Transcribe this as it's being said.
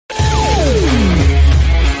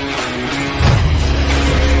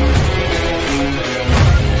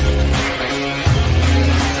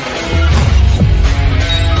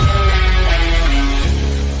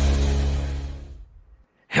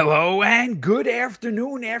Good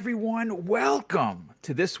afternoon, everyone. Welcome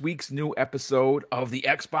to this week's new episode of the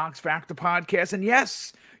Xbox Factor podcast. And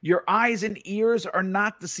yes, your eyes and ears are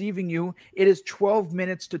not deceiving you. It is 12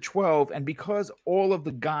 minutes to 12. And because all of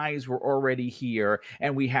the guys were already here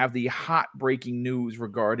and we have the hot breaking news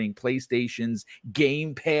regarding PlayStation's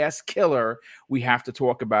Game Pass killer, we have to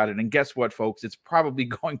talk about it. And guess what, folks? It's probably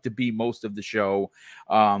going to be most of the show.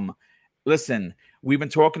 Listen, we've been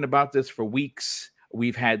talking about this for weeks.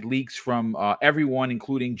 We've had leaks from everyone,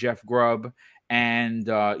 including Jeff Grubb, and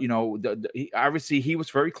obviously he was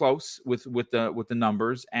very close with the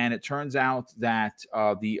numbers. And it turns out that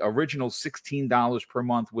the original $16 per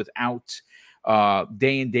month without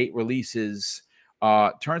day and date releases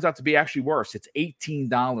turns out to be actually worse. It's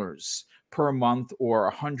 $18 per month, or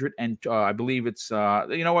 100, and I believe it's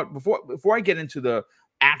you know what? Before I get into the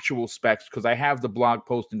actual specs, because I have the blog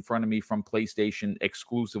post in front of me from PlayStation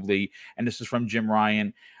exclusively, and this is from Jim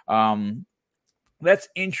Ryan. Let's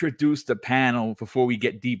introduce the panel before we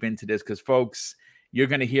get deep into this, because folks, you're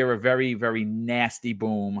going to hear a very, very nasty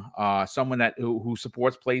boom. Someone who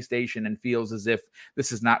supports PlayStation and feels as if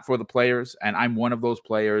this is not for the players, and I'm one of those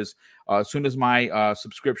players. As soon as my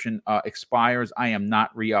subscription expires, I am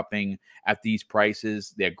not re-upping at these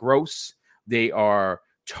prices. They're gross. They are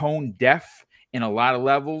tone deaf in a lot of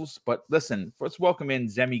levels. But listen, let's welcome in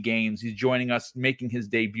Zemi Games. He's joining us, making his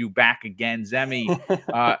debut back again. Zemi,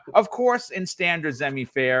 of course, in standard Zemi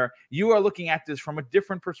fare, you are looking at this from a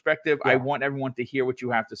different perspective. Yeah. I want everyone to hear what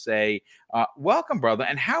you have to say. Welcome, brother.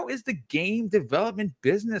 And how is the game development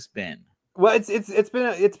business been? Well, it's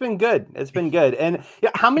been good. It's been good. And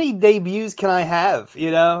how many debuts can I have? You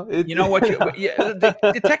know what?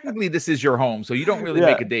 Technically, this is your home, so you don't really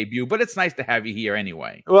make a debut. But it's nice to have you here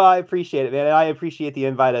anyway. Well, I appreciate it, man. And I appreciate the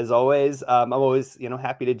invite as always. I'm always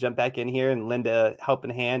happy to jump back in here and lend a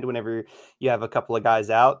helping hand whenever you have a couple of guys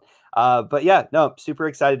out. But yeah, no, super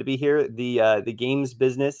excited to be here. The games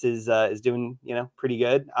business is doing pretty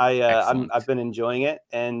good. I've been enjoying it,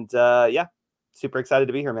 and super excited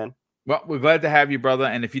to be here, man. Well, we're glad to have you, brother.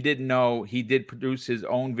 And if you didn't know, he did produce his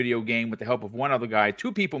own video game with the help of one other guy.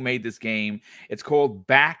 Two people made this game. It's called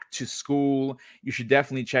Back to School. You should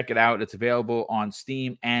definitely check it out. It's available on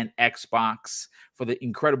Steam and Xbox for the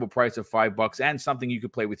incredible price of $5 and something you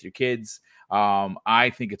could play with your kids.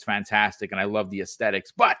 I think it's fantastic, and I love the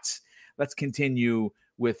aesthetics. But let's continue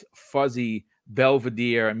with Fuzzy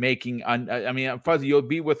Belvedere making. Fuzzy, you'll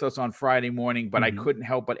be with us on Friday morning, but I couldn't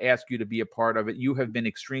help but ask you to be a part of it. You have been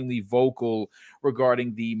extremely vocal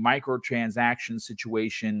regarding the microtransaction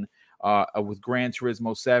situation with Gran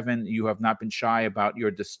Turismo 7. You have not been shy about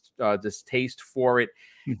your distaste for it.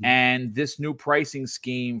 And this new pricing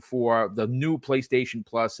scheme for the new PlayStation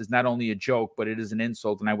Plus is not only a joke, but it is an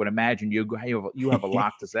insult. And I would imagine you have a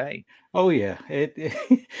lot to say. Oh, yeah. This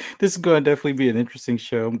is going to definitely be an interesting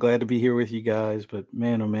show. I'm glad to be here with you guys. But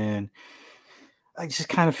man, oh, man, I just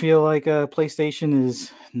kind of feel like PlayStation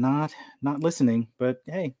is not listening. But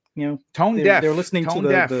hey, tone deaf. They're listening to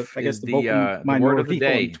the word of the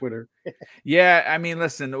day on Twitter. Yeah, I mean,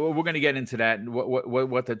 listen, we're going to get into that.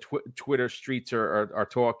 What the Twitter streets are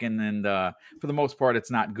talking, and for the most part,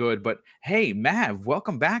 it's not good. But hey, Mav,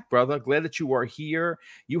 welcome back, brother. Glad that you are here.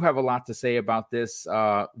 You have a lot to say about this.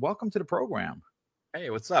 Welcome to the program. Hey,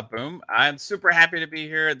 what's up, Boom? I'm super happy to be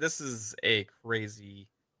here. This is a crazy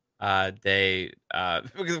day.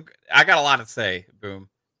 Because I got a lot to say, Boom.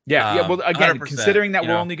 Yeah. Well, again, considering that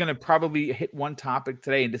we're only going to probably hit one topic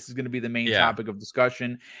today, and this is going to be the main topic of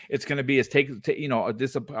discussion, it's going to be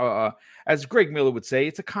as Greg Miller would say,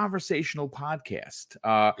 it's a conversational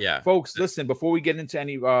podcast. Folks, listen. Before we get into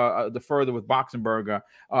any the further with Boxenberger,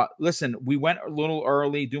 listen. We went a little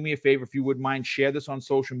early. Do me a favor, if you would mind, share this on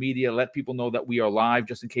social media. Let people know that we are live,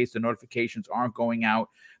 just in case the notifications aren't going out,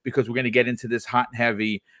 because we're going to get into this hot and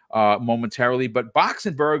heavy momentarily. But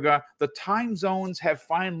Boxenberger, the time zones have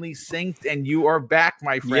finally synced, and you are back,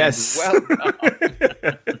 my friend. Yes. Welcome.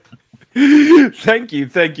 Thank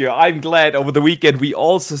you. I'm glad. Over the weekend, we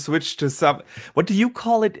also switched to some, what do you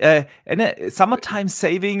call it? Summertime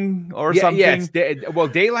saving or something? Yes.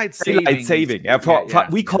 Daylight saving. Daylight saving.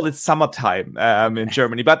 We call it summertime in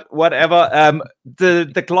Germany, but whatever.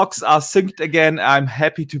 The clocks are synced again. I'm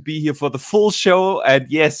happy to be here for the full show.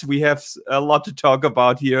 And yes, we have a lot to talk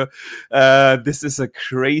about here. This is a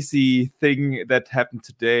crazy thing that happened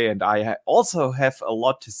today. And I also have a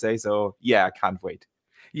lot to say. So yeah, I can't wait.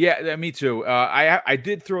 Yeah, me too. I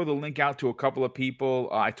did throw the link out to a couple of people.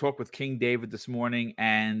 I talked with King David this morning,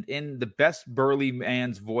 and in the best burly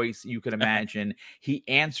man's voice you could imagine, he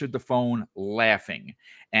answered the phone laughing.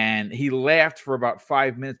 And he laughed for about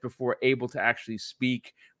 5 minutes before able to actually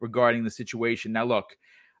speak regarding the situation. Now, look,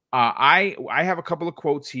 I have a couple of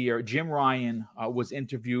quotes here. Jim Ryan was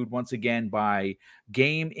interviewed once again by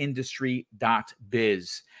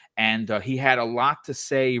GameIndustry.biz, and he had a lot to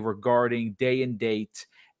say regarding day and date.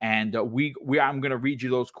 And I'm going to read you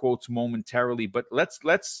those quotes momentarily, but let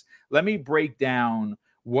me break down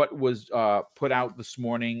what was put out this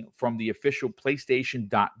morning from the official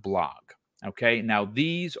PlayStation.blog. Okay, now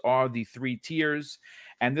these are the 3 tiers.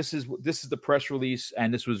 And this is the press release,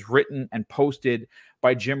 and this was written and posted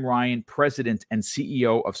by Jim Ryan, president and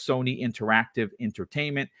CEO of Sony Interactive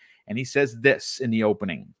Entertainment. And he says this in the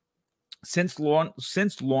opening. Since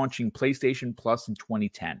launching PlayStation Plus in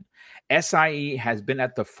 2010, SIE has been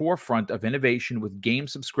at the forefront of innovation with game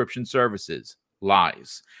subscription services.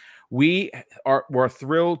 Lies. We're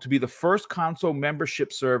thrilled to be the first console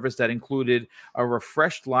membership service that included a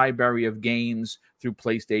refreshed library of games through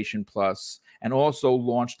PlayStation Plus, and also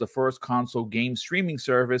launched the first console game streaming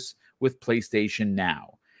service with PlayStation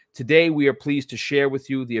Now. Today, we are pleased to share with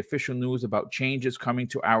you the official news about changes coming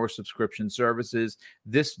to our subscription services.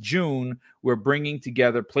 This June, we're bringing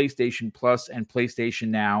together PlayStation Plus and PlayStation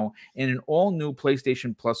Now in an all-new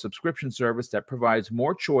PlayStation Plus subscription service that provides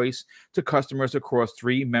more choice to customers across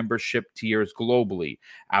 3 membership tiers globally.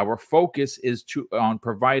 Our focus is on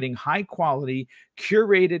providing high-quality,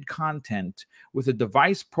 curated content with a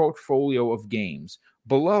device portfolio of games.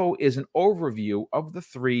 Below is an overview of the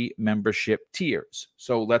 3 membership tiers.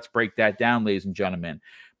 So let's break that down, ladies and gentlemen.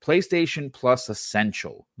 PlayStation Plus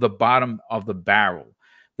Essential, the bottom of the barrel.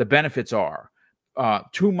 The benefits are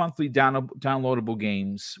 2 monthly downloadable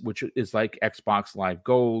games, which is like Xbox Live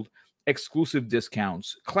Gold, exclusive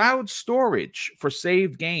discounts, cloud storage for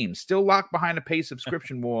saved games, still locked behind a pay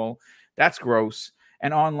subscription wall. That's gross.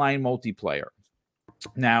 And online multiplayer.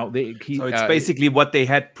 Now, so it's basically what they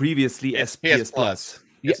had previously as PS Plus.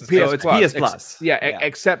 Yeah, PS Plus.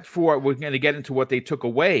 Except for we're going to get into what they took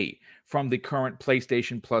away from the current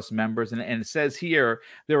PlayStation Plus members. And it says here,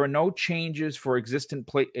 there are no changes for existing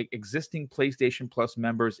PlayStation Plus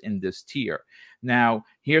members in this tier. Now,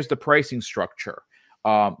 here's the pricing structure.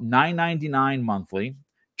 $9.99 monthly,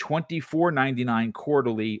 $24.99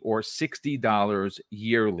 quarterly, or $60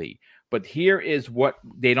 yearly. But here is what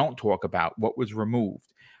they don't talk about, what was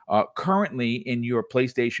removed. Currently, in your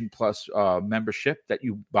PlayStation Plus membership that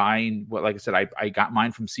you buy, like I said, I got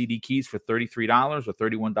mine from CD Keys for $33 or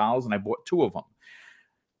 $31, and I bought 2 of them.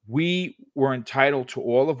 We were entitled to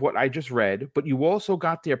all of what I just read, but you also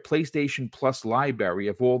got their PlayStation Plus library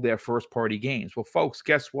of all their first-party games. Well, folks,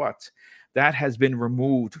 guess what? That has been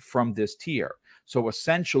removed from this tier. So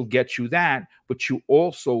Essential gets you that, but you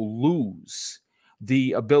also lose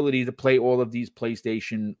the ability to play all of these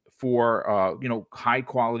PlayStation 4, high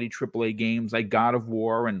quality AAA games like God of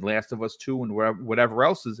War and Last of Us 2 and whatever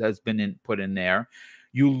else has been put in there.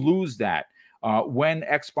 You lose that. When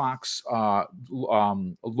Xbox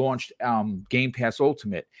launched Game Pass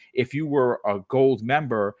Ultimate, if you were a gold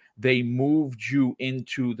member, they moved you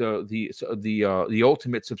into the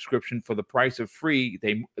Ultimate subscription for the price of free.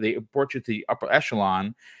 They brought you to the upper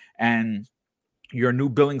echelon, and your new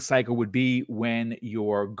billing cycle would be when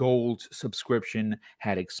your gold subscription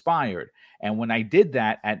had expired. And when I did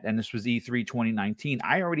that, and this was E3 2019,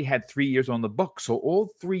 I already had 3 years on the book. So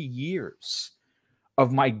all 3 years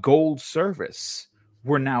of my gold service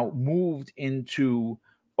were now moved into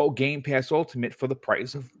Game Pass Ultimate for the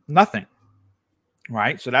price of nothing.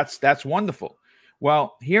 Right? So that's wonderful.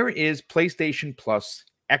 Well, here is PlayStation Plus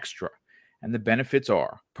Extra. And the benefits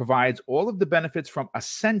are, provides all of the benefits from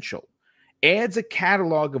Essential, adds a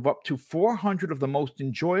catalog of up to 400 of the most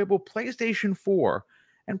enjoyable PlayStation 4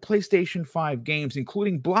 and PlayStation 5 games,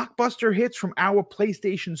 including blockbuster hits from our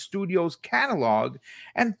PlayStation Studios catalog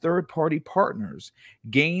and third-party partners.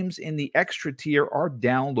 Games in the extra tier are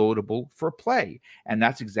downloadable for play. And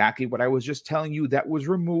that's exactly what I was just telling you that was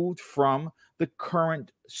removed from the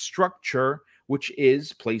current structure, which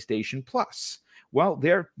is PlayStation Plus. Well,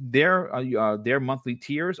 their monthly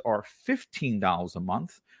tiers are $15 a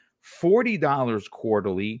month, $40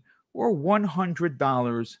 quarterly, or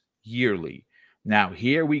 $100 yearly. Now,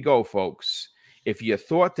 here we go, folks. If you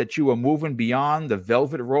thought that you were moving beyond the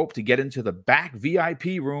velvet rope to get into the back VIP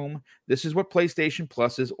room, this is what PlayStation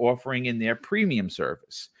Plus is offering in their premium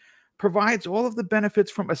service. Provides all of the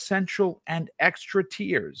benefits from Essential and Extra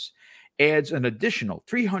tiers. Adds an additional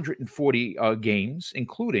 340 games,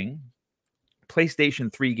 including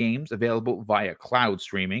PlayStation 3 games available via cloud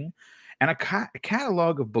streaming, and a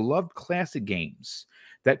catalog of beloved classic games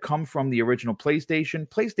that come from the original PlayStation,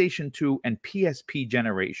 PlayStation 2, and PSP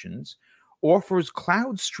generations, offers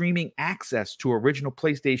cloud streaming access to original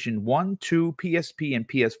PlayStation 1, 2, PSP, and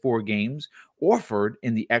PS4 games offered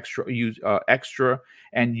in the extra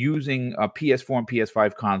and using PS4 and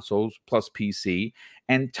PS5 consoles plus PC,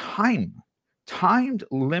 and timed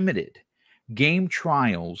limited game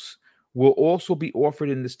trials will also be offered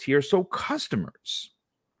in this tier, so customers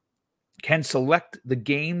can select the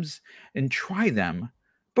games and try them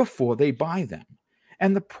before they buy them.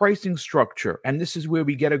 And the pricing structure, and this is where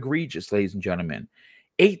we get egregious, ladies and gentlemen,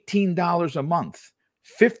 $18 a month,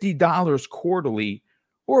 $50 quarterly,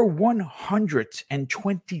 or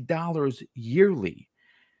 $120 yearly.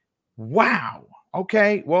 Wow.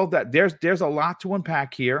 Okay. Well, there's a lot to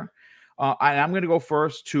unpack here. And I'm going to go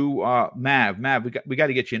first to Mav. Mav, we got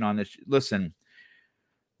to get you in on this. Listen,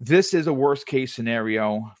 this is a worst case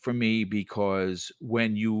scenario for me, because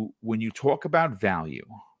when you talk about value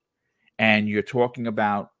and you're talking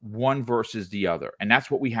about one versus the other, and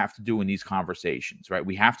that's what we have to do in these conversations, right?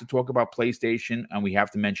 We have to talk about PlayStation and we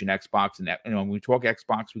have to mention Xbox. And when we talk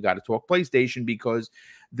Xbox, we got to talk PlayStation because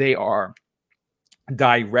they are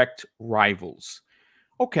direct rivals.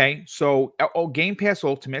 Okay, so Game Pass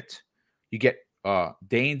Ultimate, you get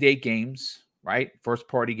day and date games, right? First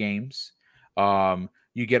party games.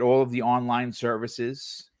 You get all of the online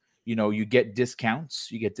services. You get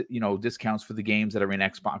discounts. You get discounts for the games that are in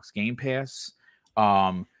Xbox Game Pass.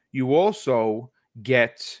 You also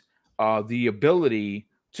get the ability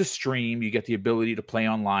to stream. You get the ability to play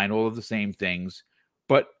online. All of the same things.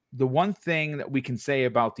 But the one thing that we can say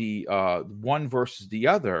about the one versus the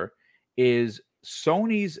other is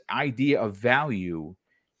Sony's idea of value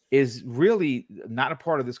is really not a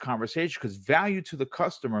part of this conversation, because value to the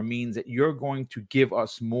customer means that you're going to give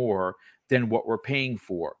us more than what we're paying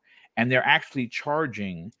for. And they're actually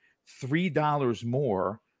charging $3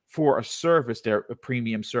 more for a service, a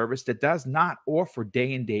premium service that does not offer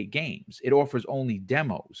day and date games. It offers only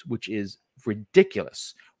demos, which is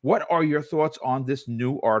ridiculous. What are your thoughts on this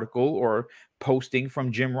new article or posting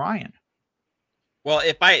from Jim Ryan? Well,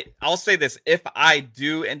 I'll say this, if I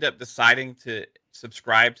do end up deciding to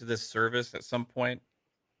subscribe to this service at some point,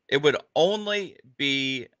 it would only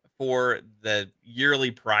be for the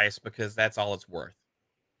yearly price, because that's all it's worth,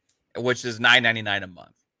 which is $9.99 a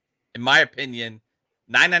month. In my opinion,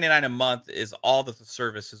 $9.99 a month is all that the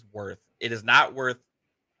service is worth. It is not worth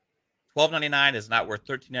 $12.99. It's not worth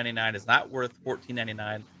 $13.99. It's not worth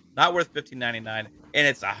 $14.99. Not worth $15.99, and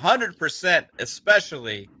it's 100%,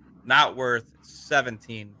 especially not worth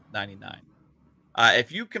 $17.99.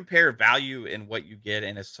 If you compare value in what you get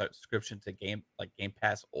in a subscription to Game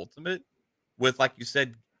Pass Ultimate with, like you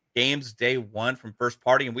said, games day one from first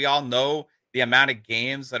party, and we all know the amount of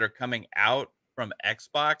games that are coming out from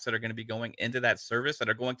Xbox that are going to be going into that service, that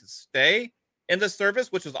are going to stay in the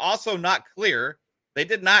service, which is also not clear. They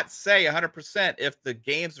did not say 100% if the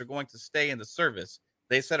games are going to stay in the service.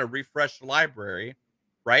 They said a refreshed library,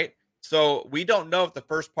 right? So we don't know if the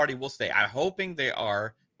first party will stay. I'm hoping they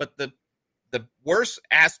are, but the worst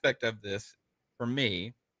aspect of this for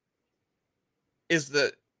me is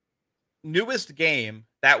the newest game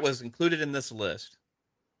that was included in this list.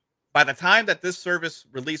 By the time that this service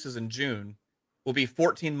releases in June, will be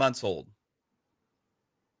 14 months old.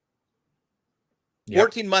 Yep.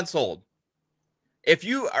 14 months old. If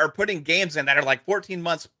you are putting games in that are like 14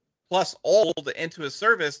 months plus old into a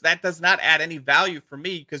service, that does not add any value for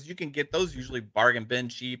me, because you can get those usually bargain bin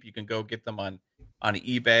cheap. You can go get them on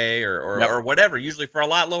eBay or whatever, usually for a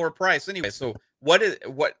lot lower price anyway. So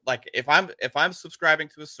if I'm subscribing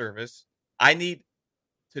to a service, I need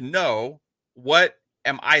to know, what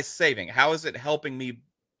am I saving? How is it helping me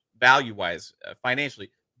value wise,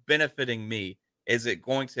 financially benefiting me? Is it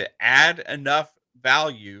going to add enough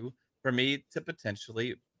value for me to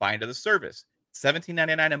potentially buy into the service?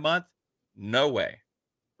 $17.99 a month? No way,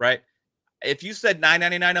 right? If you said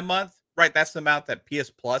 $9.99 a month, right, that's the amount that PS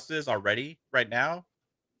Plus is already right now.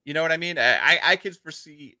 You know what I mean? I could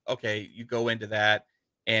foresee, okay, you go into that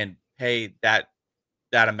and pay that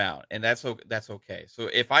amount, and that's okay. So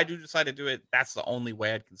if I do decide to do it, that's the only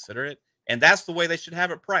way I'd consider it, and that's the way they should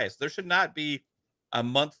have it priced. There should not be a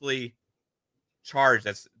monthly charge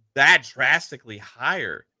that's that drastically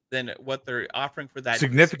higher than what they're offering for that.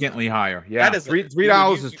 Significantly higher. Yeah. That is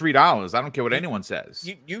 $3 is $3. I don't care what anyone says.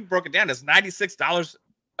 You broke it down. It's $96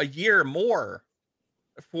 a year more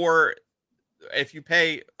for if you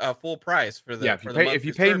pay a full price for the if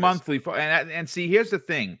you pay monthly and see, here's the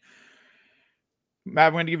thing. Matt,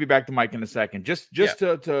 I'm going to give you back the mic in a second. Just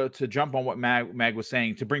to jump on what Mag was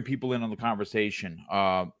saying, to bring people in on the conversation.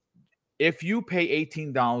 If you pay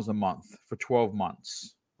 $18 a month for 12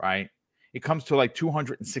 months, right? It comes to like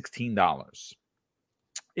 $216.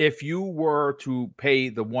 if you were to pay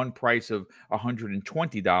the one price of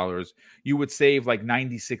 $120, you would save like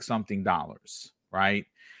 96 something dollars, right?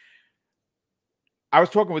 I was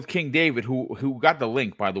talking with King David, who got the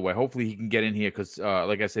link, by the way. Hopefully he can get in here because,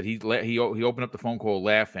 like I said, he opened up the phone call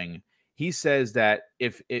laughing. He says that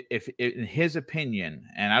if in his opinion,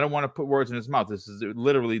 and I don't want to put words in his mouth, this is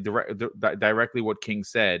literally directly what King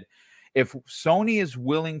said. If Sony is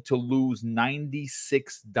willing to lose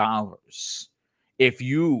 $96, if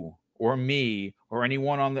you or me or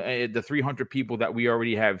anyone on the 300 people that we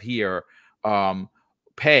already have here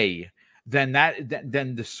pay, then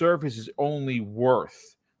the service is only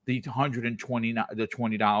worth the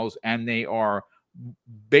 $20, and they are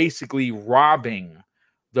basically robbing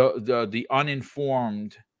the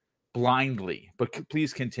uninformed blindly. But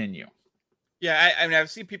please continue. Yeah, I mean,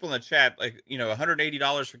 I've seen people in the chat like,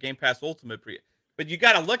 $180 for Game Pass Ultimate, but you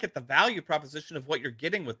got to look at the value proposition of what you're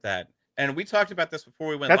getting with that. And we talked about this before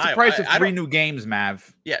we went live. That's the price of 3 new games,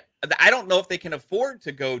 Mav. Yeah, I don't know if they can afford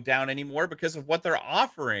to go down anymore because of what they're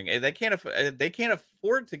offering. They can't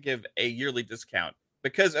afford to give a yearly discount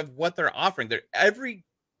because of what they're offering. Every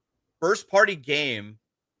first-party game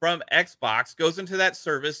from Xbox goes into that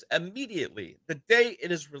service immediately the day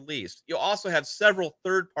it is released. You also have several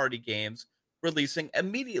third-party games releasing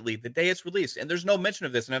immediately the day it's released, and there's no mention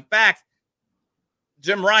of this. And in fact,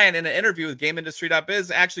 Jim Ryan, in an interview with GameIndustry.biz,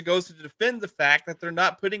 actually goes to defend the fact that they're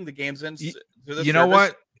not putting the games into the service. You know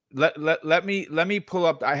what? Let me pull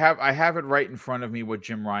up. I have it right in front of me what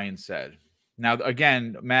Jim Ryan said. Now,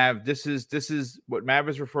 again, Mav, this is what Mav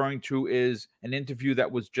is referring to is an interview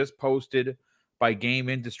that was just posted by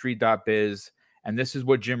GameIndustry.biz, and this is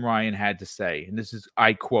what Jim Ryan had to say. And this is,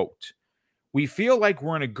 I quote, "We feel like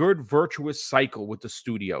we're in a good virtuous cycle with the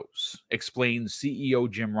studios," explains CEO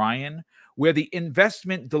Jim Ryan, "where the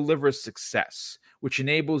investment delivers success, which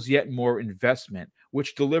enables yet more investment,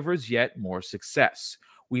 which delivers yet more success.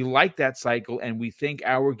 We like that cycle, and we think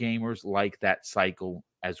our gamers like that cycle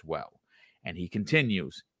as well." And he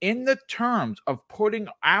continues, "In the terms of putting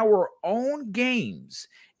our own games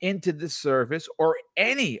into this service or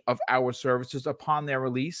any of our services upon their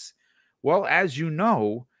release, well, as you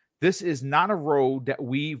know, this is not a road that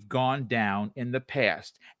we've gone down in the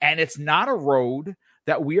past, and it's not a road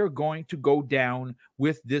that we are going to go down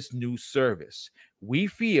with this new service. We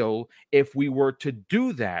feel if we were to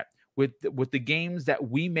do that with the games that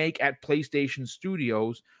we make at PlayStation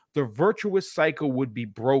Studios, the virtuous cycle would be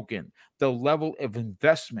broken. The level of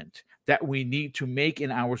investment that we need to make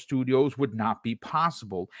in our studios would not be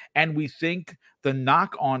possible. And we think the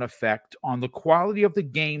knock-on effect on the quality of the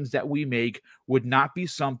games that we make would not be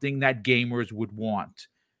something that gamers would want."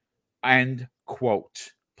 End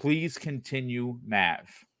quote. Please continue,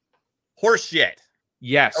 Mav. Horseshit.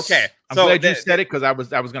 Yes. Okay. I'm glad you said it because I was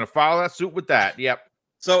going to follow that suit with that. Yep.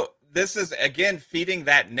 So this is, again, feeding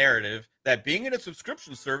that narrative that being in a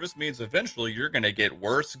subscription service means eventually you're going to get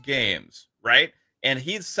worse games, right? And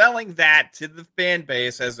he's selling that to the fan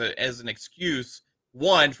base as an excuse,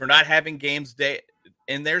 one, for not having games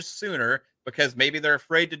in there sooner because maybe they're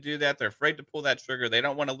afraid to do that. They're afraid to pull that trigger. They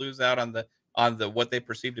don't want to lose out on the what they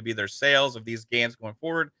perceive to be their sales of these games going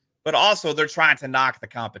forward. But also they're trying to knock the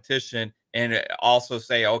competition and also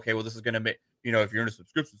say, okay, well, this is going to make, if you're in a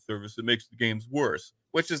subscription service, it makes the games worse,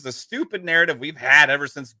 which is the stupid narrative we've had ever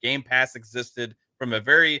since Game Pass existed from a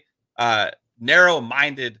very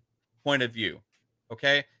narrow-minded point of view.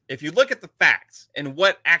 Okay, if you look at the facts and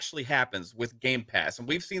what actually happens with Game Pass, and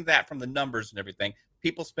we've seen that from the numbers and everything,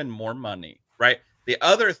 people spend more money, right? The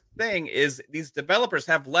other thing is these developers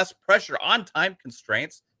have less pressure on time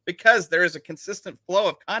constraints because there is a consistent flow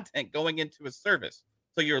of content going into a service.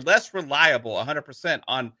 So you're less reliable 100%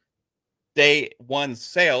 on day one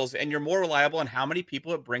sales, and you're more reliable on how many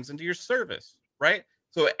people it brings into your service, right?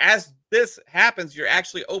 So as this happens, you're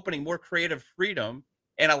actually opening more creative freedom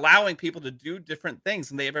and allowing people to do different things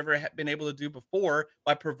than they've ever been able to do before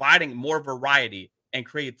by providing more variety and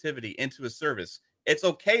creativity into a service. It's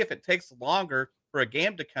okay if it takes longer for a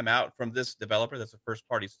game to come out from this developer that's a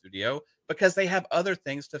first-party studio because they have other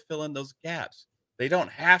things to fill in those gaps. They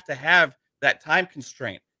don't have to have that time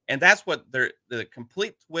constraint. And that's what the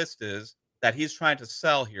complete twist is that he's trying to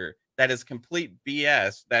sell here. That is complete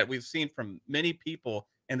BS that we've seen from many people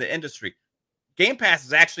in the industry. Game Pass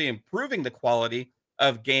is actually improving the quality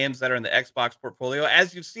of games that are in the Xbox portfolio,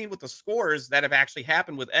 as you've seen with the scores that have actually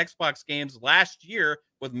happened with Xbox games last year,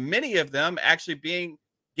 with many of them actually being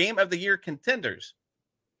Game of the Year contenders.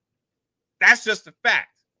 That's just a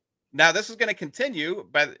fact. Now, this is going to continue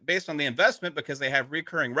based on the investment because they have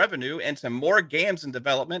recurring revenue into more games in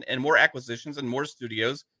development and more acquisitions and more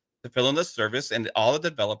studios to fill in the service, and all the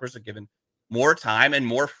developers are given more time and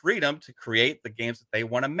more freedom to create the games that they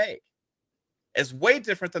want to make. It's way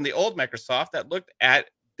different than the old Microsoft that looked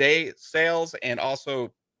at day sales and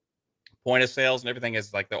also point of sales and everything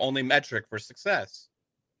as like the only metric for success.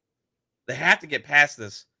 They have to get past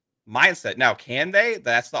this mindset. Now, can they?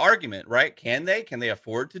 That's the argument, right? Can they? Can they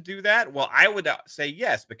afford to do that? Well, I would say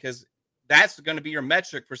yes, because that's going to be your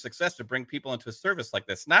metric for success, to bring people into a service like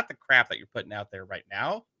this, not the crap that you're putting out there right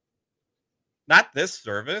now. Not this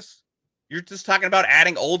service. You're just talking about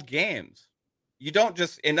adding old games. You don't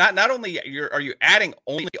just, and not only are you adding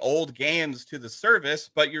only old games to the service,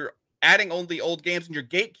 but you're adding only old games and you're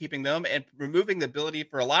gatekeeping them and removing the ability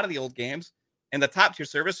for a lot of the old games in the top tier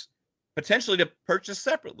service potentially to purchase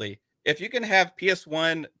separately. If you can have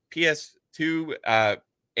PS1, PS2,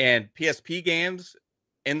 and PSP games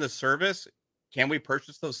in the service, can we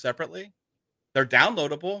purchase those separately? They're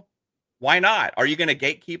downloadable. Why not? Are you going to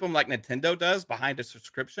gatekeep them like Nintendo does behind a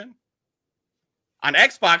subscription? On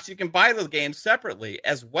Xbox, you can buy those games separately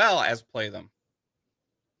as well as play them.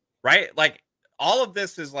 Right? Like, all of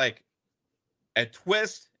this is like a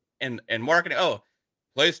twist in marketing. Oh,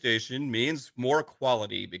 PlayStation means more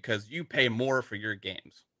quality because you pay more for your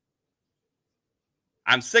games.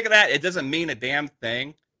 I'm sick of that. It doesn't mean a damn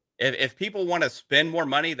thing. If people want to spend more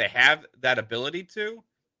money, they have that ability to.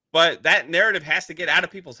 But that narrative has to get out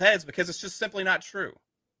of people's heads because it's just simply not true.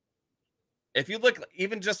 If you look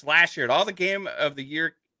even just last year at all the Game of the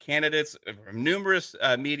Year candidates from numerous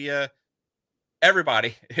media,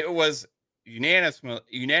 everybody, it was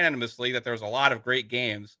unanimously that there was a lot of great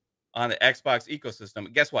games on the Xbox ecosystem.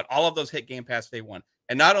 And guess what? All of those hit Game Pass day one.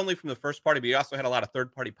 And not only from the first party, but you also had a lot of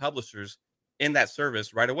third-party publishers in that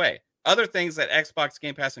service right away. Other things that Xbox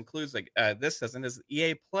Game Pass includes, like this doesn't, is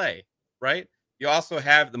EA Play, right? You also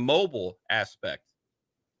have the mobile aspect.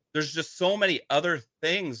 There's just so many other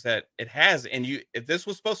things that it has. And if this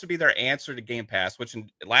was supposed to be their answer to Game Pass, which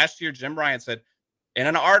last year, Jim Ryan said in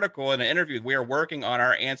an article, in an interview, we are working on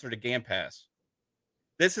our answer to Game Pass.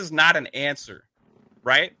 This is not an answer,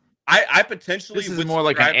 right? I potentially this is more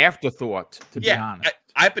like an afterthought, to be honest.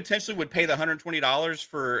 I potentially would pay the $120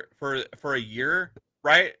 for a year,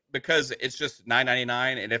 right? Because it's just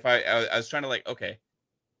 $9.99. And if I was trying to like, okay,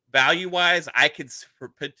 value wise, I could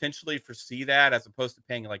potentially foresee that as opposed to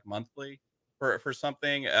paying like monthly for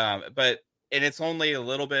something. But it's only a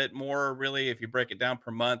little bit more really if you break it down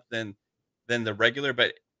per month than the regular.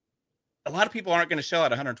 But a lot of people aren't going to shell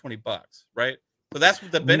out $120, right? So that's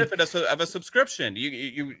the benefit of a subscription.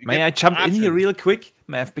 You May I jump in here real quick,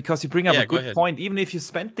 Mav, because you bring up a good point. Even if you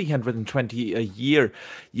spend the $120 a year,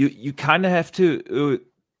 you kind of have to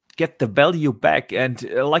get the value back. And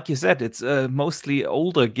like you said, it's mostly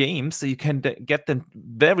older games, so you can get them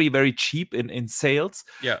very, very cheap in sales.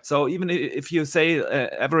 Yeah. So even if you say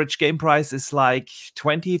average game price is like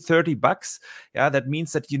 $20-$30, yeah, that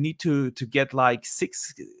means that you need to get like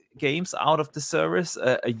 6 games out of the service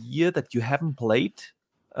a year that you haven't played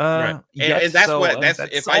right. yet. And that's so, that's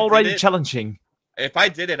if already challenging. If I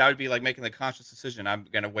did it, I would be like making the conscious decision. I'm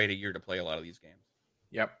going to wait a year to play a lot of these games.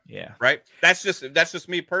 Yep. Yeah. Right. That's just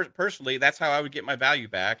me personally. That's how I would get my value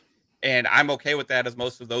back, and I'm okay with that, as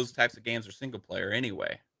most of those types of games are single player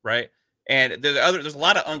anyway. Right. And there's a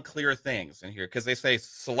lot of unclear things in here because they say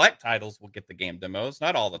select titles will get the game demos,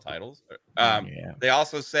 not all the titles. They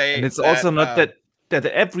also say, and it's also not that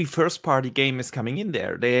every first-party game is coming in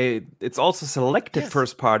there. It's also selected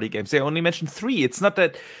first-party games. They only mentioned 3. It's not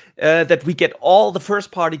that that we get all the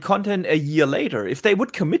first-party content a year later. If they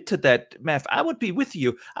would commit to that, Mav, I would be with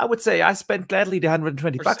you. I would say I spend gladly the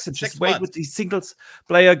 $120 and just wait with these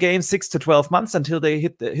single-player games 6 to 12 months until they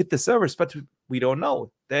hit the service. But we don't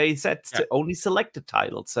know. They said only selected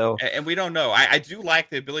titles. So and we don't know. I do like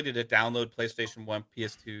the ability to download PlayStation 1,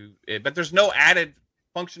 PS2, but there's no added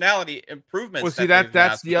functionality improvements. Well, see,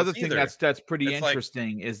 that's the other thing that's pretty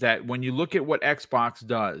interesting is that when you look at what Xbox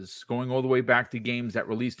does, going all the way back to games that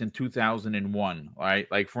released in 2001, right?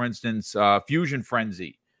 Like for instance, Fusion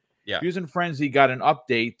Frenzy. Yeah, Fusion Frenzy got an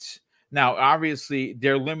update. Now, obviously,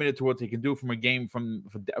 they're limited to what they can do from a game from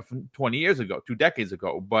 20 years ago, 2 decades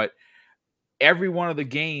ago. But every one of the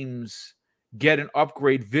games get an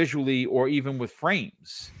upgrade visually or even with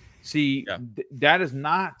frames. See, that is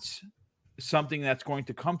not something that's going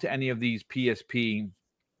to come to any of these PSP,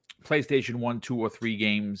 PlayStation 1, 2, or 3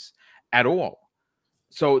 games at all.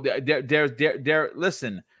 So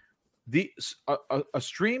listen, a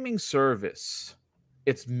streaming service,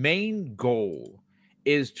 its main goal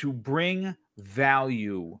is to bring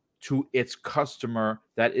value to its customer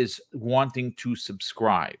that is wanting to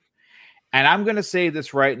subscribe. And I'm going to say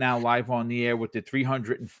this right now live on the air with the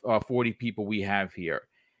 340 people we have here.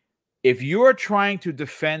 if you're trying to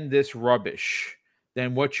defend this rubbish,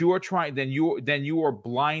 then what you are trying, then you are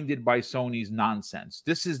blinded by Sony's nonsense.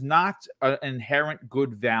 This is not an inherent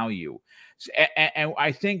good value. And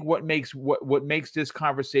I think what makes this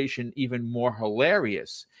conversation even more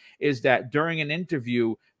hilarious is that during an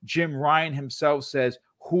interview, Jim Ryan himself says,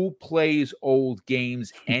 "Who plays old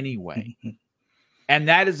games anyway?" And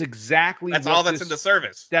that is exactly that's all that's in the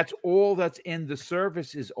service. That's all that's in the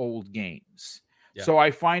service is old games. Yeah. So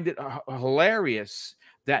I find it hilarious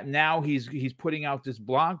that now he's putting out this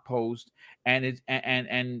blog post and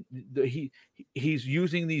he's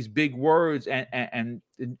using these big words and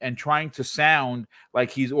trying to sound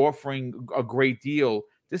like he's offering a great deal.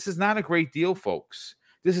 This is not a great deal, folks.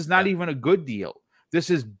 This is not even a good deal. This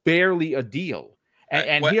is barely a deal.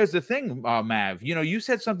 And here's the thing, Mav. You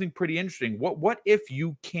said something pretty interesting. What if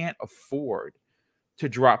you can't afford to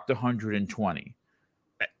drop the 120?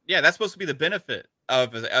 Yeah, that's supposed to be the benefit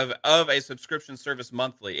of a subscription service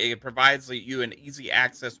monthly. It provides you an easy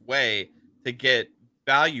access way to get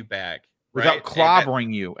value back without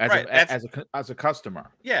clobbering you as a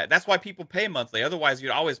customer. Yeah, that's why people pay monthly. Otherwise,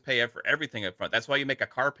 you'd always pay for everything up front. That's why you make a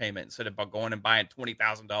car payment instead of going and buying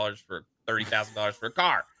 $20,000 for $30,000 for a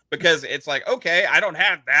car. Because it's like, okay, I don't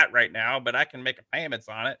have that right now, but I can make a payments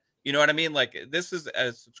on it. You know what I mean? Like, this is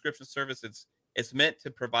a subscription service. It's meant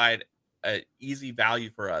to provide a easy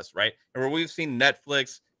value for us, right? And where we've seen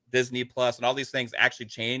Netflix, Disney Plus, and all these things actually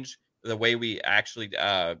change the way we actually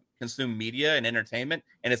consume media and entertainment,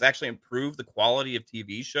 and it's actually improved the quality of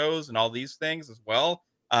TV shows and all these things as well.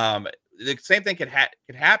 The same thing could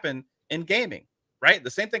happen in gaming, right?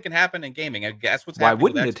 The same thing can happen in gaming. I guess what's happening. Why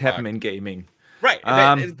wouldn't it happen in gaming? Right.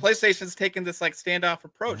 And PlayStation's taking this like standoff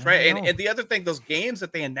approach, right? And the other thing, those games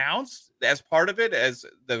that they announced as part of it, as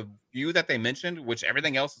the view that they mentioned, which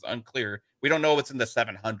everything else is unclear. We don't know what's in the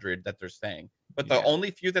 700 that they're saying, but the only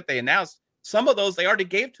few that they announced, some of those they already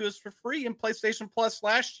gave to us for free in PlayStation Plus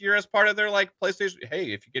last year as part of their like PlayStation.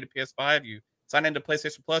 Hey, if you get a PS5, you sign into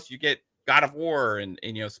PlayStation Plus, you get God of War and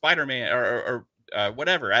Spider-Man or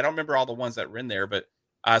whatever. I don't remember all the ones that were in there, but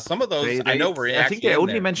some of those I know were. I think they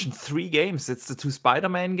only mentioned 3 games. It's the 2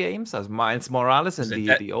 Spider-Man games, as Miles Morales and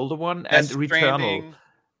the older one, and Returnal.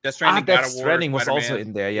 Death Stranding, Death Stranding was also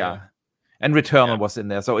in there, yeah. And Returnal was in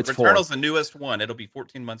there, so it's Returnal's the newest one. It'll be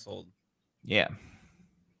 14 months old. Yeah.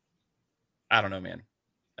 I don't know, man.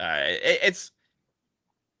 If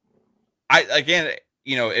I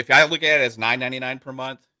look at it as $9.99 per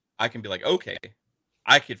month, I can be like, okay,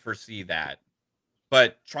 I could foresee that.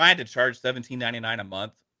 But trying to charge $17.99 a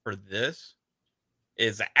month for this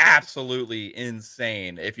is absolutely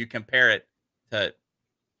insane if you compare it to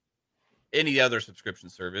any other subscription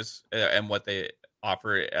service and what they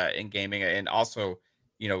offer in gaming. And also,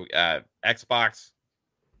 Xbox,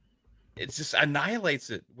 it just annihilates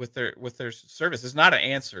it with their service. It's not an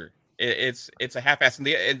answer. It's a half-ass.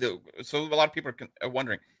 So a lot of people are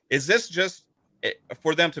wondering, is this just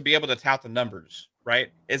for them to be able to tout the numbers, right?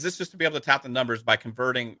 Is this just to be able to tout the numbers by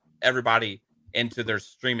converting everybody into their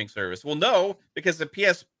streaming service? Well, no, because the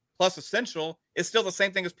PS Plus Essential is still the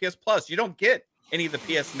same thing as PS Plus. You don't get any of the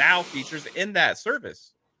PS Now features in that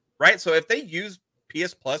service, right? So if they use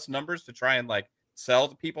PS Plus numbers to try and like sell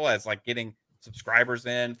to people as like getting subscribers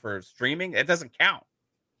in for streaming, it doesn't count.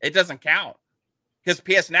 It doesn't count because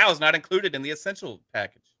PS Now is not included in the Essential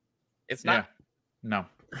package. It's not. No,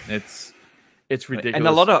 it's ridiculous. And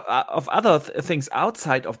a lot of other things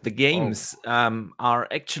outside of the games are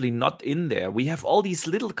actually not in there. We have all these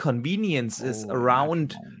little conveniences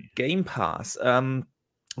around Game Pass.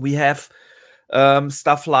 We have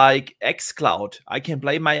stuff like xCloud. I can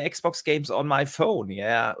play my Xbox games on my phone.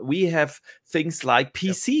 Yeah, we have things like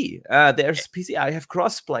PC. There's PC. I have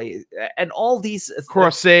crossplay and all these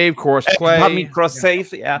cross save, cross play, cross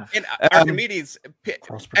save. Yeah, and Archimedes,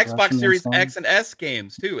 Xbox Series X and S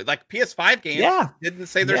games too. Like PS5 games didn't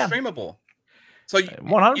say they're streamable. So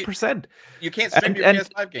 100%. You can't stream your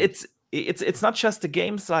PS5 games. It's not just the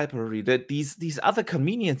games library. That these other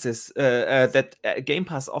conveniences that Game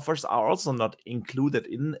Pass offers are also not included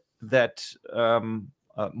in that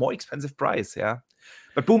more expensive price. Yeah,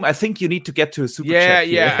 but boom, I think you need to get to a super chat.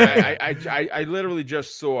 Yeah. I literally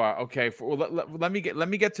just saw. Okay, let me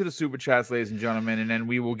get to the super chats, ladies and gentlemen, and then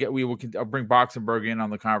I'll bring Boxenberg in on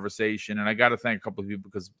the conversation. And I got to thank a couple of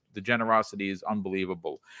people because the generosity is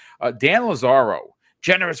unbelievable. Dan Lazaro,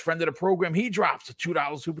 generous friend of the program, he drops a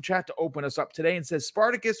 $2 super chat to open us up today and says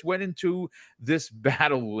Spartacus went into this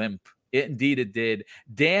battle limp. Indeed it did.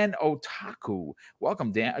 Dan Otaku,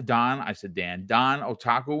 welcome Don. I said Dan. Don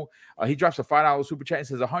Otaku, he drops a $5 super chat and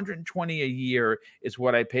says $120 a year is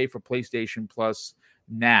what I pay for PlayStation Plus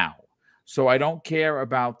now. So I don't care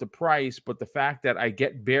about the price, but the fact that I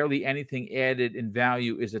get barely anything added in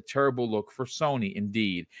value is a terrible look for Sony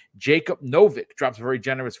indeed. Jacob Novick drops a very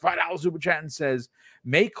generous $5 super chat and says,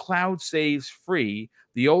 make cloud saves free,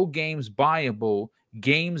 the old games buyable,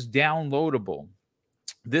 games downloadable.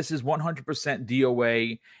 This is 100%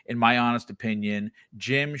 DOA, in my honest opinion.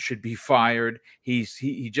 Jim should be fired.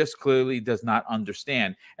 He just clearly does not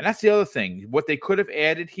understand. And that's the other thing. What they could have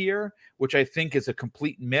added here, which I think is a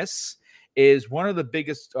complete miss, is one of the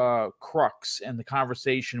biggest crux in the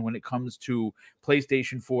conversation when it comes to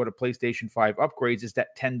PlayStation 4 to PlayStation 5 upgrades is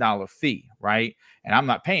that $10 fee, right? And I'm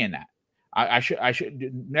not paying that. I should.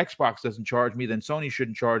 Xbox doesn't charge me, then Sony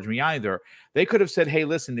shouldn't charge me either. They could have said, "Hey,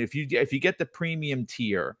 listen, if you get the premium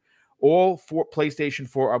tier, all 4 PlayStation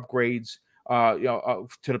 4 upgrades, to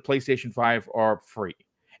the PlayStation 5 are free."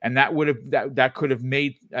 And that would have that could have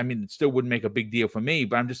made. I mean, it still wouldn't make a big deal for me,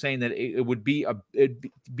 but I'm just saying that it would be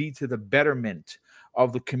to the betterment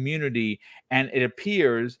of the community. And it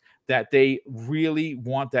appears that they really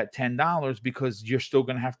want that $10 because you're still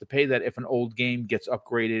going to have to pay that if an old game gets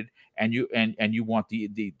upgraded and you want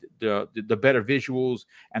the better visuals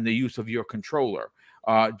and the use of your controller.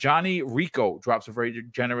 Johnny Rico drops a very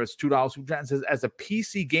generous $2 super chat and says, as a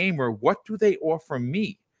PC gamer, what do they offer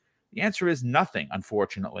me? The answer is nothing,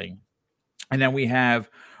 unfortunately. And then we have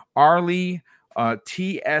Arlie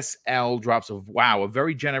TSL drops a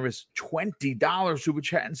very generous $20 super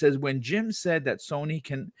chat and says, when Jim said that Sony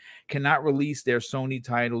cannot release their Sony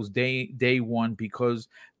titles day one because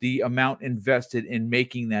the amount invested in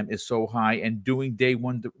making them is so high and doing day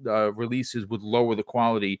one releases would lower the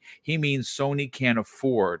quality, he means Sony can't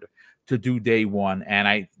afford to do day one.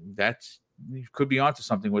 And you could be onto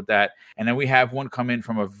something with that. And then we have one come in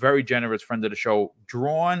from a very generous friend of the show,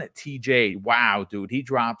 Drawn TJ. Wow, dude, he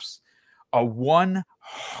drops a $100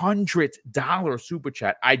 super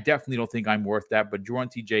chat. I definitely don't think I'm worth that, but Drawn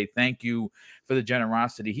TJ, thank you for the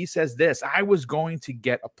generosity. He says this: I was going to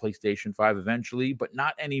get a PlayStation 5 eventually, but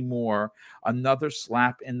not anymore. Another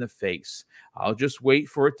slap in the face. I'll just wait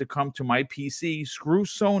for it to come to my PC. Screw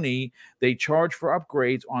Sony. They charge for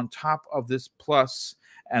upgrades on top of this plus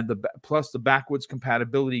the backwards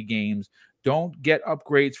compatibility games. Don't get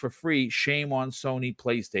upgrades for free. Shame on Sony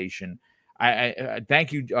PlayStation. I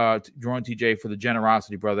thank you, Drawn TJ, for the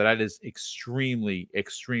generosity, brother. That is extremely,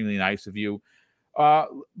 extremely nice of you.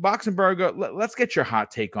 Boxenberger, let's get your hot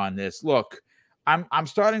take on this. Look, I'm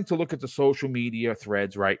starting to look at the social media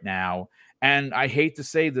threads right now, and I hate to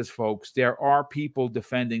say this, folks. There are people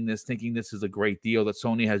defending this, thinking this is a great deal, that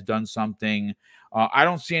Sony has done something. I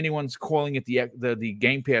don't see anyone's calling it the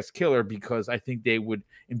Game Pass killer, because I think they would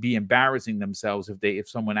be embarrassing themselves if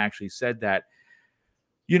someone actually said that.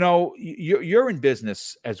 You know, you're in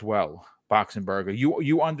business as well, Boxenberger.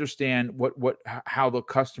 You understand how the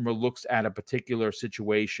customer looks at a particular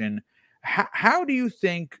situation. How do you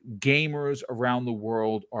think gamers around the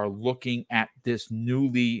world are looking at this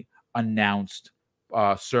newly announced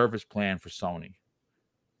service plan for Sony?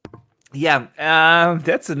 Yeah,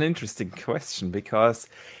 that's an interesting question, because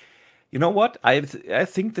you know what? I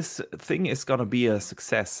think this thing is going to be a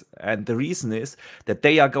success. And the reason is that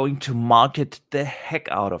they are going to market the heck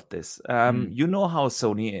out of this. You know how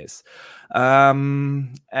Sony is.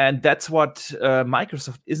 And that's what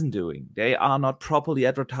Microsoft isn't doing. They are not properly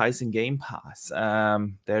advertising Game Pass.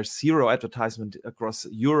 There's zero advertisement across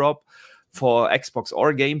Europe for Xbox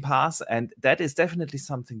or Game Pass. And that is definitely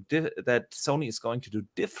something that Sony is going to do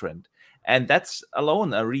different. And that's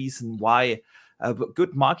alone a reason why a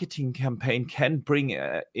good marketing campaign can bring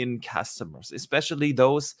in customers, especially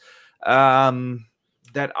those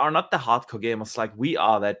that are not the hardcore gamers like we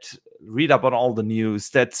are, that read up on all the news,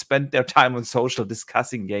 that spend their time on social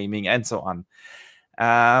discussing gaming and so on.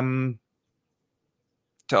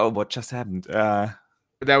 So what just happened?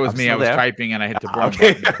 That was me. I was typing and I hit the wrong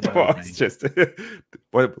button. Well, it's just,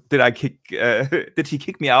 did I kick? Did he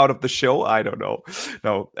kick me out of the show? I don't know.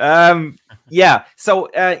 No. Yeah.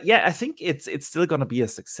 So yeah, I think it's still gonna be a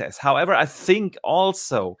success. However, I think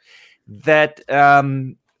also that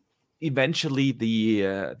eventually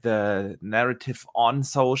the narrative on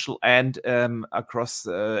social and across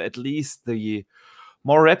at least the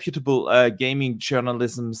more reputable gaming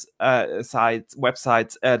journalism's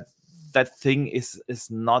websites. That thing is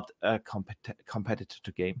not a competitor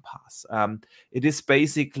to Game Pass. It is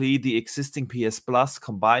basically the existing PS Plus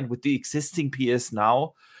combined with the existing PS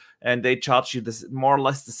Now, and they charge you this more or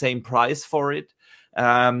less the same price for it.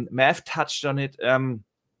 Mav touched on it.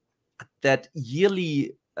 That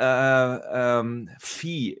yearly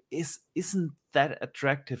fee isn't that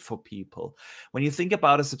attractive for people. When you think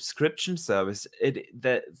about a subscription service,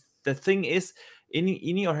 the thing is,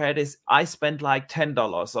 in your head is, I spend like $10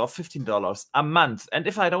 or $15 a month, and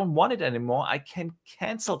if I don't want it anymore, I can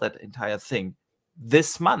cancel that entire thing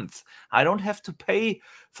this month. I don't have to pay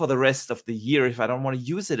for the rest of the year if I don't want to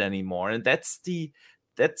use it anymore. And that's the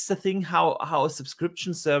thing, how a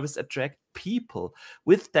subscription service attract people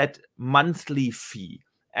with that monthly fee.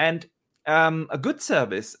 And a good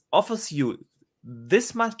service offers you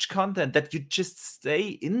this much content that you just stay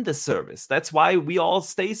in the service. That's why we all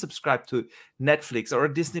stay subscribed to Netflix or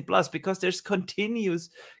Disney Plus, because there's continued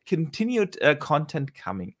content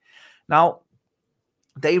coming. Now,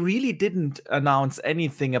 they really didn't announce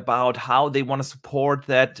anything about how they want to support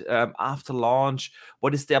that after launch.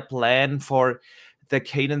 What is their plan for the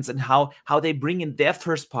cadence, and how they bring in their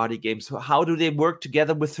first-party games? How do they work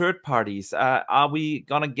together with third parties? Are we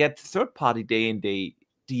gonna get third-party day-and-day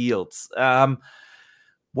deals?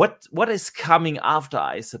 What is coming after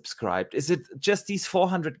I subscribed? Is it just these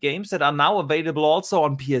 400 games that are now available also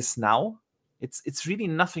on PS Now? It's really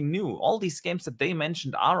nothing new. All these games that they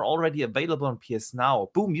mentioned are already available on PS Now.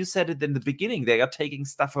 Boom, you said it in the beginning. They are taking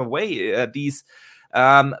stuff away. These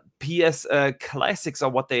PS classics,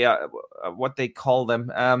 or what they call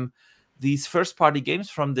them. These first-party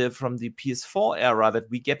games from the PS4 era that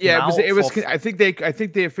we get. Yeah, it was. I think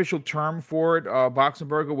the official term for it,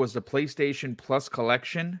 Boxenberger, was the PlayStation Plus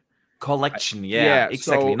collection. Yeah,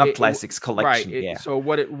 exactly. Not classics, collection. Right. Yeah. So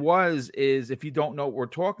what it was is, if you don't know what we're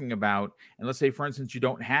talking about, and let's say, for instance, you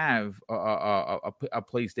don't have a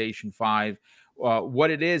PlayStation 5. What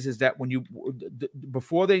it is that when you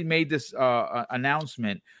before they made this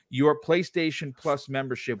announcement, your PlayStation Plus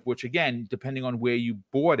membership, which again, depending on where you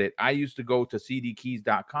bought it, I used to go to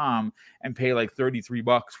cdkeys.com and pay like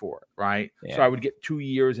 $33 for it, right? Yeah. So I would get 2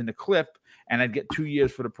 years in the clip, and I'd get 2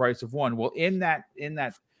 years for the price of one. Well, in that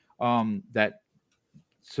that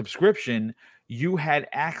subscription, you had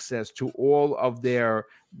access to all of the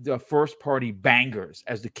first party bangers,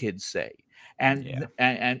 as the kids say. And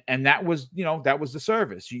that was, that was the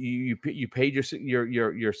service. You paid your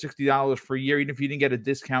 $60 for a year, even if you didn't get a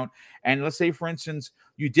discount. And let's say, for instance,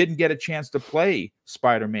 you didn't get a chance to play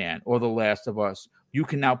Spider-Man or The Last of Us, you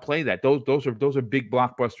can now play that. Those are big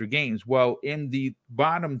blockbuster games. Well, in the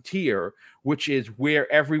bottom tier, which is where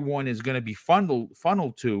everyone is going to be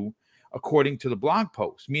funneled to, according to the blog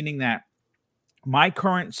post, meaning that my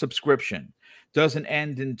current subscription doesn't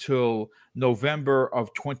end until November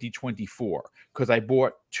of 2024, because I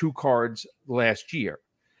bought 2 cards last year.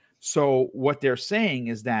 So what they're saying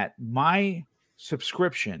is that my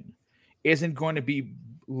subscription isn't going to be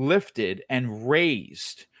lifted and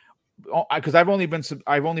raised, because I've only been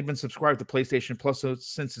subscribed to PlayStation Plus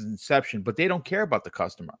since its inception, but they don't care about the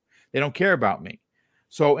customer. They don't care about me.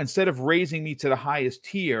 So instead of raising me to the highest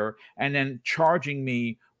tier and then charging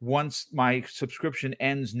me once my subscription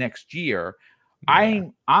ends next year,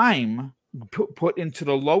 I'm put into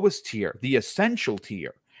the lowest tier, the essential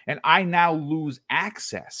tier, and I now lose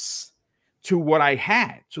access to what I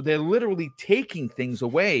had. So they're literally taking things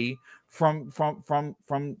away from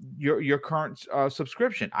your current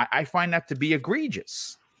subscription. I find that to be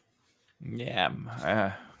egregious.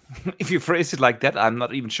 Yeah. If you phrase it like that, I'm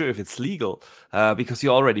not even sure if it's legal, because you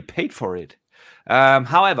already paid for it.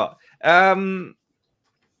 However,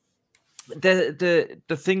 the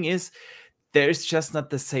thing is, there's just not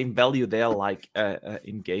the same value there like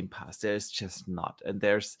in Game Pass. There's just not, and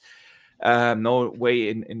there's no way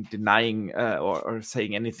in denying or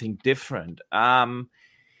saying anything different. Now,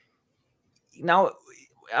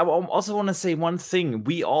 I also want to say one thing.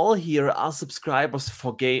 We all here are subscribers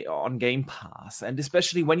on Game Pass, and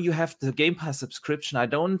especially when you have the Game Pass subscription, I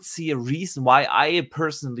don't see a reason why I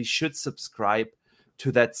personally should subscribe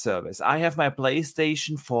to that service. I have my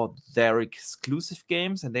PlayStation for their exclusive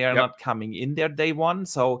games, and they are not coming in there day one.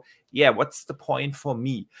 So yeah, what's the point for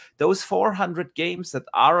me? Those 400 games that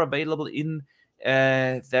are available in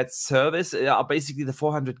that service are basically the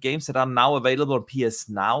 400 games that are now available on PS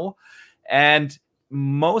Now, and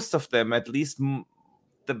most of them, at least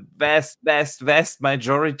the vast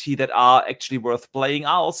majority that are actually worth playing,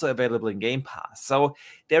 are also available in Game Pass. So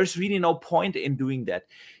there's really no point in doing that.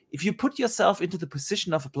 If you put yourself into the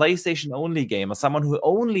position of a PlayStation-only gamer, someone who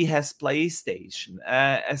only has PlayStation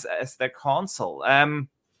as their console,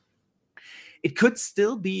 it could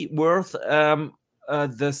still be worth the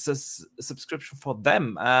subscription for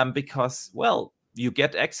them, because, well, you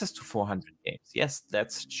get access to 400 games. Yes,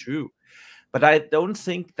 that's true. But I don't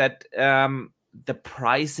think that the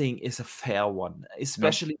pricing is a fair one,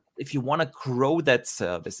 especially if you want to grow that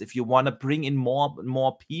service, if you want to bring in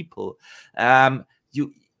more people.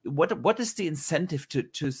 What is the incentive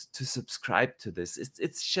to subscribe to this?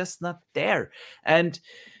 It's just not there. And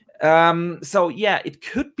So yeah, it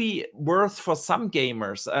could be worth for some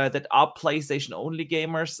gamers that are PlayStation only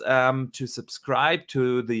gamers to subscribe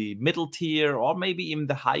to the middle tier or maybe even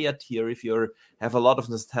the higher tier if you have a lot of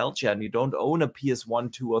nostalgia and you don't own a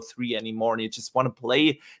PS1, 2, or 3 anymore and you just want to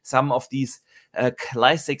play some of these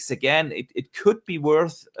classics again. It could be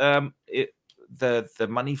worth the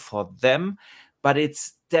money for them, but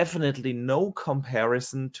it's definitely no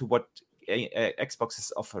comparison to what Xbox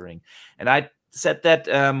is offering. And I said that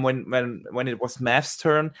when it was Mav's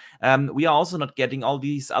turn, we are also not getting all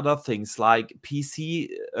these other things like PC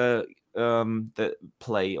the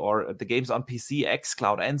play or the games on PC,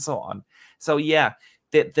 xCloud, and so on. So yeah,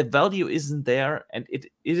 the value isn't there, and it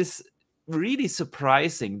is really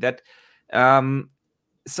surprising that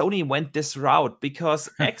Sony went this route because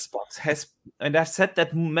Xbox has, and I've said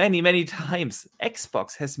that many times,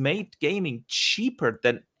 Xbox has made gaming cheaper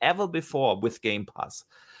than ever before with Game Pass.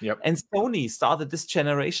 Yep. And Sony started this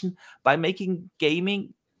generation by making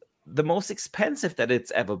gaming the most expensive that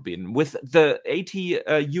it's ever been with the 80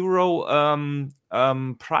 euro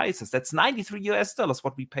prices. That's $93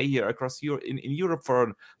 what we pay here across Europe in Europe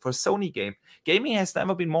for a Sony game. Gaming has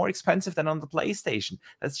never been more expensive than on the PlayStation.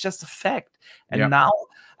 That's just a fact. And now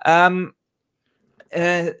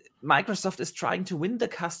Microsoft is trying to win the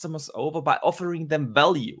customers over by offering them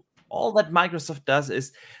value. All that Microsoft does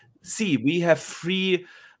is, see, we have free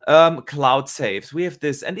cloud saves, we have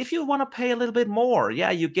this, and if you want to pay a little bit more,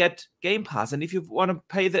 you get Game Pass, and if you want to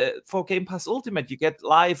pay for Game Pass Ultimate, you get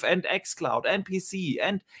Live and xCloud and PC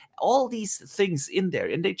and all these things in there,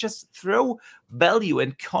 and they just throw value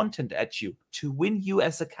and content at you to win you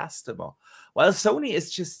as a customer. While Sony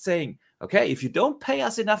is just saying, okay, if you don't pay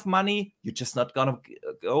us enough money, you're just not gonna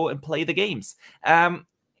go and play the games, and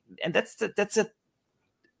that's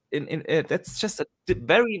just a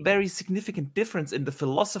very significant difference in the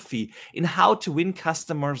philosophy in how to win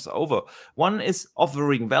customers over. One is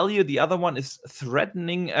offering value, the other one is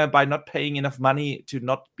threatening by not paying enough money to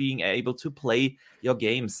not being able to play your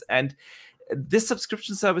games. And this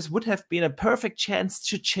subscription service would have been a perfect chance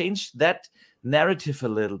to change that narrative a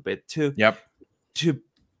little bit, to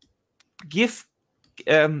give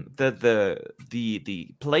the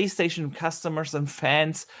PlayStation customers and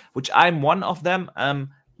fans, which I'm one of them,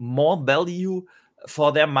 more value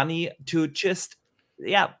for their money, to just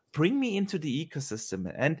bring me into the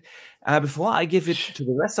ecosystem. And before I give it to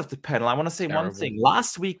the rest of the panel, I want to say one thing.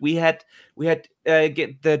 Last week we had get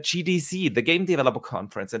the GDC, the Game Developer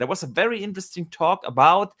Conference, and there was a very interesting talk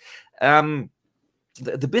about the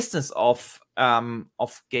business of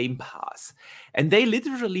Game Pass. And they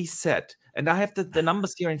literally said, and I have the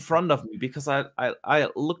numbers here in front of me because I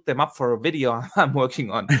looked them up for a video I'm working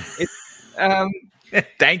on.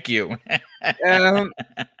 Thank you.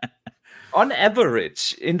 On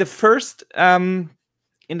average, in the first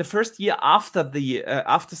year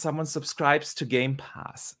after someone subscribes to Game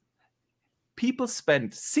Pass, people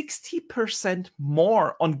spend 60%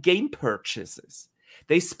 more on game purchases.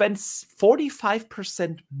 They spend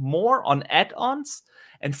 45% more on add-ons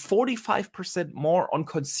and 45% more on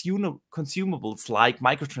consumables like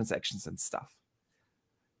microtransactions and stuff.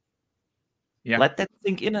 Yeah. Let that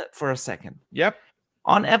sink in for a second. Yep.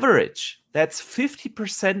 On average, that's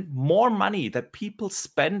 50% more money that people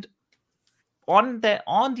spend on the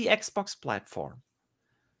Xbox platform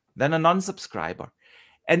than a non-subscriber.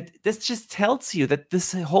 And this just tells you that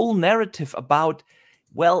this whole narrative about,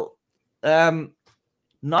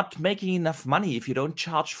 not making enough money if you don't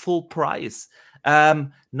charge full price,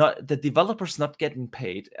 not the developers not getting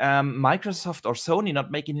paid, Microsoft or Sony not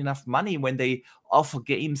making enough money when they offer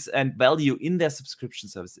games and value in their subscription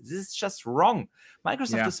services. This is just wrong.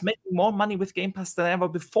 Microsoft is making more money with Game Pass than ever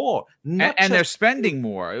before, and they're spending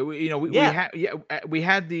more. We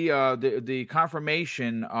had the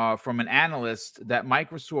confirmation from an analyst that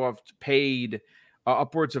Microsoft paid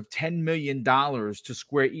upwards of $10 million to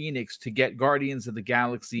Square Enix to get Guardians of the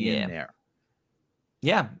Galaxy in there.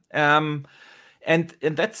 Yeah. And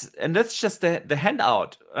that's just the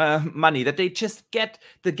handout money that they just get.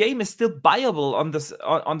 The game is still viable on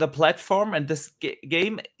the platform, and this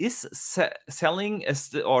game is selling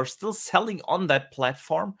or still selling on that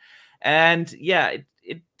platform. And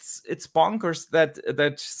it's bonkers that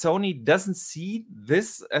Sony doesn't see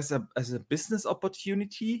this as a business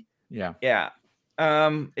opportunity. Yeah.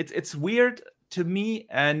 It's weird to me,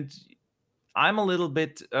 and I'm a little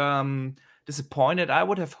bit disappointed. I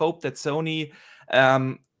would have hoped that Sony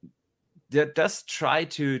does try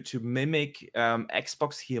to mimic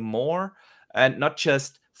Xbox here more, and not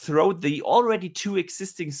just throw the already two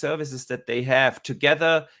existing services that they have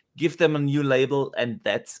together, give them a new label, and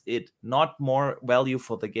that's it. Not more value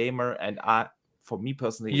for the gamer and for me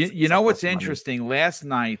personally, You know what's interesting? Last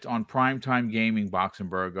night on Primetime Gaming,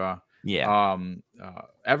 Boxenberger,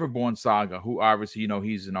 Everborn Saga, who obviously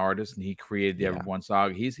he's an artist and he created the Everborn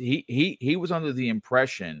Saga. He was under the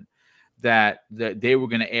impression that they were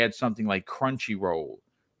going to add something like Crunchyroll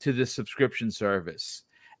to the subscription service.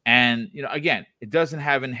 And, again, it doesn't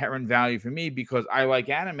have inherent value for me because I like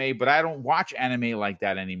anime, but I don't watch anime like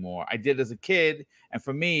that anymore. I did as a kid. And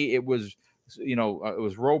for me, it was, it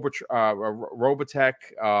was Robotech.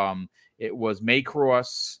 It was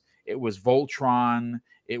Macross. It was Voltron.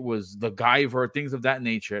 It was the Guyver, things of that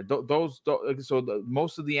nature.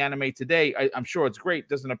 Most of the anime today, I'm sure it's great,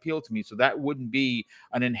 doesn't appeal to me. So that wouldn't be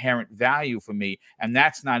an inherent value for me. And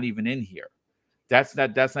that's not even in here. That's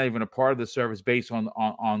not even a part of the service based on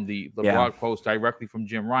the blog post directly from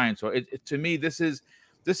Jim Ryan. So to me, this is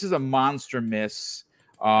a monster miss.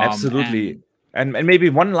 Absolutely. And maybe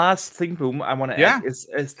one last thing, Boom, I want to add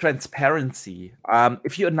is transparency.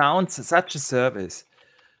 If you announce such a service,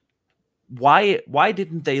 why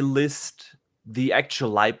didn't they list the actual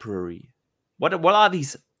library? What are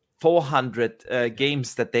these 400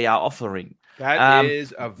 games that they are offering? That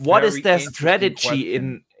is a very what is their strategy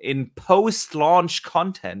question. in post-launch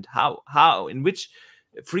content? How in which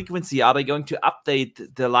frequency are they going to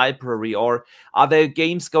update the library, or are there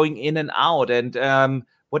games going in and out? And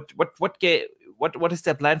what is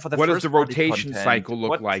their plan for the what first does the rotation content? cycle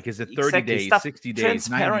look like? Is it 30 exactly, days, stuff, 60 days,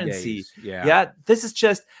 transparency? 90 days? This is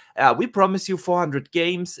just we promise you 400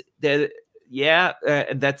 games.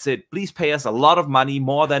 And that's it. Please pay us a lot of money,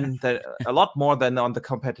 a lot more than on the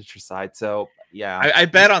competitor side. So I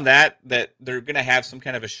bet on that they're gonna have some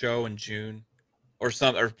kind of a show in June, or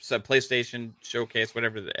some PlayStation showcase,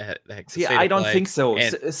 whatever the heck. See, I don't think so.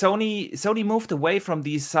 Sony moved away from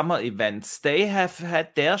these summer events. They have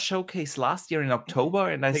had their showcase last year in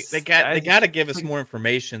October, and they got to give us more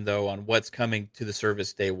information though on what's coming to the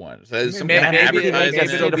service day one. So maybe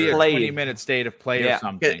it'll be a 20-minute state of play or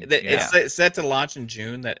something. It's set to launch in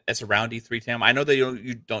June. That's around E3 time. I know that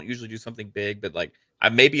you don't usually do something big, but like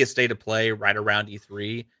maybe a state of play right around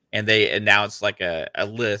E3. And they announced like a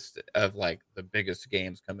list of like the biggest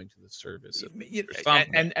games coming to the service,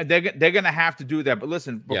 and they're going to have to do that. But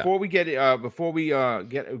listen, before we get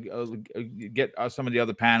some of the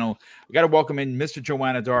other panel, we got to welcome in Mr.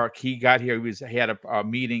 Joanna Dark. He got here. He had a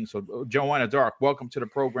meeting. So Joanna Dark, welcome to the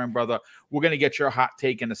program, brother. We're going to get your hot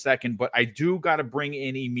take in a second, but I do got to bring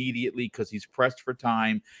in immediately because he's pressed for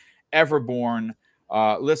time. Everborn,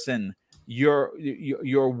 listen.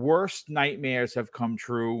 Your worst nightmares have come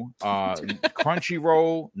true.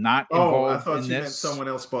 Crunchyroll not involved. I thought in you meant someone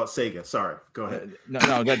else bought Sega. Sorry, go ahead.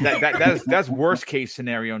 No, that's worst case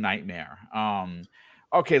scenario nightmare.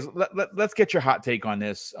 Okay, so let's get your hot take on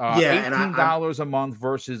this. $18 a month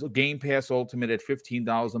versus Game Pass Ultimate at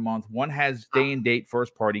 $15 a month. One has day and date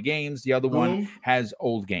first party games. The other one has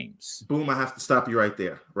old games. Boom, I have to stop you right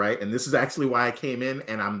there, right? And this is actually why I came in,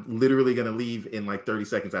 and I'm literally going to leave in like 30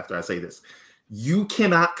 seconds after I say this. You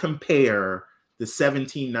cannot compare the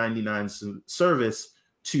 $17.99 service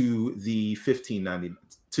to the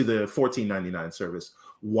 $14.99 service.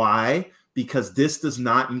 Why? Because this does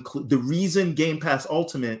not include, the reason Game Pass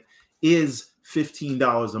Ultimate is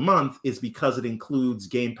 $15 a month is because it includes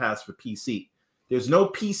Game Pass for PC. There's no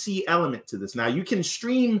PC element to this. Now you can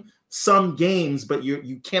stream some games, but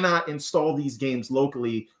you cannot install these games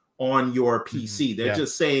locally on your PC. They're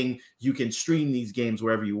just saying you can stream these games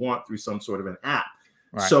wherever you want through some sort of an app.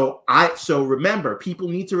 Right. So remember, people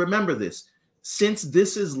need to remember this. Since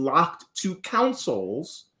this is locked to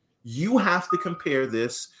consoles, you have to compare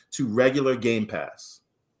this to regular Game Pass.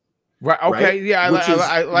 Right. Okay. Right? Yeah. Which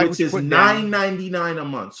is $9.99 a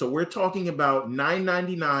month. So we're talking about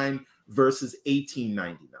 $9.99 versus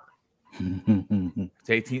 $18.99. It's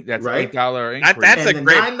 18. That's right? $8 increase. That's a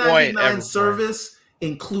great point. $9.99 service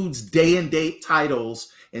includes day and date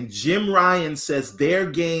titles, and Jim Ryan says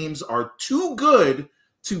their games are too good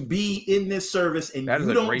to be in this service, and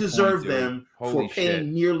you don't deserve them for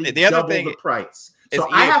paying nearly double the price.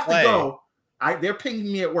 So I have to go. They're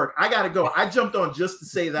pinging me at work. I got to go. I jumped on just to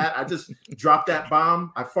say that. I just dropped that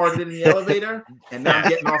bomb. I farted in the elevator, and now I'm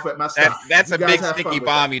getting off at my stop. That's a big sticky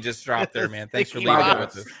bomb you just dropped there, man. Thanks for leaving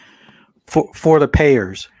with us. For the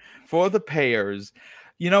payers. For the payers.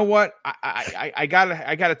 You know what? I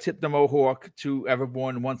gotta tip the Mohawk to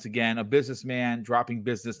Everborn once again, a businessman dropping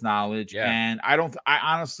business knowledge. Yeah. And I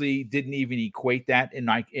honestly didn't even equate that in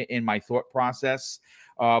my thought process.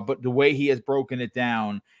 But the way he has broken it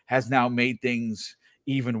down has now made things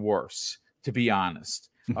even worse, to be honest.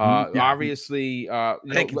 Obviously, I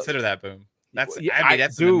didn't consider that, Boom. That's Yeah, I mean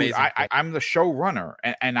that's an dude, amazing. I'm the showrunner,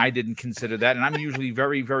 and I didn't consider that. And I'm usually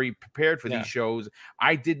very, very prepared for Yeah. these shows.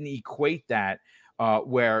 I didn't equate that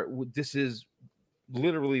where this is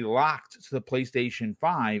literally locked to the PlayStation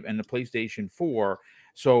 5 and the PlayStation 4.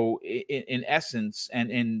 So in essence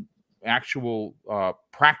and in actual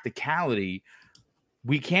practicality,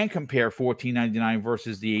 we can't compare $14.99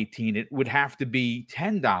 versus the 18. It would have to be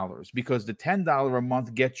 $10 because the $10 a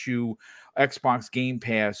month gets you Xbox Game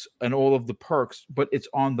Pass and all of the perks, but it's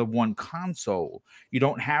on the one console. You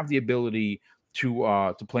don't have the ability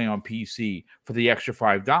to play on PC. For the extra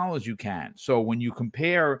 $5 you can. So when you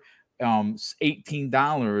compare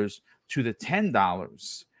 $18 to the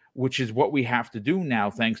 $10, which is what we have to do now,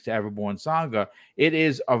 thanks to Everborn Saga. It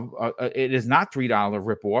is it is not $3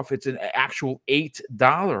 ripoff. It's an actual $8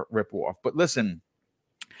 ripoff. But listen,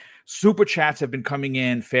 super chats have been coming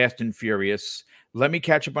in fast and furious. Let me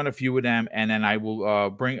catch up on a few of them, and then I will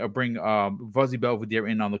bring Fuzzy Belvedere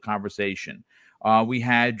in on the conversation. We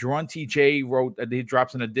had Drawn TJ wrote he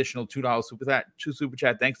drops an additional $2 super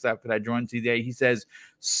chat. Thanks for that, Drawn TJ. He says,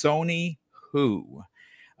 "Sony who?"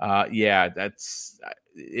 Yeah, that's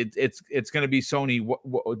it's going to be Sony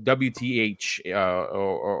WTH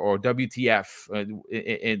or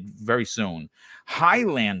WTF very soon.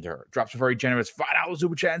 Highlander drops a very generous $5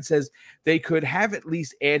 super chat and says they could have at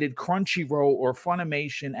least added Crunchyroll or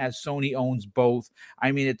Funimation as Sony owns both.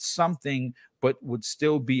 I mean, it's something, but would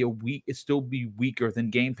still be weaker than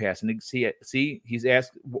Game Pass. And see, he's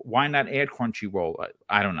asked why not add Crunchyroll?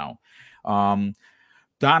 I don't know. Don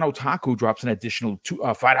Otaku drops an additional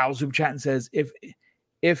 $5 super chat and says,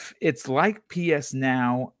 if it's like PS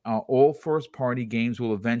Now, all first-party games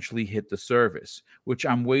will eventually hit the service, which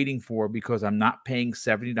I'm waiting for because I'm not paying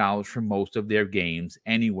 $70 for most of their games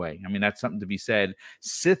anyway. I mean, that's something to be said.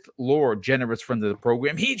 Sith Lord, generous friend of the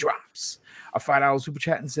program, he drops a $5 super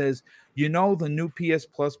chat and says, the new PS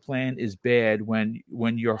Plus plan is bad when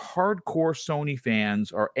your hardcore Sony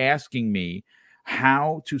fans are asking me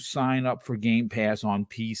how to sign up for Game Pass on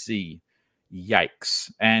PC.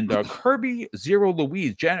 Yikes. And Kirby Zero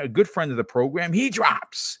Louise, a good friend of the program, he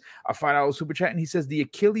drops a $5 super chat and he says the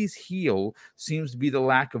Achilles heel seems to be the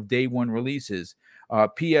lack of day one releases.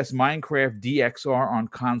 PS Minecraft DXR on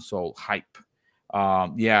console hype.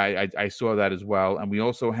 Yeah, I saw that as well. And we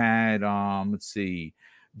also had let's see,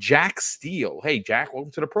 Jack Steele. Hey Jack,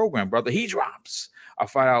 welcome to the program, brother. He drops a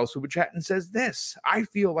 $5 super chat and says this: I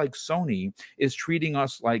feel like Sony is treating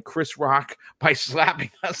us like Chris Rock by slapping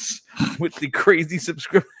us with the crazy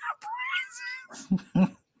subscription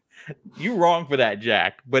prices. You wrong for that,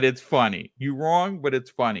 Jack, but it's funny. You wrong, but it's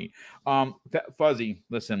funny. Fuzzy,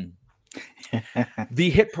 listen. The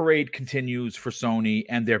hit parade continues for Sony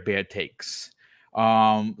and their bad takes.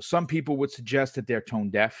 Some people would suggest that they're tone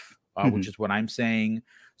deaf, which is what I'm saying.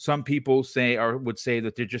 Some people would say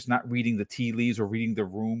that they're just not reading the tea leaves or reading the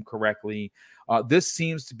room correctly. This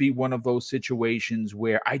seems to be one of those situations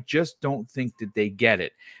where I just don't think that they get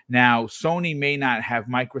it. Now, Sony may not have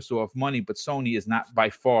Microsoft money, but Sony is not by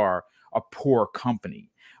far a poor company.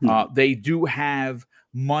 They do have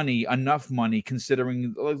money, enough money,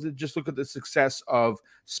 considering, just look at the success of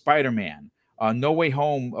Spider-Man. No Way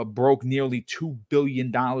Home broke nearly $2 billion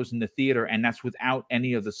in the theater, and that's without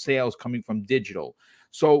any of the sales coming from digital.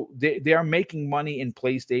 So they are making money in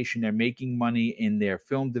PlayStation. They're making money in their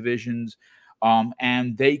film divisions,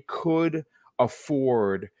 and they could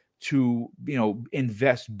afford to,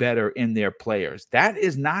 invest better in their players. That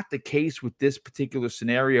is not the case with this particular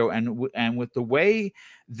scenario, and with the way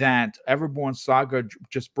that Everborn Saga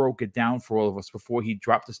just broke it down for all of us before he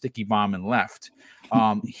dropped the sticky bomb and left.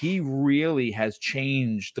 He really has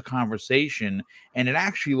changed the conversation, and it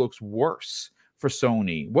actually looks worse for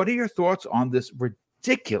Sony. What are your thoughts on this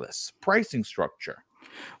ridiculous pricing structure?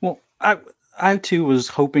 Well, I too was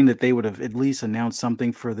hoping that they would have at least announced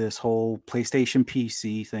something for this whole PlayStation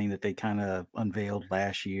PC thing that they kind of unveiled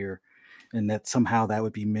last year, and that somehow that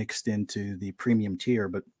would be mixed into the premium tier.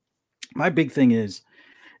 But my big thing is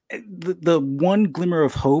the one glimmer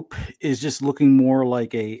of hope is just looking more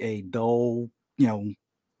like a dull,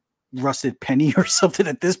 rusted penny or something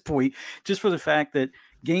at this point, just for the fact that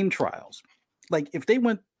game trials, like if they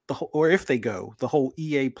went if they go the whole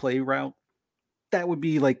EA Play route, that would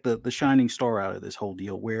be like the shining star out of this whole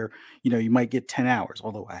deal, where you might get 10 hours.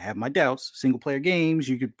 Although I have my doubts, single player games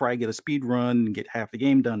you could probably get a speed run and get half the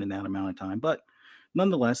game done in that amount of time. But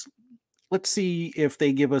nonetheless, let's see if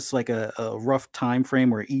they give us like a rough time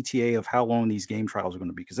frame or ETA of how long these game trials are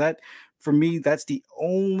going to be, because that, for me, that's the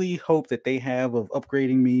only hope that they have of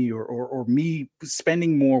upgrading me or me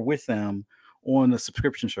spending more with them on a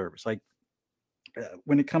subscription service. Like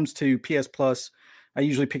when it comes to PS Plus, I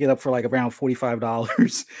usually pick it up for like around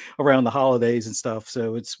 $45 around the holidays and stuff.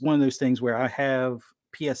 So it's one of those things where I have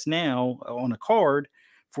PS Now on a card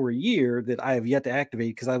for a year that I have yet to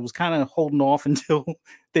activate because I was kind of holding off until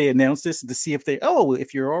they announced this to see if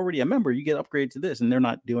if you're already a member, you get upgraded to this, and they're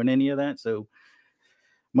not doing any of that. So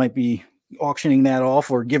might be auctioning that off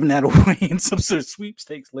or giving that away in some sort of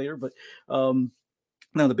sweepstakes later. But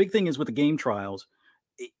now the big thing is with the game trials,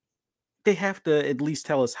 they have to at least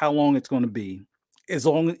tell us how long it's going to be. As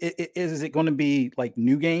long is it going to be like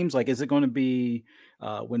new games? Like, is it going to be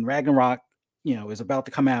when Ragnarok, is about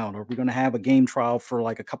to come out, or we're going to have a game trial for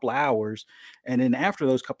like a couple of hours, and then after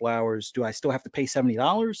those couple of hours, do I still have to pay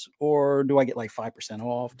 $70, or do I get like 5%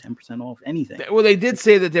 off, 10% off, anything? Well, they did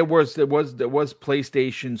say that there was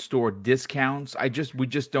PlayStation Store discounts. We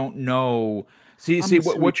just don't know. See,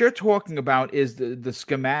 what you're talking about is the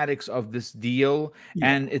schematics of this deal,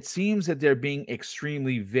 and it seems that they're being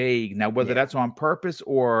extremely vague. Now, whether that's on purpose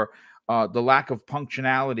or the lack of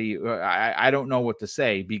punctuality, I don't know what to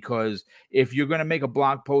say, because if you're going to make a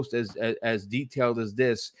blog post as detailed as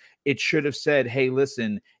this, it should have said, hey,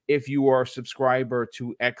 listen, if you are a subscriber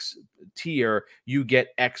to X tier, you get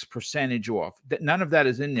X percentage off. None of that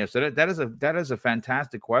is in there. So that is a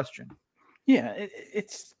fantastic question. Yeah,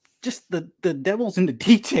 it's just the devil's in the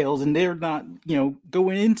details, and they're not,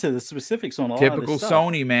 going into the specifics on all typical of this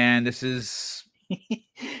Sony, man. This is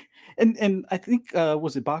and I think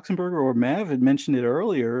was it Boxenberger or Mav had mentioned it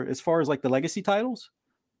earlier, as far as like the legacy titles.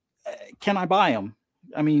 Can I buy them?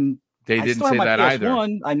 I mean, they didn't say that PS1.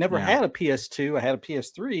 either. I never had a PS2. I had a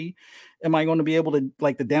PS3. Am I going to be able to,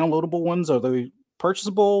 like, the downloadable ones? Are they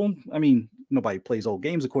purchasable? I mean, nobody plays old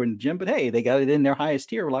games according to Jim, but hey, they got it in their highest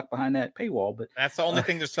tier, locked behind that paywall. But that's the only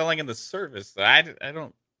thing they're selling in the service. I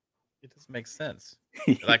don't. It doesn't make sense.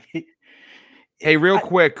 Like, hey, real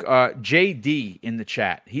quick, JD in the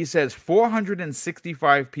chat. He says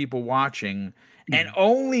 465 people watching and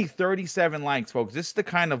only 37 likes, folks. This is the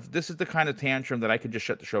kind of tantrum that I could just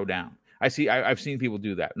shut the show down. I've seen people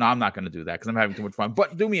do that. No, I'm not going to do that because I'm having too much fun.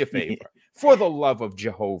 But do me a favor, for the love of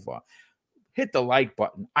Jehovah, hit the like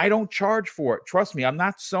button. I don't charge for it. Trust me, I'm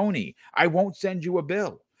not Sony. I won't send you a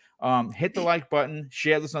bill. Hit the like button,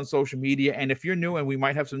 share this on social media. And if you're new, and we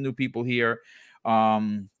might have some new people here,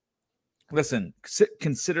 listen,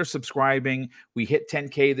 consider subscribing. We hit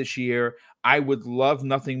 10K this year. I would love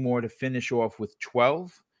nothing more to finish off with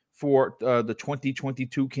 12 for the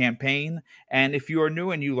 2022 campaign. And if you are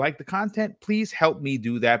new and you like the content, please help me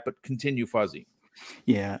do that, but continue, Fuzzy.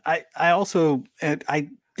 Yeah, I also, I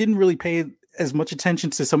didn't really pay as much attention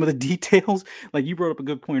to some of the details. Like you brought up a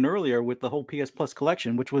good point earlier with the whole PS Plus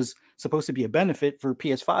collection, which was supposed to be a benefit for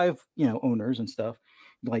PS5, owners and stuff.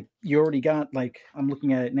 Like you already got, like, I'm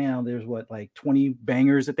looking at it now, there's like 20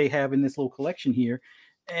 bangers that they have in this little collection here.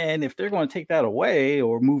 And if they're going to take that away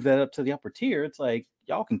or move that up to the upper tier, it's like,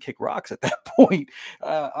 y'all can kick rocks at that point.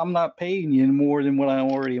 I'm not paying you more than what I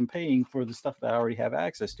already am paying for the stuff that I already have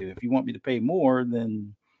access to. If you want me to pay more,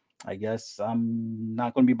 then I guess I'm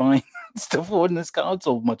not going to be buying stuff on this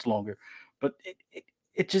console much longer. But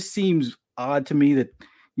it just seems odd to me that,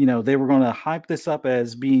 they were going to hype this up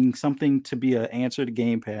as being something to be an answer to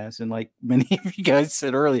Game Pass. And like many of you guys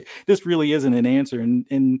said earlier, this really isn't an answer.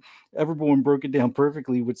 And everyone broke it down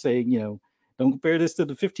perfectly with saying, don't compare this to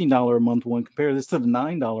the $15 a month one, compare this to the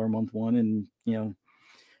 $9 a month one. And,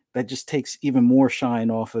 that just takes even more shine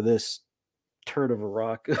off of this turd of a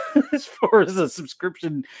rock as far as a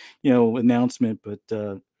subscription, announcement.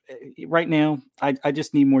 But right now, I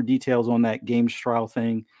just need more details on that games trial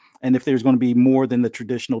thing. And if there's going to be more than the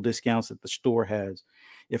traditional discounts that the store has.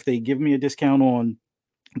 If they give me a discount on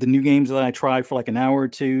the new games that I tried for like an hour or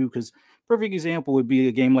two, because perfect example would be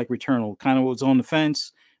a game like Returnal, kind of was on the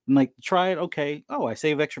fence, and like, try it, okay, oh, I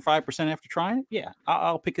save extra 5% after trying it, yeah,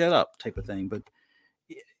 I'll pick that up type of thing. But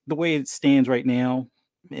the way it stands right now,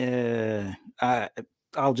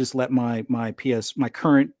 I'll just let my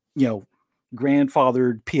current,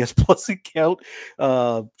 grandfathered PS Plus account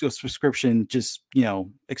subscription just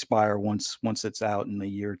expire once it's out in a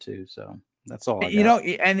year or two. So that's all I got.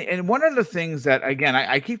 And one of the things that, again,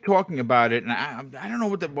 I keep talking about it, and I don't know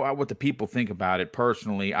what the people think about it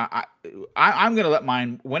personally. I'm gonna let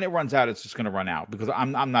mine, when it runs out, it's just gonna run out, because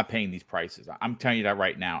I'm not paying these prices. I'm telling you that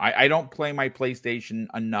right now. I don't play my PlayStation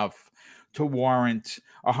enough to warrant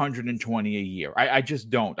 120 a year. I just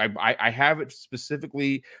don't. I have it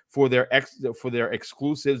specifically for their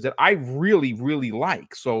exclusives that I really, really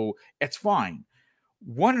like. So it's fine.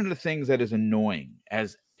 One of the things that is annoying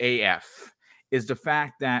as AF is the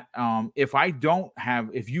fact that if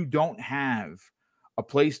you don't have a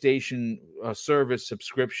PlayStation service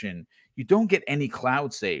subscription, you don't get any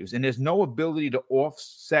cloud saves, and there's no ability to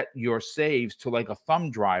offset your saves to like a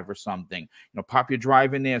thumb drive or something. Pop your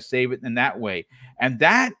drive in there, save it in that way. And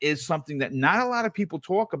that is something that not a lot of people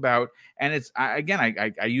talk about. And it's, again,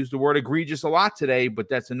 I use the word egregious a lot today, but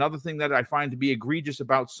that's another thing that I find to be egregious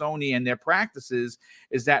about Sony and their practices,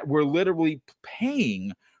 is that we're literally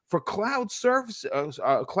paying for cloud services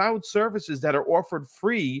that are offered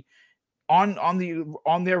free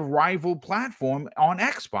on their rival platform on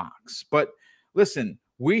Xbox. But listen,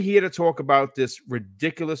 we're here to talk about this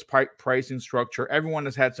ridiculous pricing structure. Everyone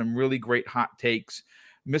has had some really great hot takes.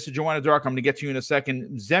 Mr. Joanna Dark, I'm going to get to you in a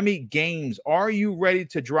second. Zemi Games, are you ready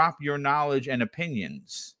to drop your knowledge and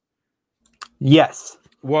opinions? Yes.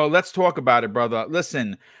 Well, let's talk about it, brother.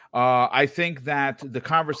 Listen, I think that the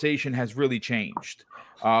conversation has really changed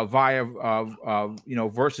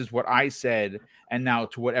versus what I said and now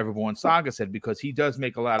to what Everborn Saga said, because he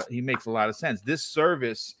makes a lot of sense. This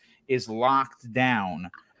service is locked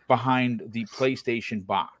down behind the PlayStation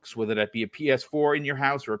box, whether that be a PS4 in your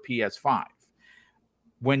house or a PS5.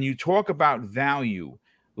 When you talk about value,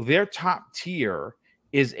 their top tier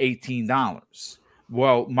is $18.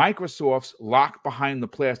 Well, Microsoft's locked behind the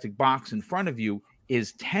plastic box in front of you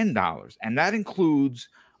is $10, and that includes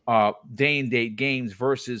day and date games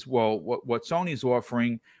versus what Sony's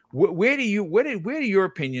offering. Where do your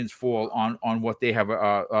opinions fall on what they have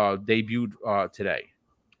debuted today?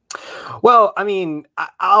 Well, I mean,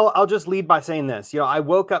 I'll just lead by saying this. I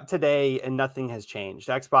woke up today and nothing has changed.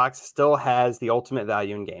 Xbox still has the ultimate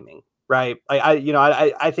value in gaming, right?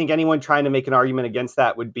 I think anyone trying to make an argument against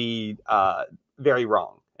that would be very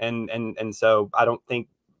wrong, and so I don't think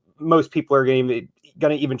most people are going to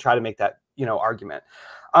even try to make that argument.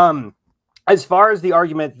 As far as the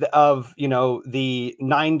argument of the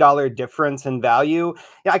 $9 difference in value,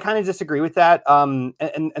 I kind of disagree with that. And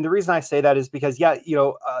the reason I say that is because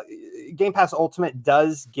Game Pass Ultimate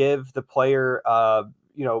does give the player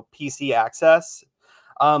PC access.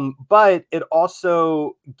 But it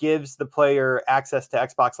also gives the player access to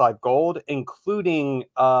Xbox Live Gold, including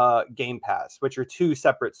Game Pass, which are two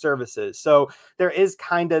separate services. So there is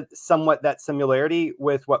kind of somewhat that similarity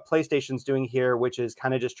with what PlayStation's doing here, which is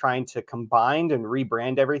kind of just trying to combine and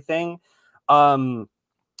rebrand everything. So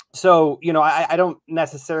I don't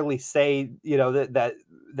necessarily say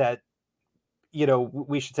that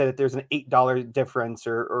we should say that there's an $8 difference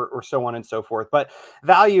or so on and so forth. But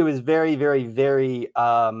value is very, very, very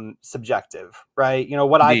subjective, right?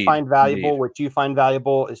 What I find valuable, what you find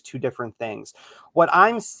valuable is two different things. What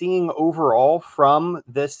I'm seeing overall from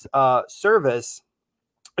this service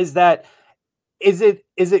is that is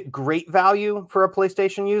it great value for a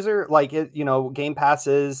PlayStation user? Like Game Pass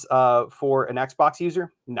is for an Xbox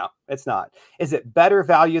user? No, it's not. Is it better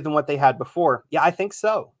value than what they had before? Yeah, I think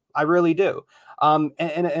so. I really do. And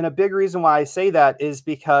a big reason why I say that is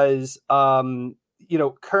because, currently,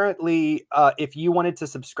 if you wanted to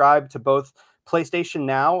subscribe to both PlayStation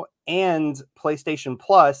Now and PlayStation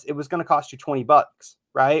Plus, it was going to cost you $20,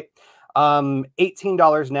 right?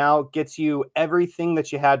 $18 now gets you everything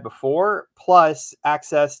that you had before, plus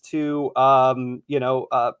access to,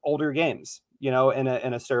 older games, in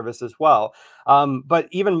a service as well. But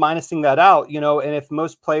even minusing that out, and if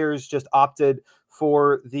most players just opted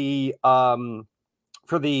for the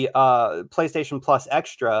PlayStation Plus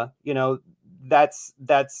Extra, that's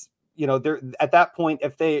they're at that point,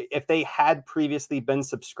 if they had previously been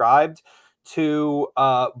subscribed to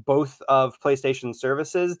both of PlayStation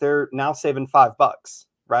services, they're now saving $5,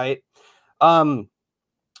 right? And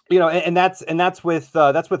that's with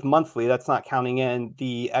monthly. That's not counting in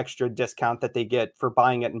the extra discount that they get for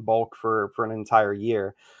buying it in bulk for an entire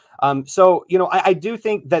year. So I do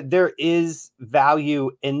think that there is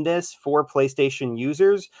value in this for PlayStation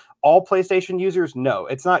users. All PlayStation users, no,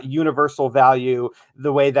 it's not universal value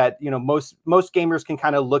the way that most gamers can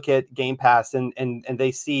kind of look at Game Pass and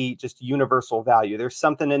they see just universal value. There's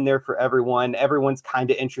something in there for everyone. Everyone's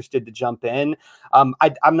kind of interested to jump in.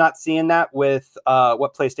 I'm not seeing that with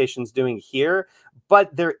what PlayStation's doing here,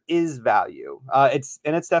 but there is value. It's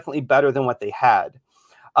definitely better than what they had.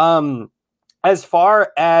 As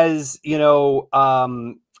far as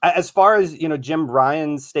Jim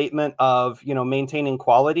Ryan's statement of maintaining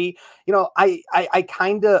quality, I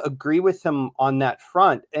kind of agree with him on that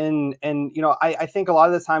front, and I think a lot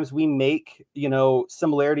of the times we make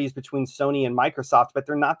similarities between Sony and Microsoft, but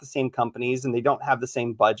they're not the same companies and they don't have the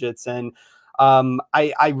same budgets, and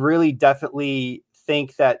I really definitely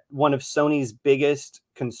think that one of Sony's biggest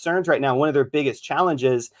concerns right now, one of their biggest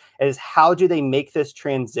challenges, is how do they make this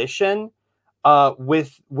transition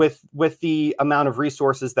with the amount of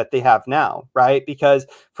resources that they have now, right? Because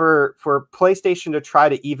for PlayStation to try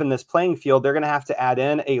to even this playing field, they're going to have to add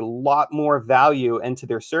in a lot more value into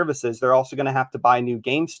their services. They're also going to have to buy new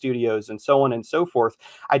game studios and so on and so forth.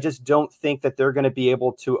 I just don't think that they're going to be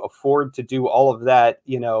able to afford to do all of that,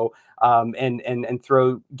 and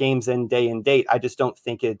throw games in day and date. I just don't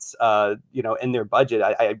think it's in their budget.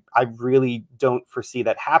 I really don't foresee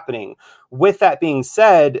that happening. With that being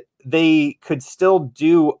said, they could still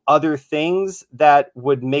do other things that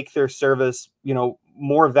would make their service,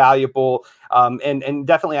 more valuable, and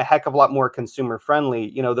definitely a heck of a lot more consumer friendly.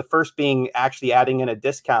 The first being actually adding in a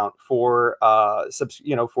discount for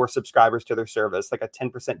subscribers to their service, like a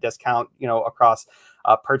 10% discount, across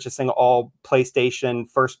purchasing all PlayStation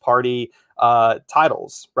first party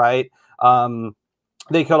titles, right?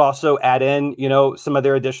 They could also add in, some of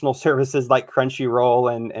their additional services like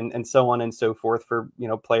Crunchyroll and so on and so forth for,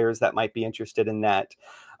 players that might be interested in that.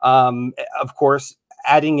 Of course,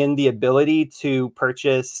 adding in the ability to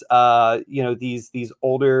purchase, these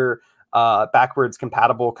older backwards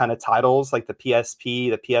compatible kind of titles like the PSP,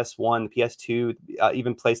 the PS1, the PS2,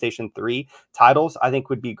 even PlayStation 3 titles, I think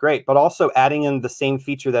would be great. But also adding in the same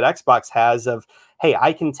feature that Xbox has of, hey,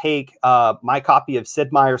 I can take my copy of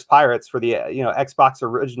Sid Meier's Pirates for the Xbox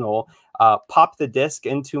original, pop the disc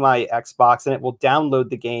into my Xbox, and it will download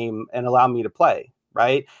the game and allow me to play.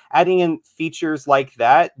 Right, adding in features like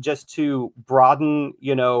that just to broaden,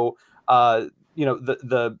 the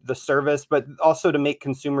service, but also to make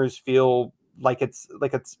consumers feel like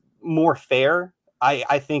it's more fair,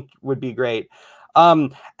 I think would be great.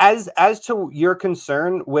 As to your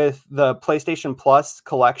concern with the PlayStation Plus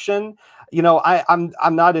collection,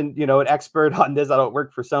 I'm not an expert on this. I don't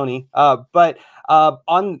work for Sony, but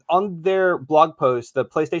on their blog post, the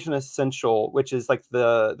PlayStation Essential, which is like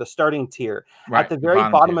the starting tier, right, at the very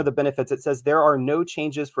bottom tier of the benefits, it says there are no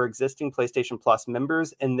changes for existing PlayStation Plus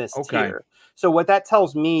members in this tier. So what that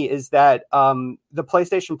tells me is that the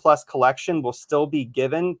PlayStation Plus collection will still be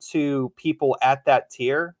given to people at that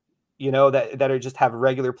tier, that are just have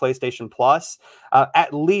regular PlayStation Plus,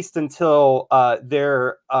 at least until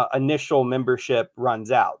their initial membership runs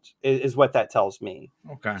out, is what that tells me.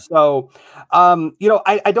 Okay. So,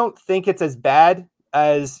 I don't think it's as bad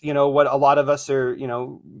as, what a lot of us are,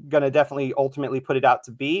 going to definitely ultimately put it out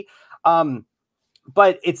to be.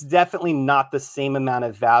 But it's definitely not the same amount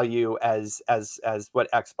of value as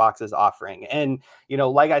what Xbox is offering. And,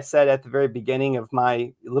 like I said at the very beginning of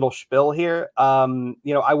my little spiel here,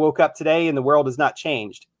 I woke up today and the world has not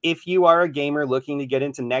changed. If you are a gamer looking to get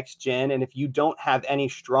into next gen, and if you don't have any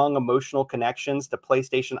strong emotional connections to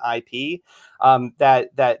PlayStation IP,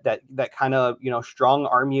 that kind of, strong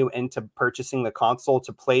arm you into purchasing the console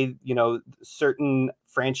to play, certain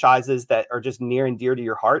franchises that are just near and dear to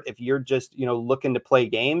your heart. If you're just, looking to play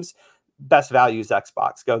games, best value is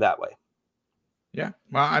Xbox. Go that way. Yeah.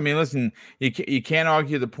 Well, I mean, listen, you can't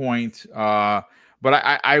argue the point. But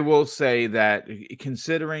I will say that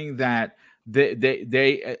considering that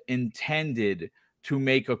they intended to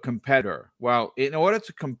make a competitor, well, in order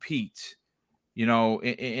to compete, in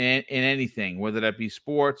anything, whether that be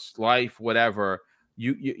sports, life, whatever,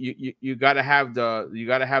 you got to have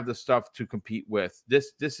the stuff to compete with.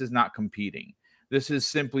 This is not competing. This is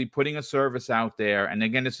simply putting a service out there. And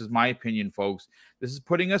again, this is my opinion, folks. This is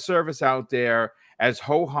putting a service out there as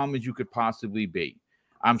ho-hum as you could possibly be.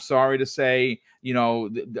 I'm sorry to say,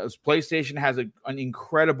 PlayStation has an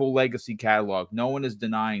incredible legacy catalog. No one is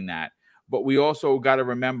denying that. But we also got to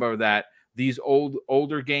remember that these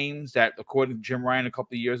older games that, according to Jim Ryan a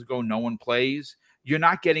couple of years ago, no one plays, you're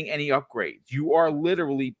not getting any upgrades. You are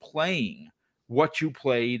literally playing what you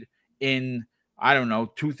played in,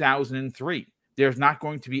 2003. There's not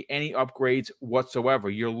going to be any upgrades whatsoever.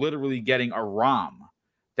 You're literally getting a ROM.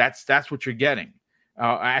 That's what you're getting,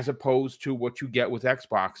 as opposed to what you get with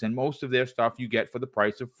Xbox. And most of their stuff you get for the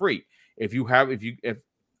price of free. If you're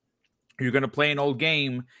going to play an old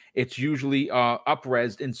game, it's usually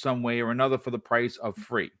up-resed in some way or another for the price of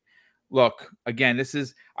free. Look, again, this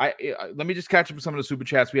is let me just catch up with some of the super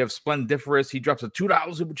chats. We have Splendiferous. He drops a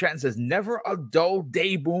 $2 super chat and says, "Never a dull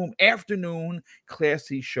day, boom, afternoon,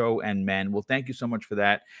 classy show and men." Well, thank you so much for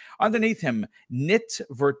that. Underneath him, Nit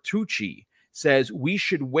Vertucci says, "We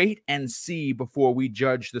should wait and see before we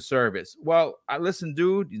judge the service." Well, listen,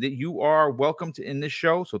 dude, that you are welcome in this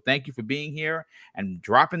show. So thank you for being here and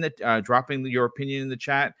dropping your opinion in the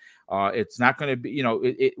chat. It's not going to be,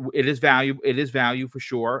 it is value. It is value for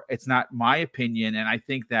sure. It's not my opinion. And I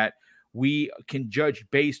think that we can judge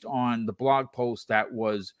based on the blog post that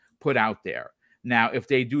was put out there. Now, if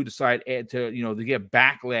they do decide to get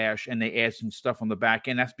backlash and they add some stuff on the back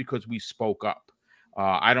end, that's because we spoke up.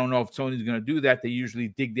 I don't know if Sony's going to do that. They usually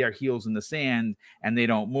dig their heels in the sand and they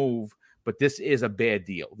don't move. But this is a bad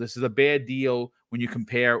deal. This is a bad deal when you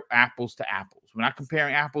compare apples to apples. We're not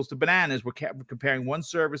comparing apples to bananas. We're comparing one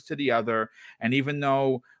service to the other. And even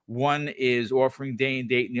though one is offering day and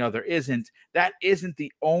date and the other isn't, that isn't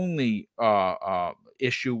the only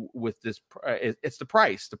issue with this. It's the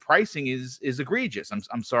price. The pricing is egregious.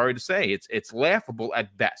 I'm sorry to say it's laughable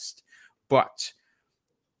at best. But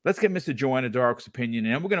let's get Mr. Joanna Dark's opinion,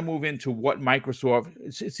 and then we're going to move into what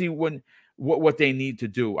Microsoft see what they need to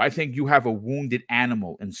do. I think you have a wounded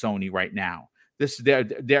animal in Sony right now.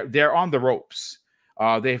 They're on the ropes.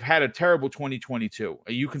 They've had a terrible 2022.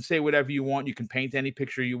 You can say whatever you want. You can paint any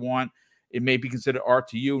picture you want. It may be considered art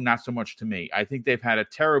to you, not so much to me. I think they've had a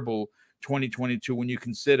terrible 2022 when you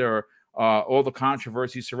consider all the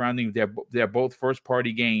controversy surrounding their both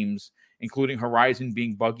first-party games, including Horizon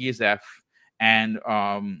being buggy as F, and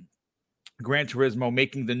Gran Turismo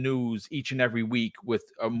making the news each and every week with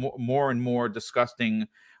more and more disgusting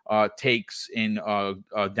takes in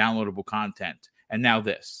downloadable content. And now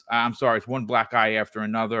this. I'm sorry, it's one black eye after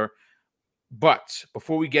another. But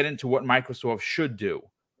before we get into what Microsoft should do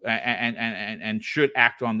and should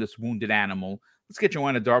act on this wounded animal, let's get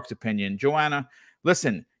Joanna Dark's opinion. Joanna,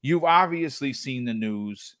 listen, you've obviously seen the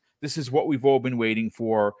news. This is what we've all been waiting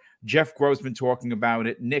for. Jeff Grove's been talking about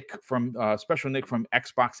it. Special Nick from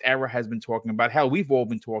Xbox Era has been talking about it. Hell, we've all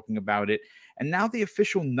been talking about it. And now the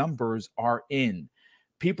official numbers are in.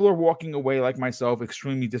 People are walking away, like myself,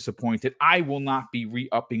 extremely disappointed. I will not be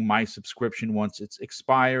re-upping my subscription once it's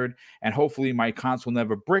expired. And hopefully my console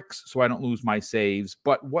never bricks so I don't lose my saves.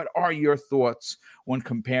 But what are your thoughts when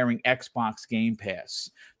comparing Xbox Game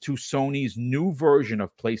Pass to Sony's new version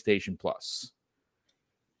of PlayStation Plus?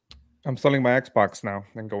 I'm selling my Xbox now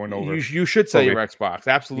and going over. You should sell your Xbox.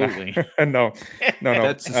 Absolutely. No.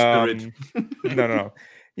 That's the spirit.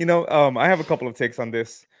 No. I have a couple of takes on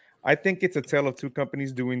this. I think it's a tale of two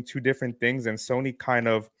companies doing two different things, and Sony kind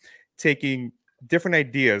of taking different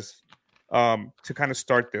ideas to kind of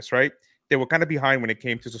start this, right? They were kind of behind when it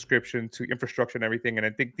came to subscription, to infrastructure and everything. And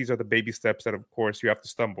I think these are the baby steps that, of course, you have to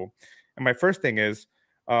stumble. And my first thing is,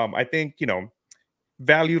 I think,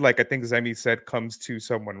 value, like I think Zemi said, comes to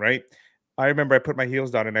someone, right? I remember I put my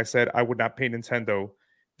heels down and I said I would not pay Nintendo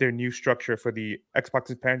their new structure for the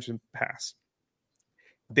Xbox Expansion Pass.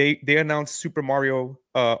 They announced Super Mario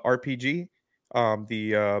RPG,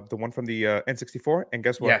 the one from the N64, and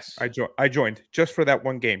guess what? Yes. I joined just for that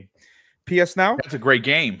one game. PS Now, that's a great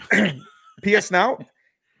game. PS Now,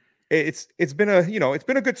 it's been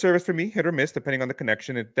a good service for me, hit or miss depending on the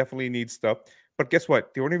connection. It definitely needs stuff. But guess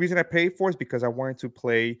what? The only reason I paid for it is because I wanted to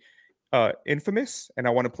play Infamous, and I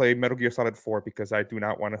want to play Metal Gear Solid 4 because I do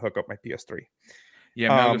not want to hook up my PS3.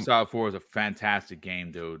 Yeah, Metal Gear Solid 4 is a fantastic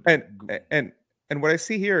game, dude. And what I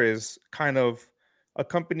see here is kind of a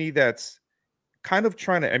company that's kind of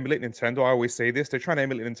trying to emulate Nintendo. I always say this. They're trying to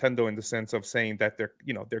emulate Nintendo in the sense of saying that their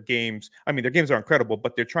games are incredible,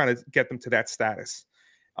 but they're trying to get them to that status.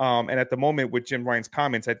 And at the moment with Jim Ryan's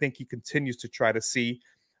comments, I think he continues to try to see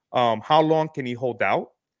how long can he hold out?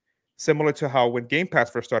 Similar to how when Game Pass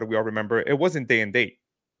first started, we all remember it wasn't day and date.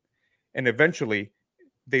 And eventually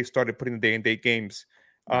they started putting the day and date games.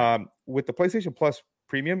 With the PlayStation Plus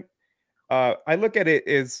Premium, I look at it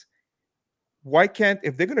as, why can't,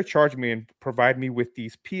 if they're going to charge me and provide me with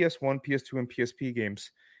these PS1, PS2, and PSP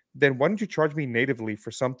games, then why don't you charge me natively for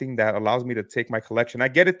something that allows me to take my collection? I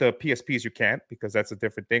get it, the PSPs you can't, because that's a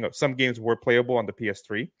different thing. Some games were playable on the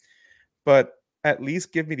PS3, but at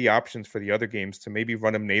least give me the options for the other games to maybe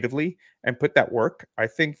run them natively and put that work. I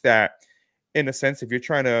think that, in a sense, if you're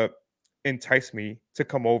trying to entice me to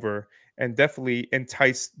come over and definitely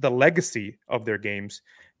entice the legacy of their games,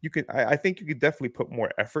 I think you could definitely put more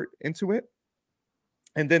effort into it.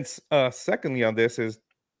 And then secondly on this is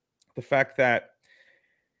the fact that,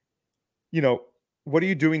 what are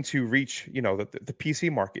you doing to reach, the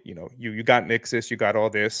PC market? You got Nixxes, you got all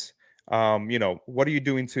this. What are you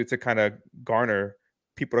doing to kind of garner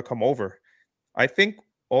people to come over? I think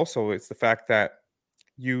also it's the fact that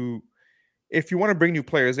if you want to bring new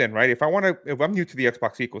players in, right? If I'm new to the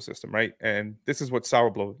Xbox ecosystem, right? And this is what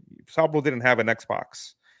Sourbloww didn't have an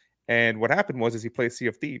Xbox. And what happened was he played Sea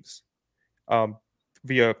of Thieves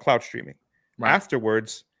via cloud streaming. Right.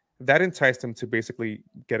 Afterwards, that enticed him to basically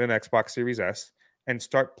get an Xbox Series S and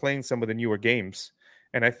start playing some of the newer games.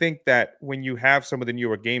 And I think that when you have some of the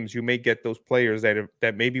newer games, you may get those players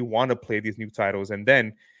that maybe want to play these new titles. And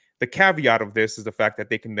then the caveat of this is the fact that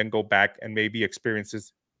they can then go back and maybe experience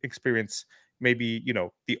maybe,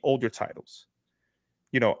 the older titles.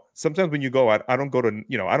 sometimes when you go out, I don't go to,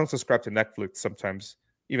 I don't subscribe to Netflix sometimes,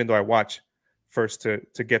 even though I watch first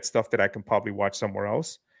to get stuff that I can probably watch somewhere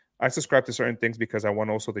else. I subscribe to certain things because I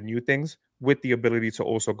want also the new things with the ability to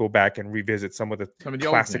also go back and revisit some of the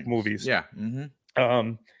classic movies. Yeah.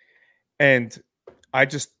 Mm-hmm. And I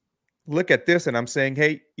just look at this and I'm saying,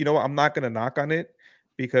 hey, I'm not going to knock on it,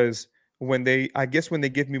 because when they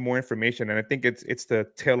give me more information, and I think it's the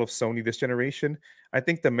tale of Sony this generation, I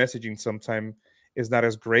think the messaging sometimes is not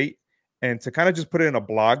as great. And to kind of just put it in a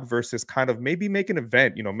blog versus kind of maybe make an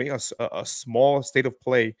event, make a small state of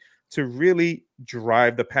play to really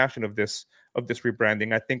drive the passion of this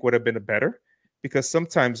rebranding, I think would have been better. Because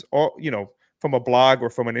sometimes, from a blog or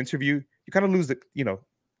from an interview, you kind of lose the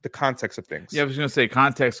context of things. Yeah, I was going to say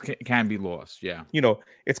context can be lost. Yeah.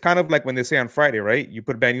 It's kind of like when they say on Friday, right? You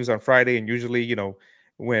put bad news on Friday, and usually,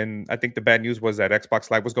 when I think the bad news was that Xbox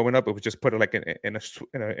Live was going up, it was just put it like in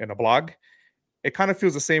a blog. It kind of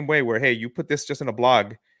feels the same way where, hey, you put this just in a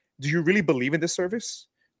blog. Do you really believe in this service?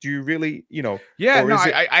 Do you really, Yeah, no,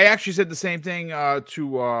 I actually said the same thing to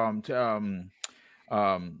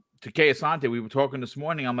Kay Asante. We were talking this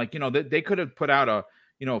morning. I'm like, they could have put out a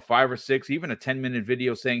 5 or 6, even a 10-minute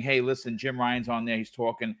video saying, hey, listen, Jim Ryan's on there. He's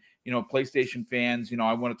talking, PlayStation fans,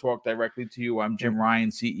 I want to talk directly to you. I'm Jim Ryan,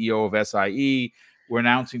 CEO of SIE. We're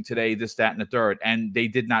announcing today this, that, and the third. And they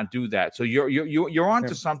did not do that. So you're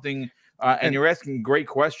onto something, and you're asking great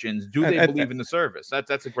questions. Do they believe in the service?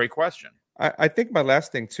 That's a great question. I think my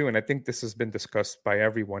last thing too, and I think this has been discussed by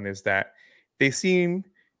everyone, is that they seem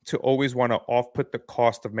to always want to put the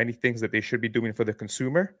cost of many things that they should be doing for the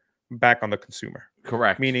consumer back on the consumer.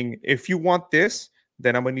 Correct. Meaning, if you want this,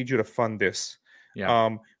 then I'm going to need you to fund this. Yeah.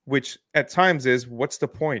 Which at times is, what's the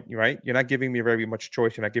point, right? You're not giving me very much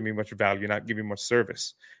choice. You're not giving me much value. You're not giving me much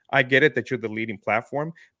service. I get it that you're the leading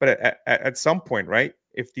platform, but at some point, right?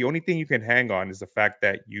 If the only thing you can hang on is the fact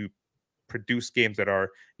that you produce games that are,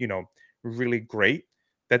 really great,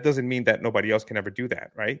 that doesn't mean that nobody else can ever do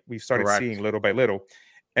that, right? We've started seeing little by little.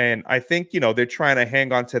 And I think, they're trying to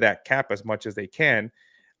hang on to that cap as much as they can.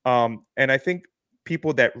 And I think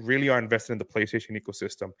people that really are invested in the PlayStation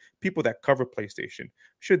ecosystem, people that cover PlayStation,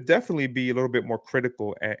 should definitely be a little bit more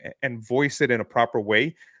critical and voice it in a proper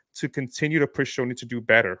way to continue to push Sony to do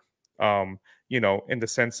better, in the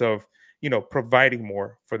sense of, providing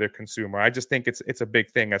more for their consumer. I just think it's a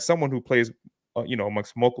big thing. As someone who plays,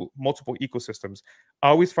 amongst multiple ecosystems, I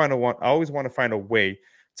always want to find a way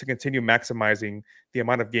to continue maximizing the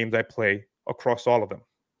amount of games I play across all of them.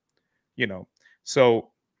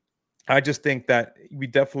 So I just think that we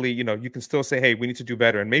definitely, you can still say, hey, we need to do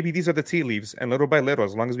better. And maybe these are the tea leaves, and little by little,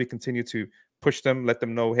 as long as we continue to push them, let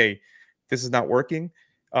them know, hey, this is not working.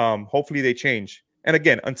 Hopefully they change. And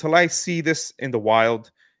again, until I see this in the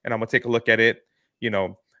wild and I'm going to take a look at it,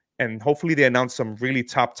 and hopefully they announce some really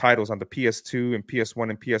top titles on the PS2 and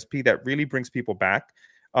PS1 and PSP that really brings people back.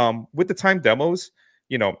 With the time demos,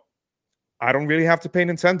 I don't really have to pay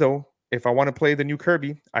Nintendo. If I want to play the new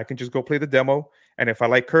Kirby, I can just go play the demo. And if I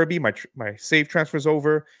like Kirby, my save transfers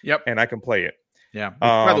over. Yep. And I can play it. Yeah.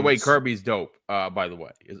 By the way, Kirby's dope, by the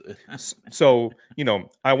way. So,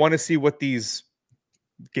 I want to see what these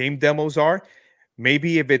game demos are.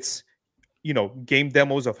 Maybe if it's, game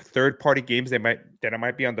demos of third-party games that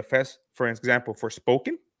might be on the fest, for example, for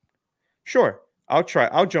Spoken. Sure.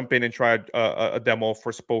 I'll jump in and try a demo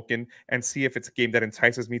for Spoken and see if it's a game that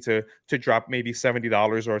entices me to drop maybe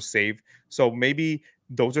 $70 or save. So maybe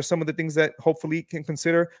those are some of the things that hopefully can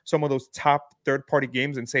consider some of those top third-party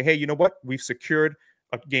games and say, hey, you know what? We've secured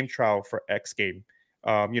a game trial for X game.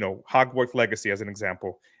 Hogwarts Legacy as an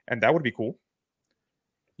example. And that would be cool.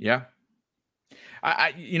 Yeah.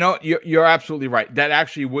 You're absolutely right. That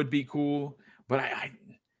actually would be cool. But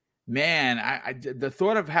the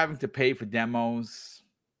thought of having to pay for demos,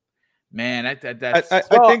 man, that's. I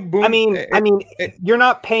think. Boom, I mean, you're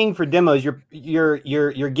not paying for demos.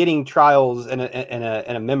 You're getting trials and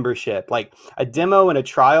a membership. Like a demo and a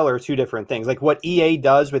trial are two different things. Like what EA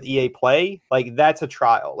does with EA Play, like that's a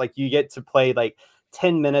trial. Like you get to play like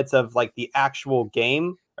 10 minutes of like the actual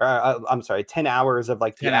game. 10 hours of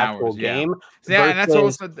like the actual game. Yeah,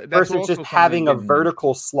 versus just having a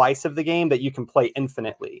vertical slice of the game that you can play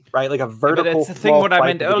infinitely, right? Like a vertical. But that's the thing what I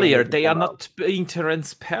meant earlier. They are not being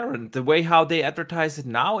transparent. The way how they advertise it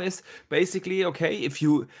now is basically, okay, if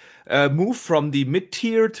you move from the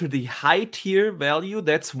mid-tier to the high-tier value,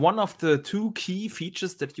 that's one of the two key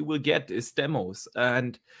features that you will get is demos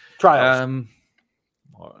and trials.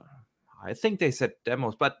 I think they said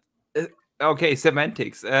demos, but Okay,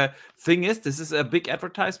 semantics. Thing is, this is a big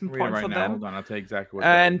advertisement point for them. Hold on, I'll tell you exactly what.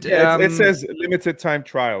 And it says limited time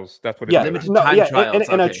trials. That's what it Yeah, says. Limited time trials.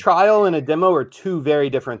 And a trial and a demo are two very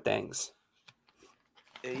different things.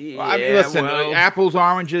 Well, I mean, listen, apples,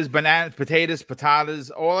 oranges, bananas, potatoes,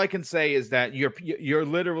 patatas. All I can say is that you're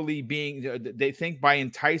literally being. They think by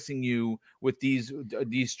enticing you with these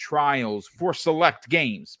trials for select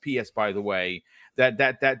games. P.S. By the way,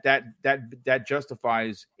 that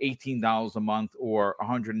justifies $18 a month or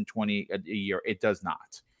 $120 a year. It does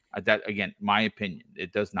not. That again, my opinion,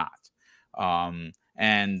 it does not.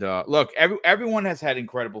 Look, everyone has had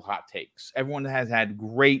incredible hot takes. Everyone has had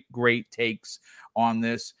great takes on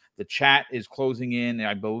this. The chat is closing in,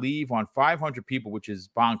 I believe, on 500 people, which is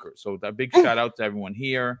bonkers. So a big shout out to everyone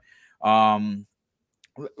here.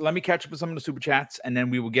 Let me catch up with some of the super chats, and then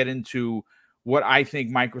we will get into what I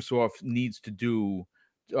think Microsoft needs to do.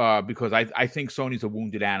 Because I think Sony's a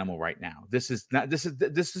wounded animal right now. This is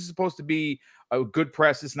supposed to be a good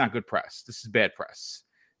press. This is not good press. This is bad press.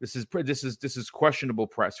 This is questionable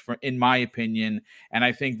press, in my opinion. And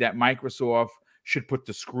I think that Microsoft should put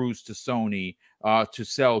the screws to Sony to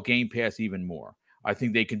sell Game Pass even more. I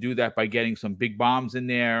think they can do that by getting some big bombs in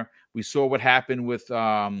there. We saw what happened with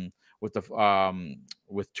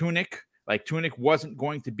Tunic. Like Tunic wasn't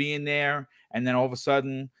going to be in there, and then all of a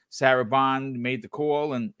sudden Sarah Bond made the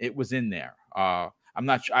call and it was in there. I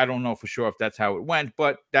don't know for sure if that's how it went,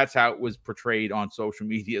 but that's how it was portrayed on social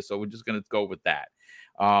media. So we're just going to go with that.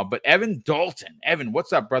 But Evan Dalton,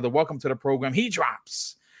 what's up, brother? Welcome to the program. He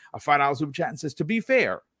drops a $5 super chat and says, to be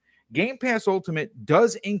fair, Game Pass Ultimate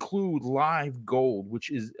does include live gold,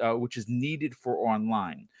 which is needed for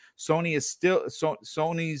online. Sony's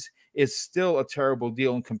is still a terrible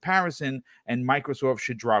deal in comparison, and Microsoft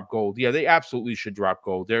should drop gold. Yeah, they absolutely should drop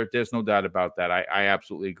gold. There's no doubt about that. I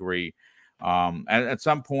absolutely agree. At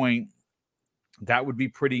some point, that would be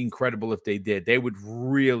pretty incredible if they did. They would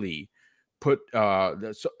really put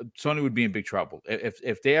Sony would be in big trouble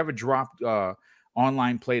if they ever dropped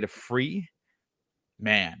online play to free.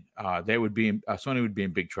 Man, Sony would be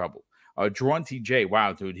in big trouble. Drawn TJ,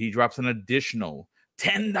 wow, dude, he drops an additional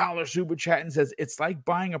 $10 super chat and says it's like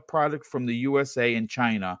buying a product from the USA and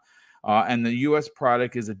China, and the US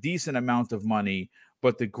product is a decent amount of money,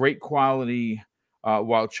 but the great quality,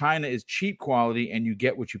 while China is cheap quality and you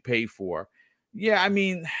get what you pay for. I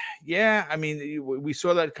mean, we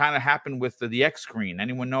saw that kind of happen with the X Screen.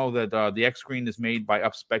 Anyone know that the X Screen is made by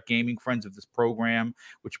Upspec Gaming, friends of this program,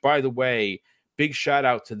 which, by the way, big shout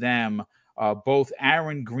out to them. Both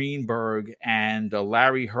Aaron Greenberg and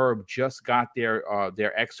Larry Herb just got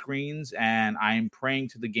their X Screens, and I am praying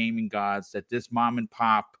to the gaming gods that this mom and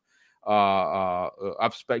pop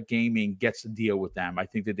Upspec Gaming gets a deal with them. I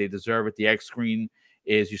think that they deserve it. The X Screen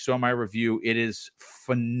you saw my review. It is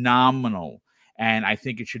phenomenal, and I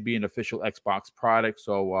think it should be an official Xbox product.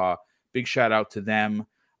 So big shout out to them.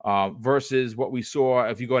 Versus what we saw,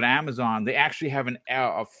 if you go to Amazon, they actually have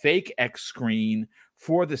a fake X Screen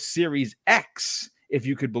for the Series X, if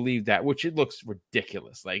you could believe that, which it looks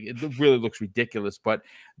ridiculous. Like, it really looks ridiculous, but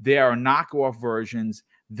there are knockoff versions.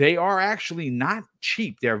 They are actually not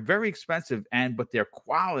cheap. They're very expensive, but their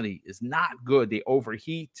quality is not good. They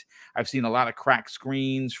overheat. I've seen a lot of cracked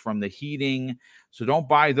screens from the heating. So don't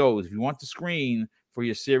buy those. If you want the screen for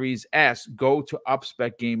your Series S, go to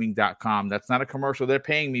upspecgaming.com. That's not a commercial they're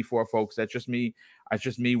paying me for, folks. That's just me. That's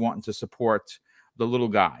just me wanting to support the little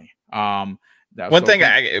guy. One thing,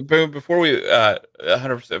 before we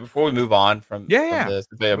 100%, before we move on from this,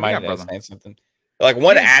 I might say something. Like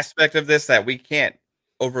one aspect of this that we can't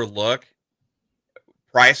overlook,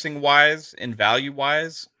 pricing wise and value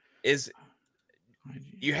wise, is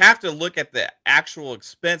you have to look at the actual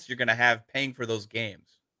expense you're going to have paying for those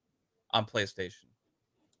games on PlayStation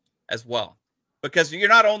as well, because you're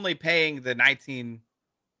not only paying the $19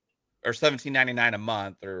 or $17.99 a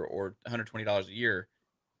month or $120 a year.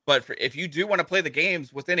 But if you do want to play the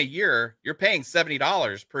games within a year, you're paying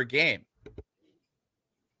 $70 per game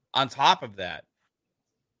on top of that,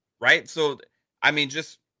 right? So, I mean,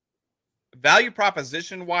 just value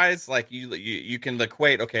proposition wise, like you can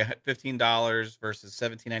equate, okay, $15 versus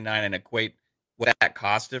 $17.99 and equate what that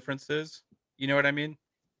cost difference is. You know what I mean?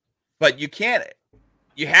 But you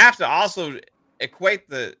have to also equate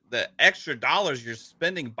the extra dollars you're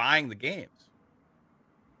spending buying the games.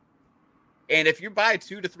 And if you buy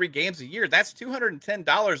 2 to 3 games a year, that's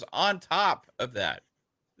 $210 on top of that.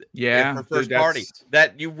 Yeah, for first party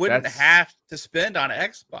that you wouldn't have to spend on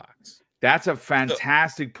Xbox. That's a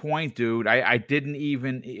fantastic point, dude. I didn't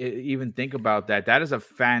even think about that. That is a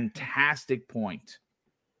fantastic point.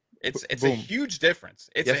 It's a huge difference.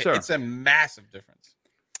 It's a massive difference.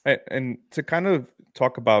 And to kind of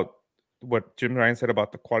talk about what Jim Ryan said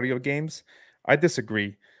about the quality of games, I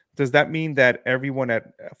disagree. Does that mean that everyone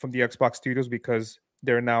from the Xbox studios, because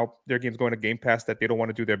their games going to Game Pass, that they don't want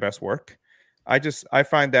to do their best work? I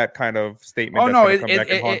find that kind of statement. Oh that's no, gonna come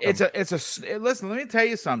back and haunt them. Listen, let me tell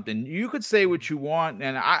you something. You could say what you want,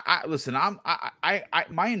 and I listen.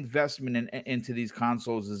 My investment into these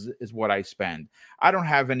consoles is what I spend. I don't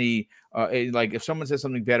have any like if someone says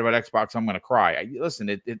something bad about Xbox, I'm going to cry.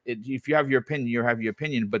 Listen, if you have your opinion, you have your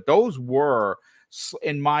opinion. But those were,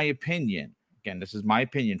 in my opinion, again, this is my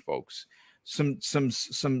opinion, folks. Some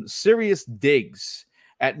serious digs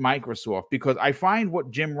at Microsoft, because I find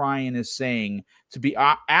what Jim Ryan is saying to be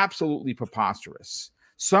absolutely preposterous.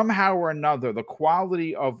 Somehow or another, the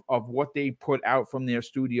quality of what they put out from their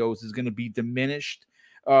studios is going to be diminished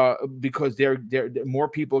because they're more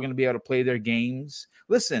people are going to be able to play their games.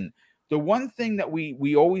 Listen, the one thing that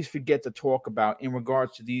we always forget to talk about in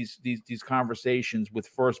regards to these conversations with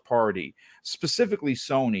first party, specifically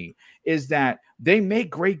Sony, is that they make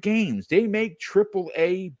great games. They make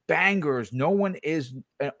AAA bangers. No one is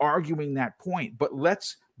arguing that point. But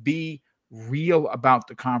let's be real about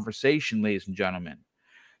the conversation, ladies and gentlemen.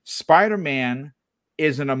 Spider-Man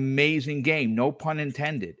is an amazing game. No pun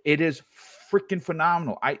intended. It is freaking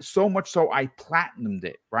phenomenal. So much so I platinumed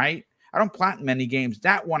it, right? I don't platinum many games.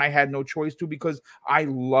 That one I had no choice to because I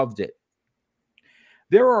loved it.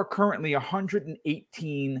 There are currently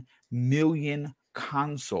 118 million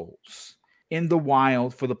consoles in the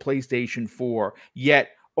wild for the PlayStation 4, yet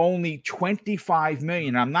only 25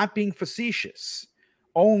 million. I'm not being facetious.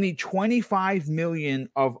 Only 25 million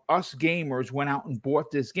of us gamers went out and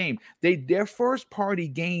bought this game. Their first party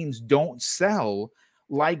games don't sell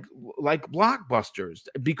like blockbusters,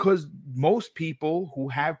 because most people who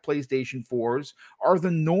have PlayStation 4s are the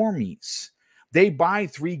normies. They buy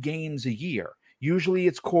 3 games a year. Usually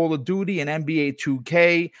it's Call of Duty and NBA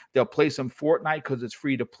 2K. They'll play some Fortnite because it's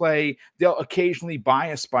free to play. They'll occasionally buy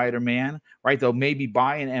a Spider-Man, right? They'll maybe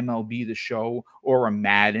buy an MLB The Show or a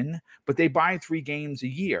Madden, but they buy 3 games a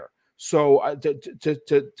year. So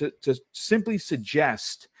to simply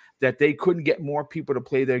suggest that they couldn't get more people to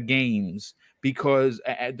play their games because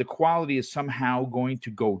the quality is somehow going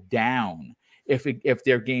to go down if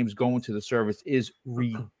their games go into the service is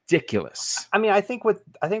ridiculous. I mean, I think what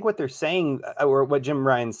they're saying, or what Jim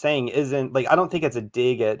Ryan's saying, isn't like, I don't think it's a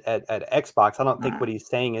dig at Xbox. I don't think what he's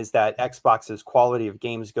saying is that Xbox's quality of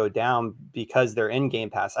games go down because they're in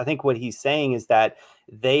Game Pass. I think what he's saying is that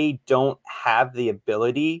they don't have the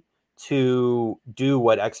ability to do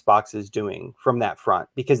what Xbox is doing from that front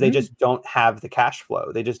because they just don't have the cash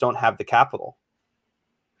flow. They just don't have the capital.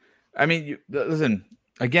 I mean, listen,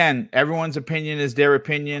 again, everyone's opinion is their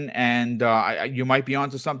opinion, and you might be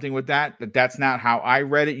onto something with that, but that's not how I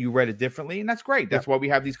read it. You read it differently, and that's great. That's why we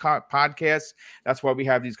have these podcasts. That's why we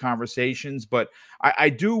have these conversations. But I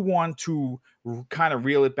do want to kind of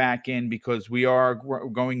reel it back in because we are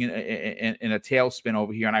going in a tailspin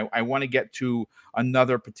over here, and I want to get to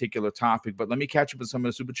another particular topic. But let me catch up with some of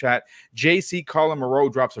the super chat. JC Cullen Moreau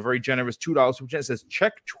drops a very generous $2 super chat. Says,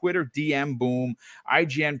 check Twitter DM boom.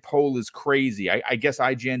 IGN poll is crazy. I guess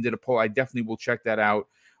IGN did a poll. I definitely will check that out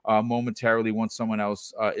momentarily once someone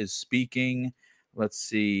else is speaking. Let's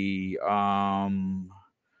see.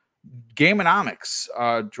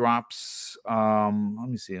 Gameonomics drops. Let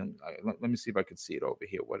me see. Let me see if I can see it over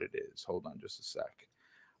here. What it is. Hold on, just a sec.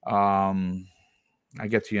 I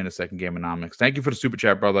get to you in a second. Gameonomics. Thank you for the super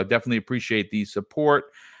chat, brother. I definitely appreciate the support.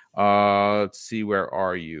 Let's see. Where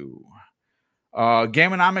are you?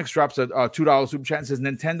 Gameonomics drops a $2 super chat and says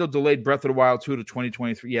Nintendo delayed Breath of the Wild 2 to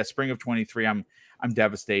 2023. Yeah, spring of 23. I'm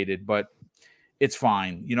devastated, but it's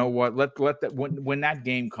fine. You know what? Let that when that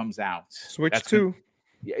game comes out. Switch 2.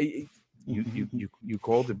 Yeah, you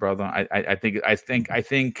called it, brother. I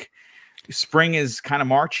think spring is kind of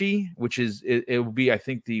Marchy, which is it will be, I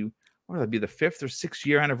think, what would that be, the 5th or 6th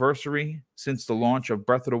year anniversary since the launch of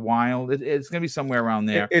Breath of the Wild. It's gonna be somewhere around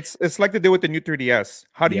there. It's like they did with the new 3DS.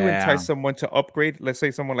 How do you entice someone to upgrade? Let's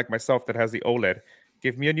say someone like myself that has the OLED.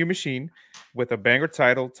 Give me a new machine with a banger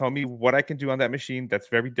title. Tell me what I can do on that machine that's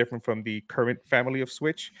very different from the current family of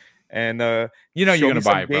Switch. And you're gonna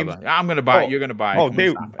buy it, brother. I'm gonna buy it. You're gonna buy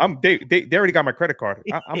it. They already got my credit card.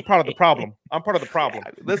 I'm part of the problem. I'm part of the problem.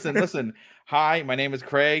 Listen. Hi, my name is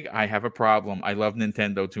Craig. I have a problem. I love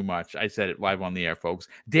Nintendo too much. I said it live on the air, folks.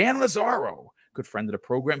 Dan Lazaro, good friend of the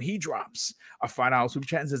program, he drops a $5 super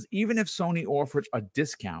chat and says, even if Sony offered a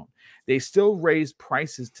discount, they still raise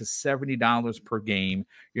prices to $70 per game.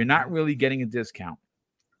 You're not really getting a discount.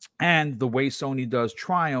 And the way Sony does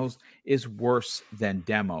trials is worse than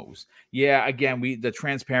demos. Yeah, again, the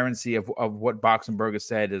transparency of what Boxenberger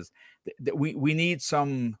said is that we need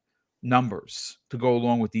some numbers to go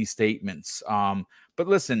along with these statements. But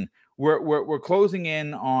listen, we're closing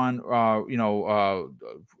in on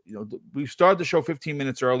we started the show 15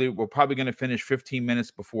 minutes early. We're probably going to finish 15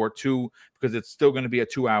 minutes before 2 because it's still going to be a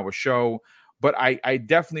 2-hour show. But I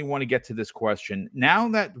definitely want to get to this question now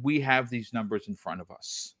that we have these numbers in front of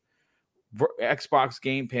us. Xbox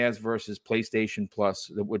Game Pass versus PlayStation Plus,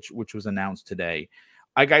 which was announced today.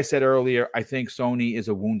 Like I said earlier, I think Sony is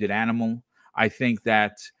a wounded animal. I think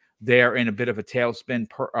that they're in a bit of a tailspin.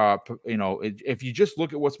 If you just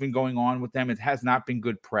look at what's been going on with them, it has not been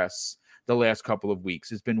good press the last couple of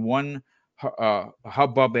weeks. It's been one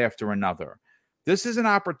hubbub after another. This is an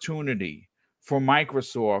opportunity for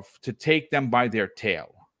Microsoft to take them by their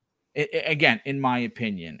tail. Again, in my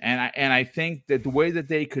opinion, and I think that the way that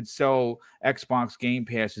they could sell Xbox Game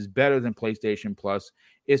Pass is better than PlayStation Plus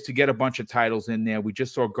is to get a bunch of titles in there. We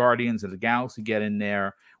just saw Guardians of the Galaxy get in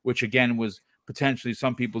there, which again was potentially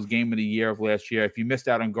some people's game of the year of last year. If you missed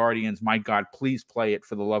out on Guardians, my God, please play it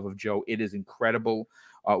for the love of Joe. It is incredible.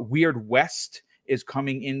 Weird West is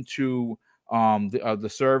coming into the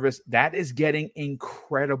service. That is getting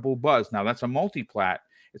incredible buzz. Now that's a multi-plat.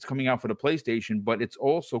 It's coming out for the PlayStation, but it's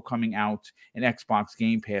also coming out in Xbox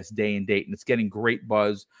Game Pass day and date, and it's getting great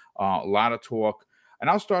buzz, a lot of talk. And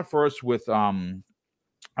I'll start first with Boxenberger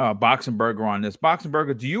on this.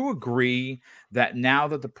 Boxenberger, do you agree that now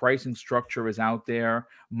that the pricing structure is out there,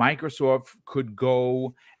 Microsoft could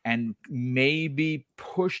go and maybe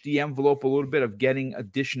push the envelope a little bit of getting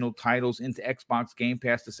additional titles into Xbox Game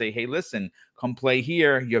Pass to say, hey, listen, come play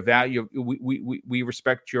here. Your value, we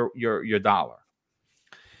respect your dollar.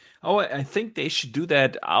 Oh, I think they should do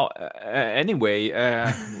that anyway,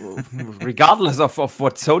 regardless of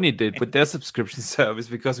what Sony did with their subscription service,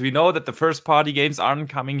 because we know that the first-party games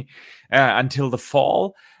aren't coming until the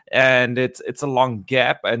fall, and it's a long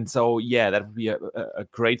gap, and so yeah, that would be a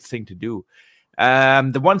great thing to do.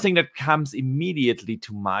 The one thing that comes immediately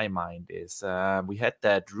to my mind is we had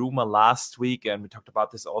that rumor last week, and we talked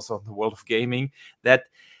about this also in the World of Gaming, that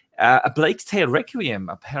A Plague's Tale Requiem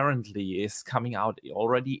apparently is coming out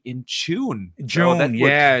already in June.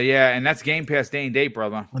 And that's Game Pass day and date,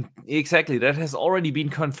 brother. Exactly, that has already been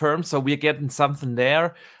confirmed, so we're getting something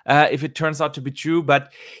there if it turns out to be true.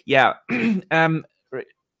 But yeah,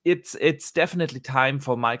 it's definitely time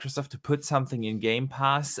for Microsoft to put something in Game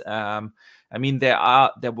Pass. I mean, there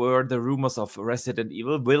were the rumors of Resident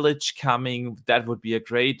Evil Village coming. That would be a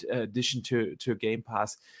great addition to Game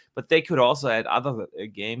Pass. But they could also add other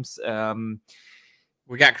games.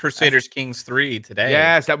 We got Crusader Kings 3 today.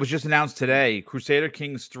 Yes, that was just announced today. Crusader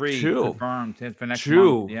Kings 3 confirmed for next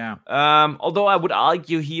month. Yeah. Although I would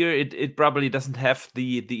argue here it probably doesn't have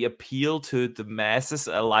the appeal to the masses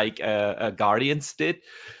like Guardians did.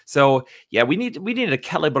 So yeah, we need a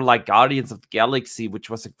caliber like Guardians of the Galaxy, which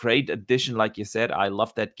was a great addition. Like you said, I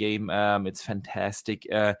love that game. It's fantastic.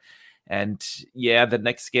 And yeah, the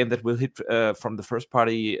next game that will hit from the first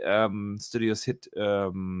party studios hit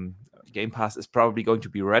Game Pass is probably going to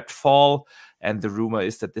be Redfall, and the rumor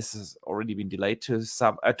is that this has already been delayed to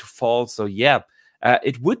fall. So yeah,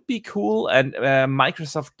 it would be cool, and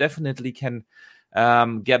Microsoft definitely can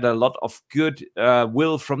get a lot of good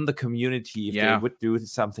will from the community if they would do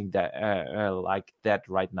something that like that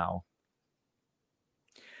right now.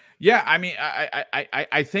 Yeah, I mean,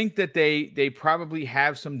 I think that they probably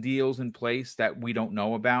have some deals in place that we don't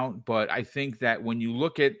know about, but I think that when you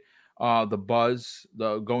look at the buzz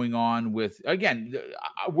going on with, again,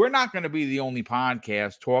 we're not going to be the only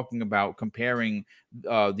podcast talking about comparing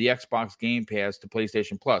the Xbox Game Pass to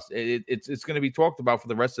PlayStation Plus. It's going to be talked about for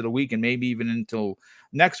the rest of the week and maybe even until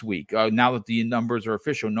next week. Now that the numbers are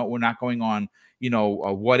official, no, we're not going on,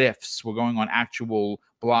 what ifs. We're going on actual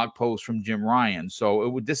blog posts from Jim Ryan.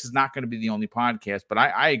 So this is not going to be the only podcast, but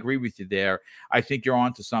I agree with you there. I think you're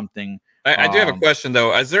onto something. I do have a question,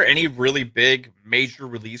 though. Is there any really big major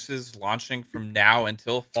releases launching from now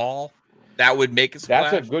until fall that would make a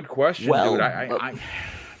splash? That's a good question, well, dude.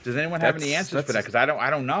 Does anyone have any answers for that? Because I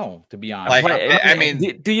don't know, to be honest. Like, I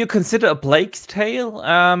mean, do you consider A Plague's Tale?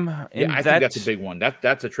 I think that's a big one.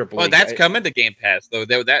 That's a triple. Well, that's coming to Game Pass, though.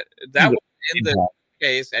 That was in the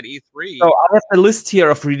case at E3. So I have a list here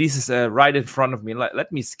of releases right in front of me.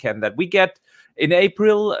 Let me scan that. We get in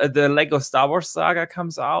April the Lego Star Wars Saga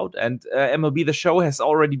comes out, and MLB The Show has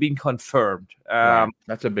already been confirmed. Right.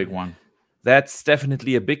 That's a big one. That's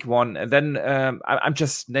definitely a big one. And then I'm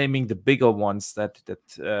just naming the bigger ones that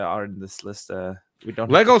are in this list. We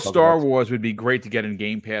don't. Lego have to talk Star about- Wars would be great to get in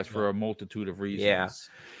Game Pass for a multitude of reasons. Yeah.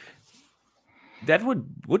 That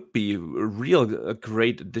would be a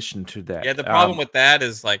great addition to that. Yeah, the problem with that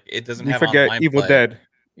is like it doesn't We have forget online Evil play. Dead.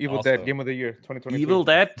 Evil Also. Dead Game of the Year 2022. Evil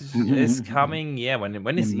Dead is coming. Yeah,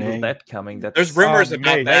 when is In Evil May. Dead coming? That's There's rumors Oh,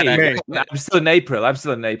 about May, that. May. actually. I'm still in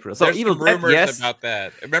April. So There's Evil some Dead, rumors yes. about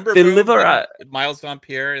that. Remember, Deliver Boom, a- when Miles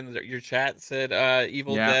Dompierre in your chat said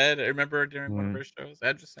Evil Yeah. Dead. I remember during one of our shows.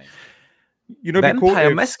 I'm just saying. You know, it'd be cool Vampire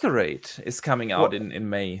if- Masquerade is coming out in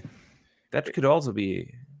May. That could also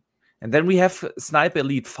be. And then we have Sniper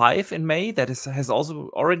Elite 5 in May. That has also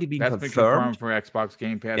already been That's confirmed. been confirmed for Xbox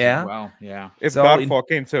Game Pass Yeah. as well. Yeah. if So Godfall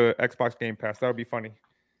came to Xbox Game Pass, that would be funny.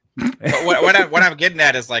 But what I'm getting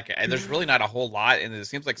at is like there's really not a whole lot, and it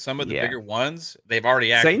seems like some of the Yeah. bigger ones they've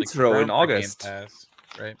already actually Saints Row in confirmed for Game August. Pass,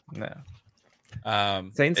 right? Yeah.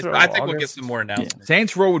 Saints Row I think we'll get August. some more announcements.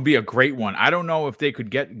 Saints Row would be a great one. I don't know if they could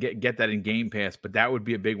get that in Game Pass, but that would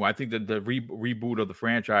be a big one. I think that the reboot of the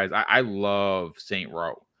franchise. I love Saint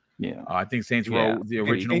Row. Yeah. I think Saints Yeah. Row, the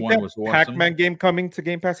original Ain't one, that was awesome. Pac-Man game coming to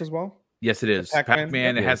Game Pass as well? Yes, it is. Pac-Man?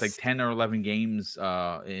 Pac-Man. It has Yes. like 10 or 11 games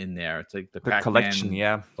in there. It's like the The Pac-Man collection,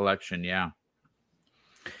 yeah. collection. Yeah.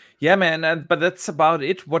 Yeah, man, but that's about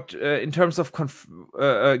it. What in terms of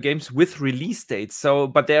games with release dates? So,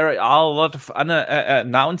 but there are a lot of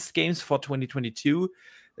unannounced games for 2022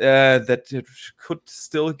 that could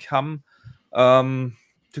still come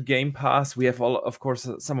to Game Pass. We have of course,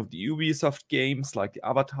 some of the Ubisoft games like the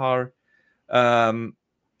Avatar.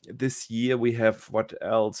 This year we have what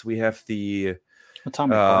else? We have the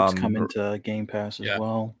Atomic Heart's coming to Game Pass as Yeah.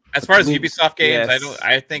 well. As far as Well, Ubisoft games, yes.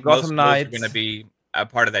 I think Gotham most of those are Knights. going to be a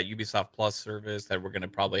part of that Ubisoft Plus service that we're going to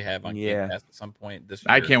probably have on Yeah. Game Pass at some point this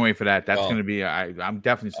year. I can't wait for that. That's Well, going to be. I'm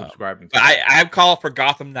definitely subscribing. But I call for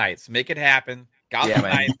Gotham Knights. Make it happen. Gotham Yeah,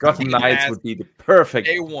 man. Knights. Gotham Game Knights Pass, would be the perfect.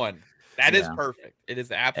 day one. That is Yeah. perfect. It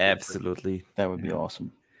is absolutely perfect. Absolutely. That would be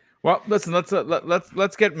awesome. Well, listen.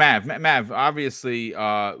 Let's get Mav. Mav, obviously,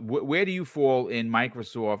 where do you fall in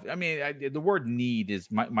Microsoft? I mean, the word "need"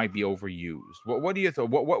 might be overused. What do you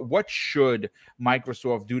think? What should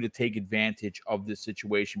Microsoft do to take advantage of this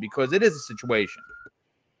situation? Because it is a situation.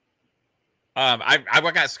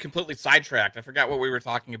 I got completely sidetracked. I forgot what we were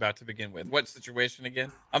talking about to begin with. What situation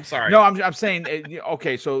again? I'm sorry. No, I'm saying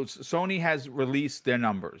okay. So Sony has released their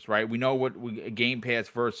numbers, right? We know what Game Pass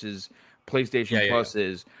versus PlayStation Plus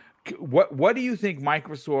is. What do you think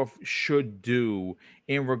Microsoft should do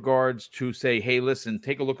in regards to say, hey, listen,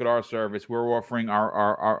 take a look at our service. We're offering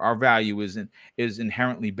our value is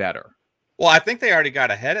inherently better. Well, I think they already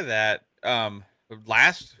got ahead of that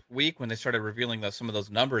last week when they started revealing some of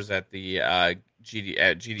those numbers at the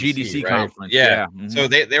GDC right? Conference. Yeah. Mhm. So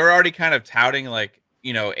they were already kind of touting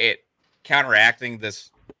it counteracting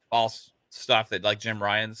this false stuff that like Jim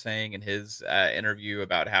Ryan's saying in his interview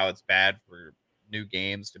about how it's bad for new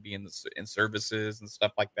games to be in services and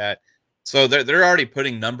stuff like that. So they're already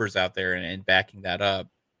putting numbers out there and backing that up.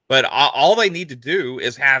 But all they need to do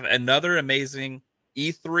is have another amazing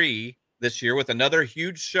E3 this year with another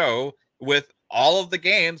huge show with all of the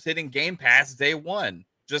games hitting Game Pass day one,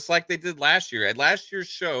 just like they did last year. And last year's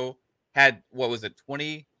show had, what was it,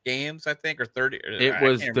 20 games, I think, or 30? It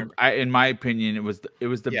was in my opinion, it was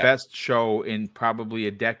the best show in probably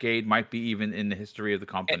a decade, might be even in the history of the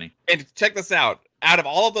company. And check this out. Out of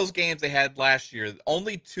all of those games they had last year,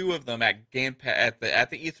 only 2 of them at Game Pass at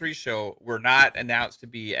the E3 show were not announced to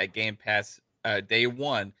be at Game Pass day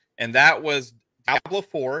one, and that was Diablo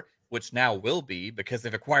 4, which now will be because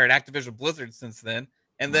they've acquired Activision Blizzard since then,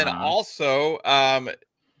 and then also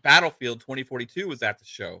Battlefield 2042 was at the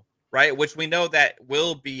show, right? Which we know that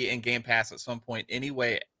will be in Game Pass at some point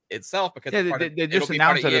anyway itself because they just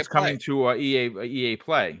announced that it's coming to EA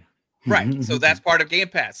Play, right? So that's part of Game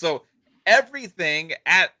Pass. So everything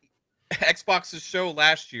at Xbox's show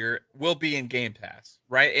last year will be in Game Pass,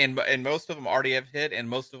 right? And most of them already have hit, and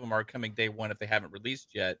most of them are coming day one if they haven't released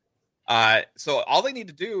yet. So all they need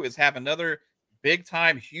to do is have another big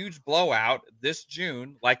time, huge blowout this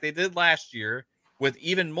June, like they did last year, with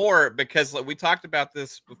even more, because we talked about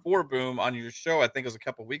this before, Boom, on your show, I think it was a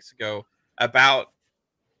couple weeks ago, about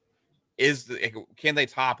can they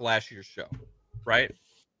top last year's show, right?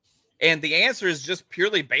 And the answer is just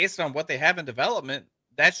purely based on what they have in development.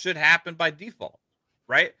 That should happen by default,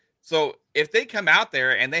 right? So if they come out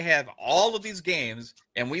there and they have all of these games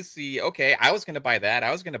and we see, okay, I was going to buy that.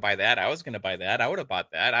 I was going to buy that. I was going to buy that. I would have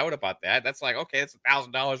bought that. I would have bought that. That's like, okay, it's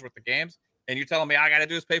 $1,000 worth of games. And you're telling me all I got to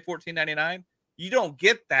do is pay $14.99. You don't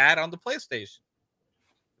get that on the PlayStation.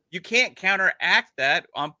 You can't counteract that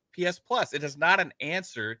on PS Plus. It is not an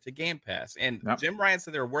answer to Game Pass. And Jim Ryan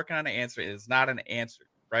said they were working on an answer. It is not an answer,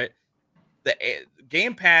 right? the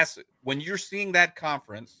Game Pass, when you're seeing that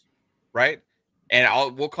conference, right?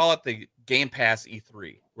 And we'll call it the Game Pass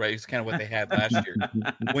E3, right? It's kind of what they had last year.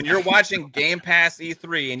 When you're watching Game Pass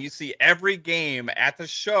E3 and you see every game at the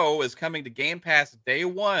show is coming to Game Pass day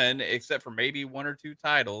one, except for maybe 1 or 2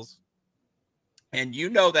 titles, and you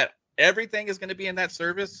know that everything is going to be in that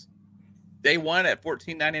service day one at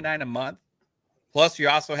 $14.99 a month, plus you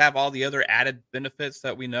also have all the other added benefits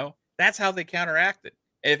that we know. That's how they counteract it.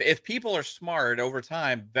 If people are smart over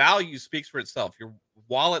time, value speaks for itself. Your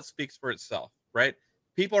wallet speaks for itself, right?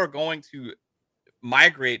 People are going to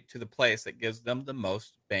migrate to the place that gives them the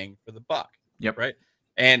most bang for the buck. Yep. Right.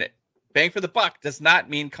 And bang for the buck does not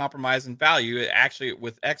mean compromise in value. It actually,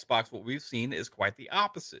 with Xbox, what we've seen is quite the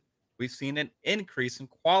opposite. We've seen an increase in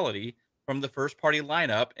quality from the first party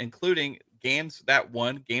lineup, including games that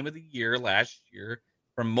won Game of the Year last year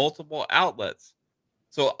from multiple outlets.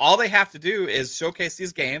 So all they have to do is showcase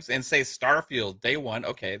these games and say Starfield day one.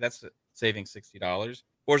 Okay, that's saving $60.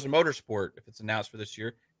 Forza Motorsport, if it's announced for this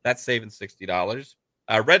year, that's saving $60.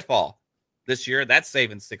 Redfall this year, that's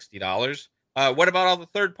saving $60. What about all the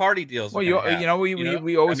third party deals? Well,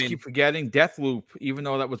 we always keep forgetting Deathloop, even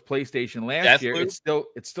though that was PlayStation last year. It's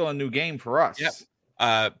still a new game for us. Yep.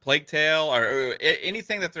 Plague Tale or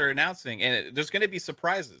anything that they're announcing, and there's going to be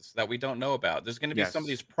surprises that we don't know about. There's going to be some of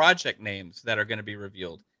these project names that are going to be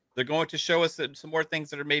revealed. They're going to show us some more things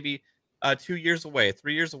that are maybe 2 years away,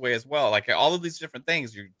 3 years away as well. Like all of these different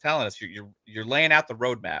things you're telling us, you're laying out the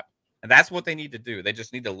roadmap, and that's what they need to do. They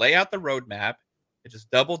just need to lay out the roadmap and just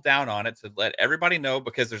double down on it to let everybody know,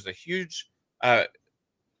 because there's a huge amount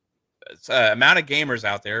of gamers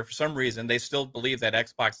out there. For some reason, they still believe that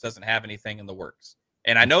Xbox doesn't have anything in the works.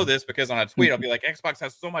 And I know this because on a tweet, I'll be like, Xbox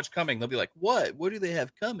has so much coming. They'll be like, what? What do they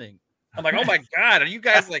have coming? I'm like, oh my God, are you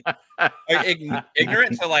guys like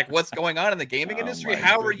ignorant to like what's going on in the gaming industry?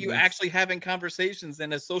 How are you actually having conversations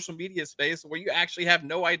in a social media space where you actually have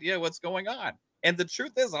no idea what's going on? And the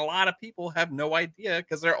truth is, a lot of people have no idea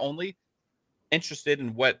because they're only interested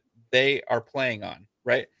in what they are playing on,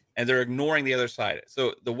 right? And they're ignoring the other side.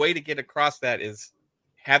 So the way to get across that is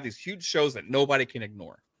have these huge shows that nobody can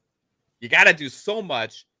ignore. You got to do so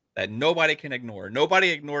much that nobody can ignore. Nobody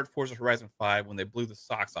ignored Forza Horizon 5 when they blew the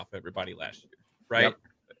socks off everybody last year, right?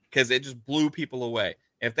 Because it just blew people away.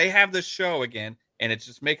 If they have this show again and it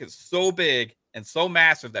just make it so big and so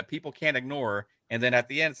massive that people can't ignore, and then at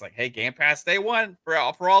the end it's like, hey, Game Pass day one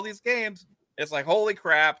for all these games, it's like, holy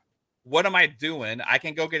crap, what am I doing? I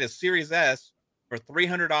can go get a Series S for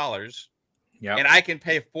 $300, and I can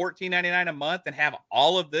pay $14.99 a month and have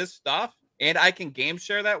all of this stuff. And I can game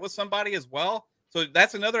share that with somebody as well. So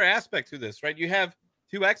that's another aspect to this, right? You have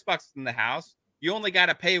 2 Xboxes in the house. You only got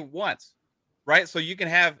to pay once, right? So you can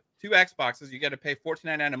have 2 Xboxes. You got to pay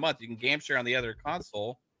 $14.99 a month. You can game share on the other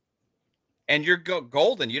console. And you're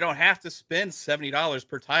golden. You don't have to spend $70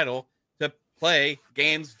 per title to play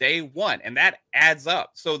games day one. And that adds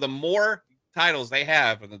up. So the more titles they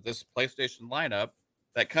have in this PlayStation lineup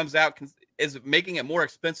that comes out is making it more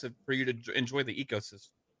expensive for you to enjoy the ecosystem.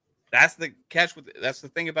 That's the catch that's the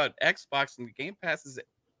thing about Xbox and the Game Pass is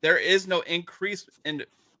there is no increase in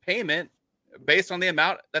payment based on the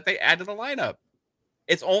amount that they add to the lineup.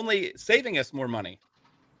 It's only saving us more money.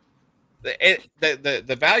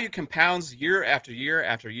 The value compounds year after year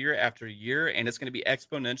after year after year, and it's going to be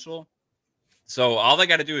exponential. So all they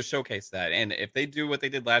got to do is showcase that. And if they do what they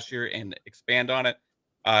did last year and expand on it,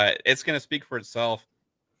 it's going to speak for itself.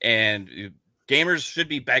 And gamers should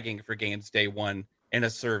be begging for games day one in a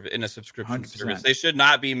subscription 100%. Service. They should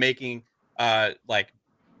not be making like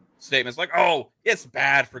statements like, oh, it's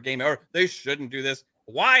bad for gaming, or they shouldn't do this.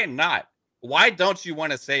 Why not? Why don't you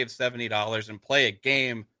want to save $70 and play a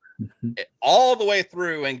game all the way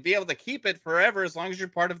through and be able to keep it forever as long as you're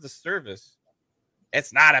part of the service?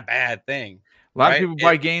 It's not a bad thing. A lot of people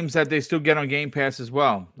buy games that they still get on Game Pass as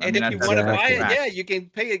well. And if you want to buy it, you can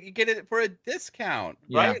pay it. You get it for a discount,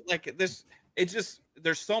 right? Like this,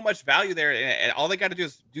 there's so much value there, and all they got to do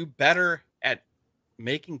is do better at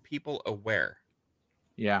making people aware.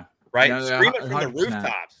 Yeah. Right. Scream it from the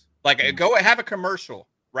rooftops. Like go have a commercial.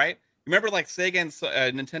 Right. Remember like Sega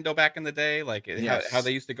and Nintendo back in the day, like how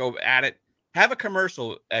they used to go at it. Have a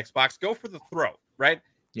commercial. Xbox, go for the throat. Right.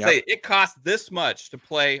 Yep. Say it costs this much to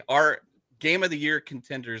play our Game of the Year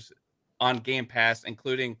contenders on Game Pass,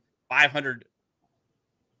 including 500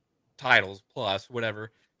 titles plus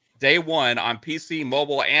whatever. Day one on PC,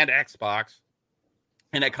 mobile, and Xbox,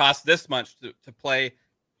 and it costs this much to play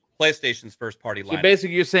PlayStation's first-party lineup. So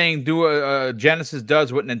basically, you're saying Genesis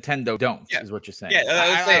does what Nintendo don't, is what you're saying.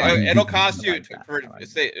 Yeah, it'll cost you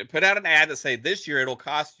put out an ad that say this year it'll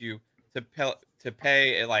cost you to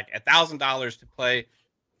pay like $1,000 to play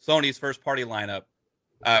Sony's first party lineup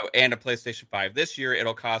and a PlayStation 5. This year,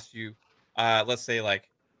 it'll cost you, let's say, like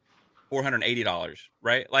 $480,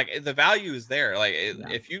 right? Like the value is there. Like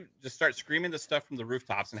if you just start screaming the stuff from the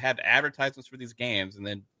rooftops and have advertisements for these games, and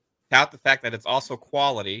then tout the fact that it's also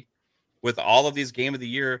quality with all of these Game of the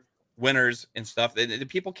Year winners and stuff, the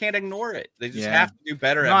people can't ignore it. They just have to do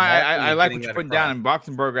better. No, I like what you're putting down. And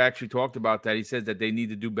Boxenberger actually talked about that. He says that they need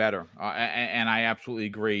to do better, and I absolutely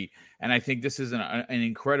agree. And I think this is an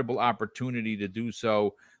incredible opportunity to do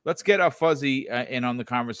so. Let's get Fuzzy in on the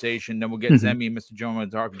conversation. Then we'll get Zemi and Mr. Joe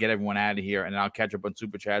Dark and get everyone out of here, and I'll catch up on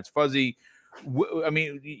Super Chats. Fuzzy, I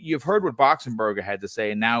mean, you've heard what Boxenberger had to say,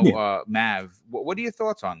 and now Mav. What are your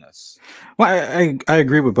thoughts on this? Well, I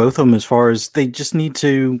agree with both of them as far as they just need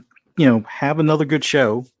to, have another good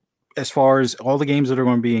show as far as all the games that are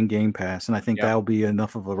going to be in Game Pass, and I think that'll be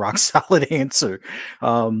enough of a rock solid answer.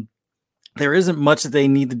 There isn't much that they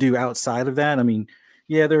need to do outside of that. I mean,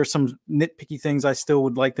 yeah, there are some nitpicky things I still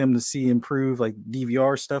would like them to see improve, like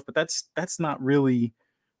DVR stuff, but that's not really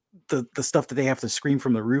the stuff that they have to scream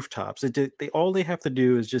from the rooftops. All they have to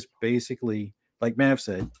do is just basically, like Mav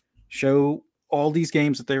said, show all these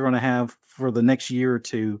games that they're going to have for the next year or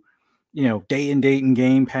two, day and date and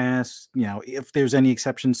Game Pass, if there's any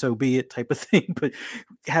exception, so be it type of thing, but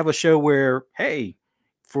have a show where, hey,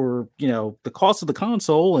 for the cost of the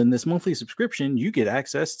console and this monthly subscription, you get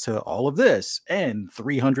access to all of this and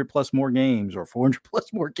 300 plus more games or 400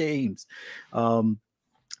 plus more games.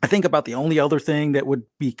 I think about the only other thing that would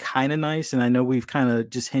be kind of nice, and I know we've kind of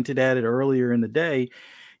just hinted at it earlier in the day,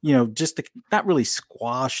 just to not really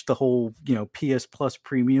squash the whole PS Plus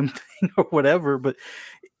premium thing or whatever, but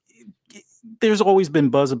there's always been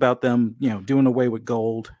buzz about them doing away with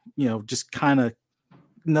gold, just kind of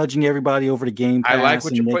nudging everybody over to Game Pass. I like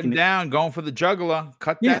what you're putting down, going for the jugular,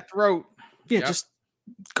 cut that throat. Just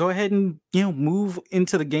go ahead and move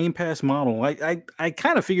into the Game Pass model. I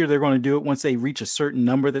kind of figure they're going to do it once they reach a certain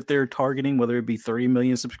number that they're targeting, whether it be 30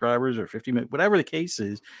 million subscribers or 50 million, whatever the case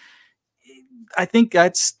is. I think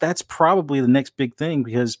that's probably the next big thing,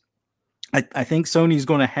 because I think Sony's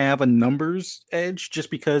going to have a numbers edge just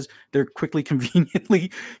because they're quickly, conveniently,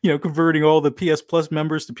 converting all the PS Plus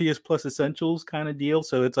members to PS Plus Essentials kind of deal.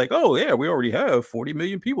 So it's like, oh yeah, we already have 40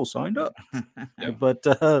 million people signed up. But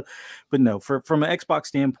no, from an Xbox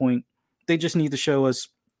standpoint, they just need to show us,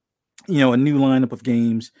 a new lineup of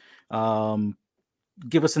games.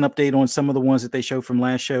 Give us an update on some of the ones that they showed from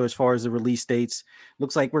last show as far as the release dates.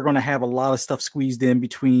 Looks like we're going to have a lot of stuff squeezed in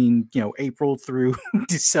between, April through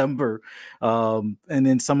December. And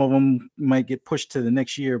then some of them might get pushed to the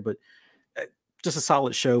next year, but just a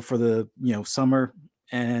solid show for the, summer,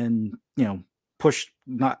 and, push,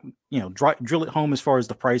 not, drill it home as far as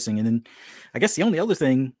the pricing. And then I guess the only other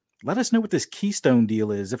thing, let us know what this Keystone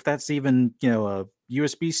deal is, if that's even, a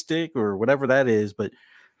USB stick or whatever that is, but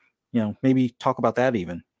maybe talk about that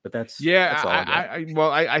even. But that's I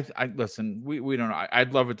listen. We don't know.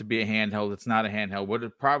 I'd love it to be a handheld. It's not a handheld. What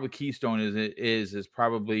it probably Keystone is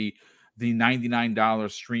probably the $99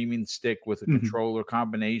 streaming stick with a controller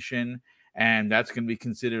combination, and that's going to be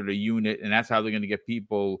considered a unit, and that's how they're going to get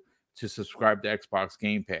people to subscribe to Xbox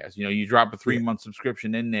Game Pass. You drop a 3-month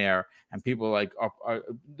subscription in there, and people like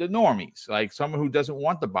the normies, like someone who doesn't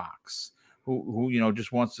want the box, who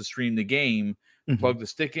just wants to stream the game. Plug the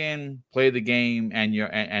stick in, play the game,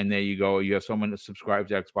 and there you go. You have someone to subscribe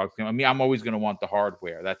to Xbox. I mean, I'm always going to want the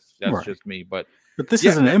hardware. That's right. Just me. But this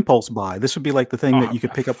is an impulse buy. This would be like the thing that you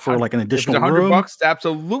could pick up for like an additional $100.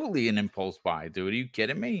 Absolutely an impulse buy, dude. Are you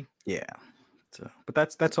kidding me? Yeah. So, but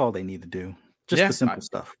that's all they need to do. Just the simple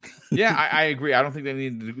stuff. I agree. I don't think they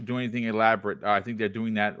need to do anything elaborate. I think they're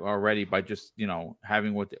doing that already by just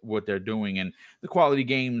having what they're doing. And the quality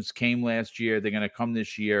games came last year. They're going to come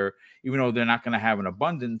this year, even though they're not going to have an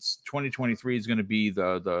abundance. 2023 is going to be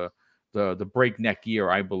the breakneck year,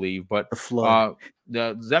 I believe. But the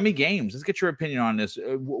Zemi Games. Let's get your opinion on this.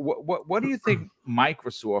 What do you think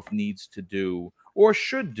Microsoft needs to do or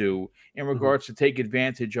should do in regards to take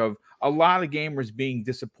advantage of a lot of gamers being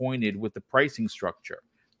disappointed with the pricing structure?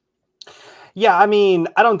 Yeah, I mean,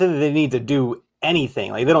 I don't think that they need to do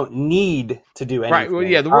anything. Like, they don't need to do anything. Right. Well,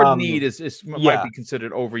 yeah, the word need might be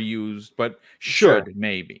considered overused, but should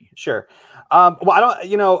maybe. Sure.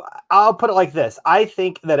 Well, I'll put it like this. I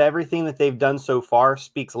think that everything that they've done so far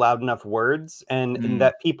speaks loud enough words, and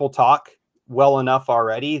that people talk well enough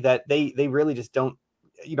already that they really just don't,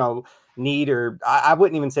 need, or I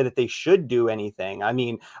wouldn't even say that they should do anything. I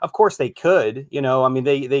mean, of course they could, I mean,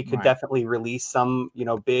 they could definitely release some,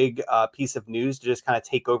 big piece of news to just kind of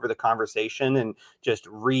take over the conversation and just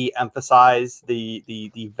re-emphasize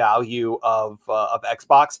the value of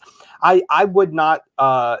Xbox. I would not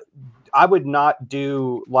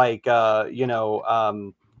do like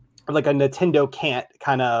like a Nintendo can't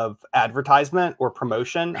kind of advertisement or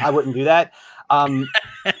promotion. I wouldn't do that. And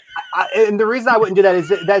the reason I wouldn't do that is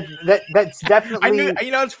that's definitely. I knew,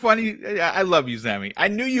 it's funny. I love you, Sammy. I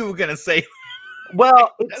knew you were gonna say.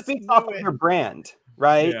 Well, it speaks off of your brand,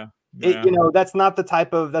 right? Yeah. That's not the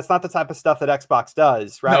type of stuff that Xbox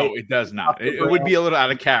does, right? No, it does not. It would be a little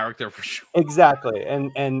out of character for sure. Exactly,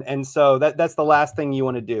 and so that's the last thing you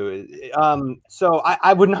want to do. So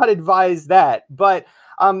I would not advise that, but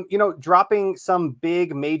dropping some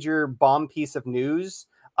big major bomb piece of news,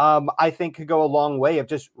 I think could go a long way of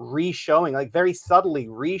just re-showing, like very subtly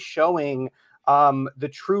re-showing the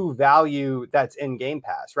true value that's in Game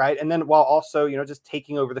Pass, right? And then while also, just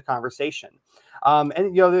taking over the conversation.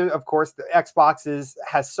 And of course, the Xbox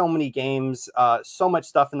has so many games, so much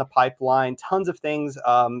stuff in the pipeline, tons of things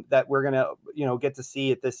that we're gonna, get to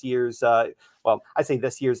see at this year's. Well, I say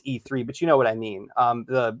this year's E3, but you know what I mean.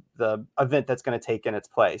 The event that's going to take in its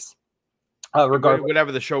place. Regardless,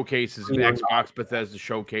 whatever the showcase is, Xbox, Bethesda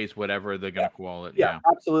showcase, whatever they're going to call it. Yeah,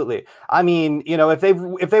 absolutely. I mean,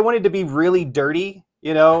 if they wanted to be really dirty,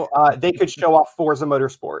 they could show off Forza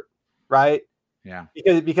Motorsport, right? Yeah,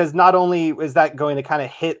 because not only is that going to kind of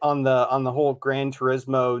hit on the whole Gran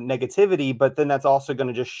Turismo negativity, but then that's also going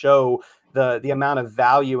to just show the amount of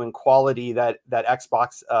value and quality that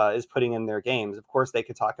Xbox is putting in their games. Of course, they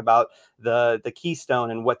could talk about the Keystone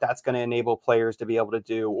and what that's going to enable players to be able to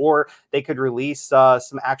do, or they could release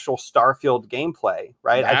some actual Starfield gameplay,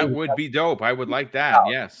 right? That would be dope. I would like that.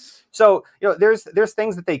 Yes. So there's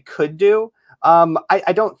things that they could do.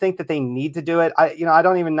 I don't think that they need to do it. I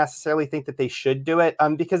don't even necessarily think that they should do it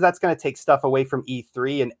because that's going to take stuff away from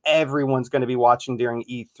E3 and everyone's going to be watching during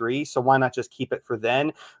E3. So why not just keep it for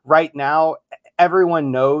then? Right now,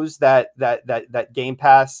 everyone knows that Game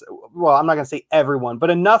Pass, well, I'm not going to say everyone,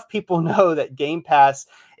 but enough people know that Game Pass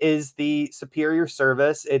is the superior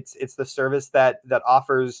service. It's the service that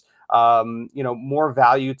offers more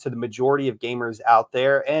value to the majority of gamers out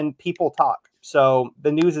there, and people talk. So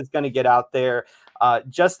the news is going to get out there.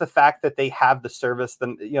 Just the fact that they have the service,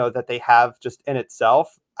 that they have just in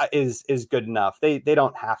itself is good enough. They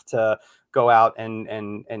don't have to go out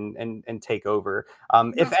and take over.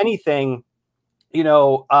 If anything,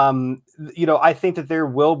 I think that there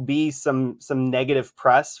will be some negative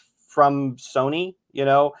press from Sony,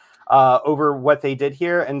 over what they did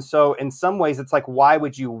here. And so in some ways, it's like, why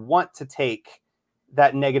would you want to take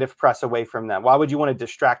that negative press away from them? Why would you want to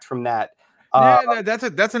distract from that?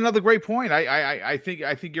 That's another great point. I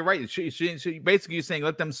think you're right. So basically, you're saying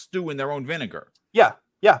let them stew in their own vinegar. Yeah,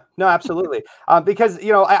 no, absolutely. Because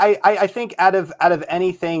I think out of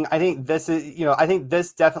anything, I think this is I think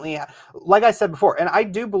this definitely, like I said before, and I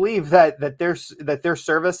do believe that their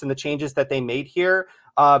service and the changes that they made here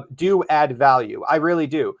do add value. I really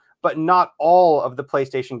do. But not all of the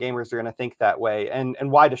PlayStation gamers are going to think that way, and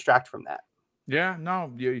why distract from that? Yeah,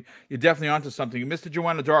 no, you're definitely onto something. Mr.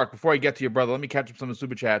 Joanna Dark, before I get to your brother, let me catch up some of the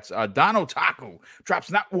super chats. Don Otaku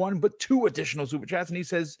drops not one, but two additional super chats, and he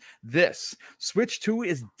says this: Switch 2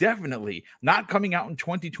 is definitely not coming out in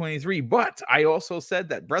 2023, but I also said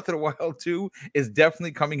that Breath of the Wild 2 is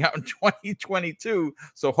definitely coming out in 2022,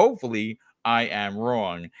 so hopefully I am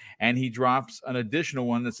wrong. And he drops an additional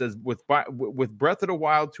one that says, with Breath of the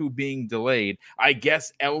Wild 2 being delayed, I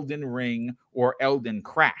guess Elden Ring or Elden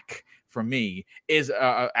Crack for me is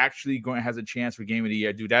actually has a chance for game of the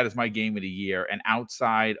year. Dude, that is my game of the year. And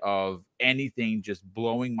outside of anything just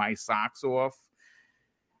blowing my socks off,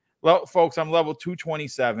 well, folks, I'm level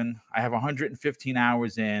 227. I have 115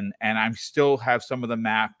 hours in, and I still have some of the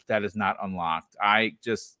map that is not unlocked.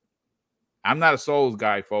 I'm not a Souls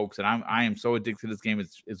guy, folks, and I am so addicted to this game.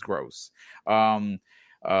 It's gross. Drunty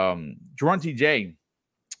J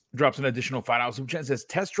drops an additional $5 super chat. Says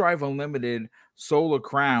Test Drive Unlimited Solar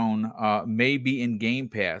Crown may be in Game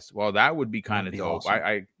Pass. Well, that would be kind of dope.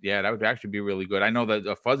 Awesome. That would actually be really good. I know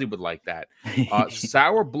that Fuzzy would like that.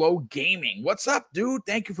 Sour Blow Gaming, what's up, dude?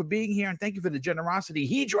 Thank you for being here and thank you for the generosity.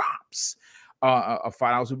 He drops a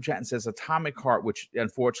 $5 super chat and says Atomic Heart, which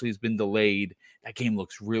unfortunately has been delayed. That game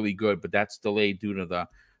looks really good, but that's delayed due to the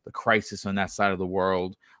crisis on that side of the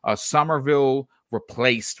world. Somerville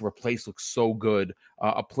Replaced looks so good.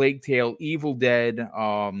 A Plague Tale, Evil Dead,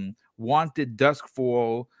 Wanted,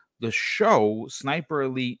 Duskfall, the show, Sniper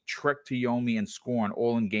Elite, Trek to Yomi, and Scorn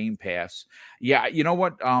all in Game Pass. Yeah, you know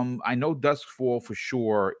what? I know Duskfall for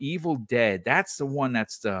sure. Evil Dead, that's the one that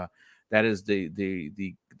is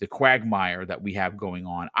the quagmire that we have going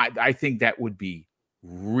on. I think that would be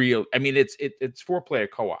real. I mean, it's 4-player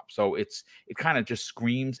co-op, so it kind of just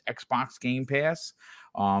screams Xbox Game Pass.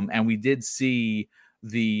 And we did see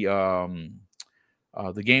the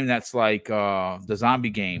game that's like the zombie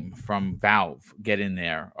game from Valve get in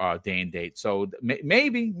there day and date. So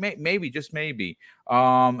maybe just maybe.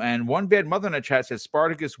 And One Bad Mother in the chat says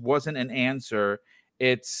Spartacus wasn't an answer.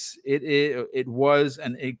 It was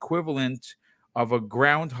an equivalent of a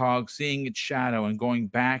groundhog seeing its shadow and going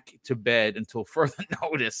back to bed until further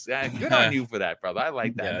notice. Good on you for that, brother. I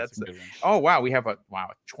like that. Yeah, that's a good one. Oh wow, we have a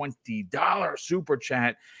 $20 super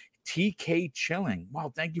chat. TK Chilling.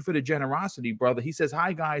 Wow, thank you for the generosity, brother. He says,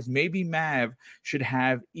 "Hi guys, maybe Mav should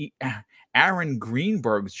have Aaron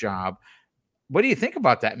Greenberg's job." What do you think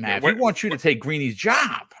about that, Mav? He wants you to take Greeny's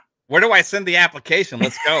job. Where do I send the application?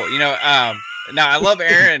 Let's go. No, I love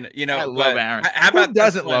Aaron. I love Aaron. Who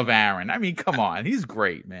doesn't love Aaron? I mean, come on, he's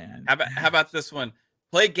great, man. How about this one?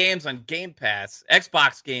 Play games on Game Pass,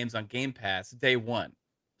 Xbox games on Game Pass, day 1.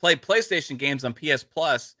 Play PlayStation games on PS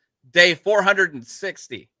Plus, day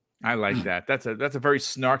 460. I like that. That's a very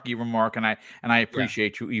snarky remark, and I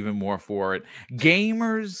appreciate you even more for it.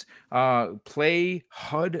 Gamers play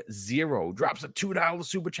HUD Zero drops a $2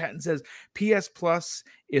 super chat and says PS Plus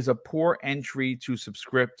is a poor entry to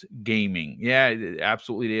subscript gaming. Yeah, it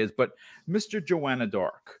absolutely is. But Mr. Joanna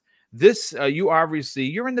Dark, this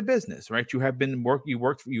you're in the business, right? You have been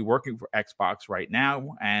working for Xbox right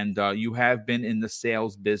now, and you have been in the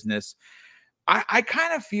sales business. I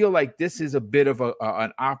kind of feel like this is a bit of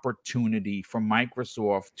an opportunity for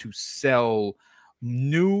Microsoft to sell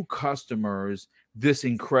new customers this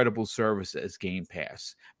incredible service as Game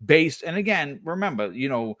Pass. And again, remember,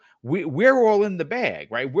 we're all in the bag,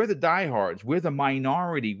 right? We're the diehards, we're the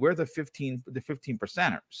minority, we're the 15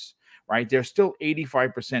 percenters, right? There's still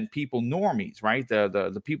 85% people normies, right?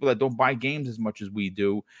 The people that don't buy games as much as we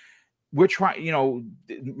do. We're trying,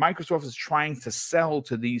 Microsoft is trying to sell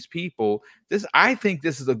to these people. I think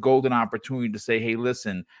this is a golden opportunity to say, hey,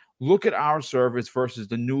 listen, look at our service versus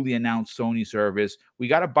the newly announced Sony service. We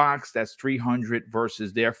got a box that's $300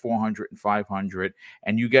 versus their $400 and $500,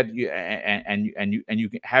 and you get and you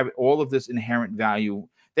have all of this inherent value.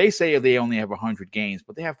 They say they only have 100 games,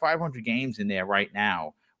 but they have 500 games in there right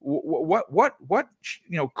now. What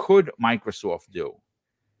could Microsoft do?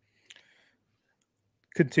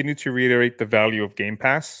 Continue to reiterate the value of Game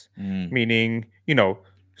Pass, meaning,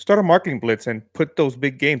 start a marketing blitz and put those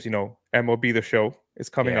big games, MLB The Show is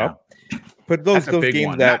coming up. Put those games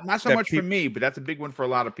one. that not so much for me, but that's a big one for a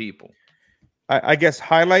lot of people. I guess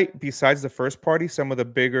highlight, besides the first party, some of the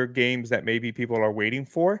bigger games that maybe people are waiting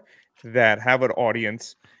for that have an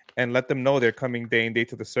audience, and let them know they're coming day and day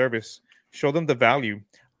to the service. Show them the value.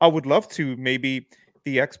 I would love to maybe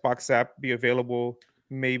the Xbox app be available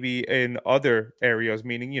maybe in other areas,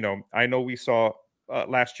 meaning, I know we saw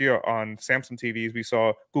last year on Samsung TVs, we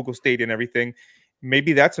saw Google Stadia and everything.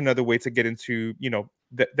 Maybe that's another way to get into,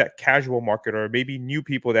 that casual market, or maybe new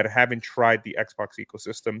people that haven't tried the Xbox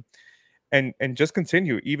ecosystem, and just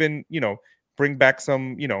continue, even, bring back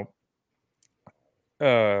some,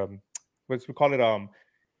 what's we call it?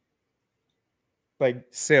 Like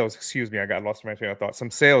sales, excuse me, I got lost in my train of thought.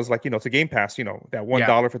 Some sales, like, to Game Pass, that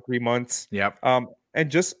 $1 for 3 months. Yep. And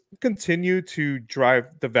just continue to drive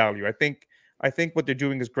the value. I think what they're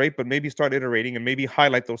doing is great, but maybe start iterating and maybe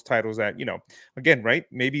highlight those titles that, again, right?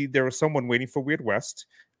 Maybe there was someone waiting for Weird West,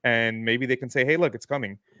 and maybe they can say, hey, look, it's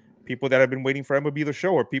coming. People that have been waiting for MLB The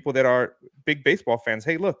Show, or people that are big baseball fans,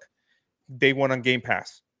 hey, look, day 1 on Game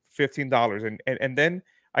Pass, $15. And then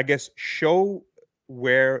I guess show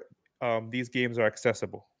where these games are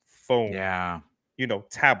accessible. Phone,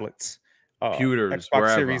 tablets, computers, Xbox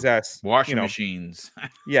wherever. Series S, washing machines.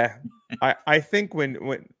 Yeah, I think when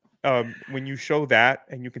you show that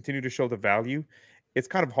and you continue to show the value, it's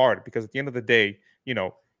kind of hard, because at the end of the day,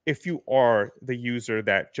 if you are the user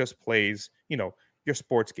that just plays, your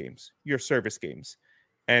sports games, your service games,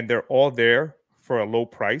 and they're all there for a low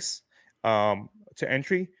price to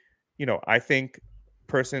entry, I think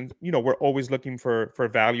we're always looking for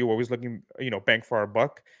value, always looking, bang for our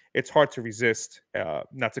buck. It's hard to resist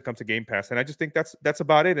not to come to Game Pass. And I just think that's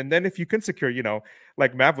about it. And then if you can secure,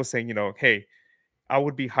 like Mav was saying, hey, I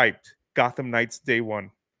would be hyped. Gotham Knights day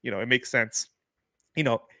 1, it makes sense.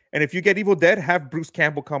 And if you get Evil Dead, have Bruce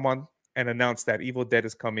Campbell come on and announce that Evil Dead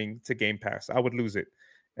is coming to Game Pass. I would lose it.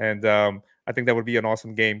 And I think that would be an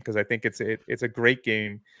awesome game, because I think it's a great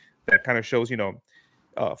game that kind of shows,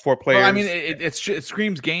 4 players. Well, I mean, it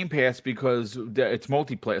screams Game Pass because it's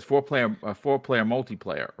multiplayer. It's four player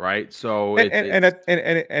multiplayer, right? So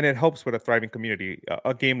and it helps with a thriving community.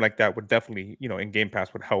 A game like that would definitely, in Game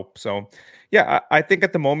Pass would help. So, yeah, I think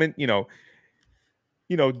at the moment,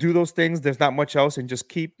 do those things. There's not much else, and just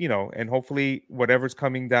keep, and hopefully whatever's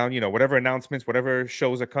coming down, whatever announcements, whatever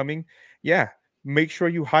shows are coming, make sure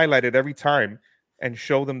you highlight it every time and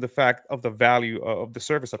show them the fact of the value of the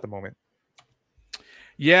service at the moment.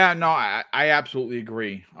 Yeah, no, I absolutely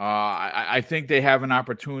agree. I think they have an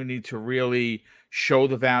opportunity to really show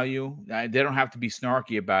the value. They don't have to be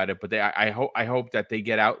snarky about it, but I hope that they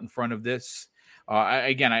get out in front of this.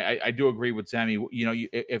 I do agree with Sammy.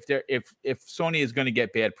 If Sony is going to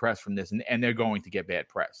get bad press from this, and they're going to get bad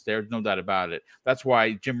press, there's no doubt about it. That's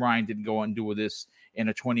why Jim Ryan didn't go and do this in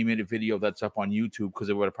a 20-minute video that's up on YouTube, because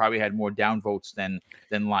it would have probably had more downvotes than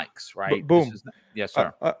likes, right? Boom. Yes,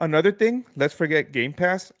 sir. Another thing, let's forget Game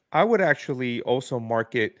Pass. I would actually also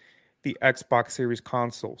market the Xbox Series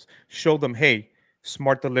consoles. Show them, hey,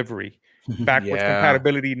 smart delivery, backwards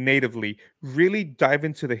compatibility natively. Really dive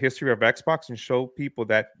into the history of Xbox and show people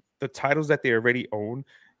that the titles that they already own,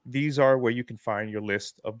 these are where you can find your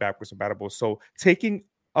list of backwards compatible. So taking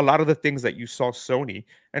a lot of the things that you saw Sony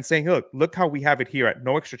and saying, look how we have it here at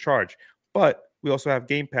no extra charge. But we also have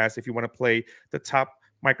Game Pass if you want to play the top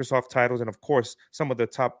Microsoft titles, and of course, some of the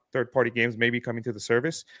top third-party games may be coming to the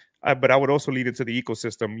service. But I would also lead into the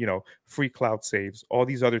ecosystem, free cloud saves, all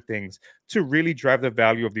these other things to really drive the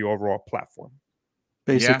value of the overall platform.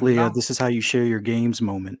 Basically, this is how you share your games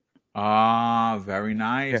moment. Very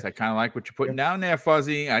nice. I kind of like what you're putting down there,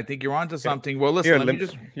 Fuzzy. I think you're onto something. Well, listen, let me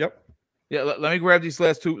just... Yeah, let me grab these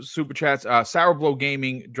last two super chats. Sour Blow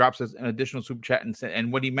Gaming drops us an additional super chat,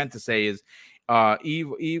 and what he meant to say is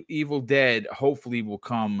Evil Dead hopefully will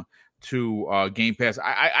come to Game Pass.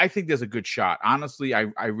 I think there's a good shot. Honestly,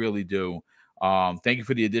 I really do. Thank you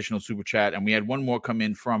for the additional super chat. And we had one more come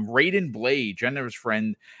in from Raiden Blade, generous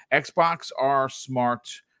friend. Xbox are smart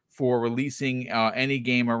for releasing any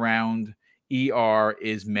game around ER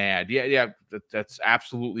is mad. Yeah, that's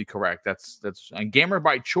absolutely correct. That's and Gamer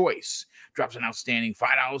by Choice drops an outstanding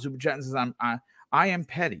 $5 super chat and says, I am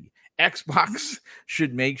petty. Xbox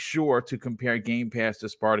should make sure to compare Game Pass to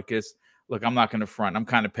Spartacus. Look, I'm not going to front. I'm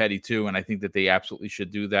kind of petty too, and I think that they absolutely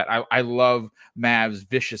should do that. I love Mav's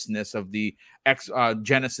viciousness of the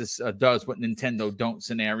Genesis does what Nintendo don't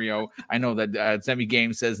scenario. I know that Semi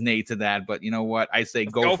Game says nay to that, but you know what? I say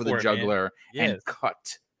go for the juggler and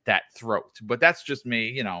cut that throat. But that's just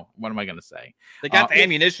me. What am I going to say? They got the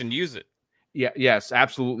ammunition. Use it. Yeah, yes,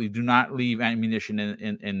 absolutely. Do not leave ammunition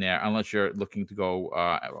in there unless you're looking to go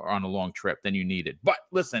on a long trip. Then you need it. But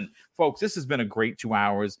listen, folks, this has been a great 2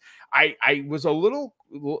 hours. I was a little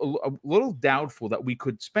doubtful that we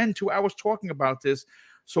could spend 2 hours talking about this.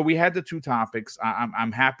 So we had the two topics.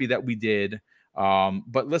 I'm happy that we did.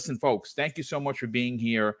 But listen, folks, thank you so much for being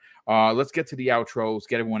here. Let's get to the outros,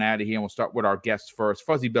 get everyone out of here, and we'll start with our guests first.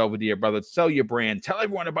 Fuzzy Belvedere, brother, sell your brand. Tell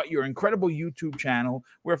everyone about your incredible YouTube channel,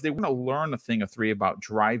 where if they want to learn a thing or three about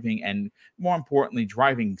driving and, more importantly,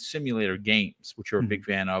 driving simulator games, which you're a big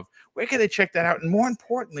fan of, where can they check that out? And more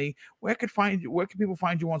importantly, where can people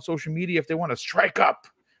find you on social media if they want to strike up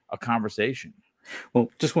a conversation? Well,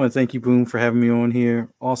 just want to thank you, Boom, for having me on here.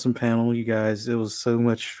 Awesome panel, you guys. It was so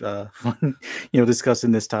much fun,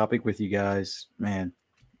 discussing this topic with you guys. Man,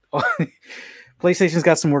 PlayStation's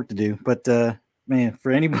got some work to do, but man,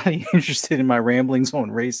 for anybody interested in my ramblings on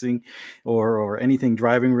racing or anything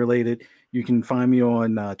driving related, you can find me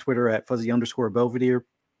on Twitter at Fuzzy_Belvedere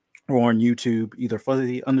or on YouTube, either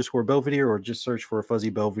Fuzzy_Belvedere or just search for Fuzzy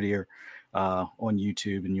Belvedere on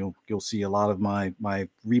YouTube, and you'll see a lot of my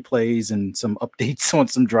replays and some updates on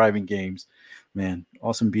some driving games. Man,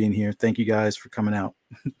 awesome being here. Thank you guys for coming out.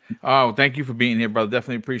 Oh, thank you for being here, brother.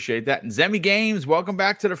 Definitely appreciate that. And Zemi Games, welcome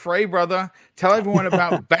back to the fray, brother. Tell everyone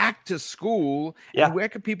about Back to School and where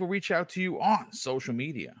can people reach out to you on social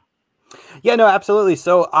media? Yeah, no, absolutely.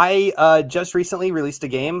 So I just recently released a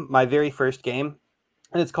game, my very first game,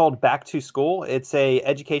 and it's called Back to School. It's a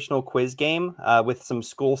educational quiz game with some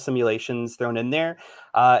school simulations thrown in there.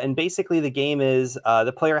 And basically the game is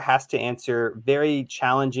the player has to answer very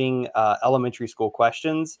challenging elementary school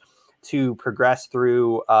questions to progress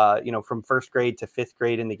through, from first grade to fifth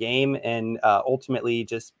grade in the game, and ultimately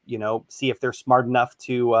just, see if they're smart enough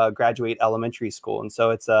to graduate elementary school. And so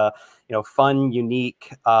it's a, fun,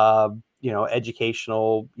 unique,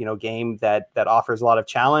 educational, game that offers a lot of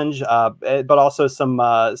challenge, but also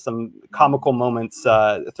some comical moments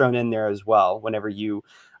thrown in there as well. Whenever you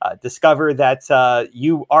discover that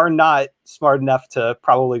you are not smart enough to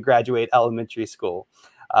probably graduate elementary school.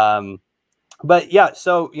 But yeah,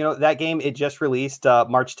 so that game, it just released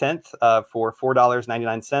March 10th for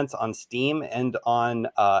 $4.99 on Steam and on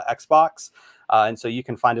Xbox. And so you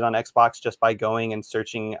can find it on Xbox just by going and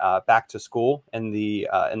searching Back to School in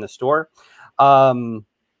the store.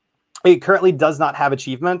 It currently does not have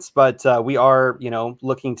achievements, but we are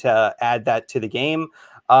looking to add that to the game.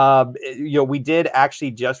 We did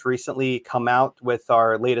actually just recently come out with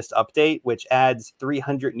our latest update, which adds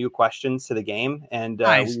 300 new questions to the game. And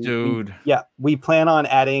nice, dude. We plan on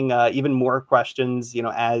adding even more questions,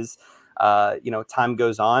 as time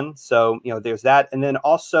goes on. So there's that, and then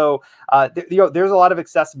also there's a lot of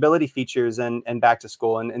accessibility features in Back to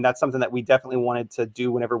School, and that's something that we definitely wanted to do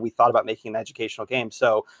whenever we thought about making an educational game.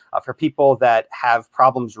 So for people that have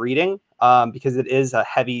problems reading, because it is a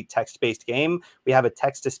heavy text-based game, we have a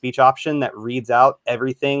text-to-speech option that reads out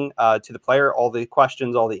everything to the player, all the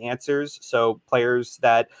questions, all the answers. So players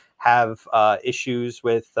that have issues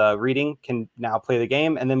with reading can now play the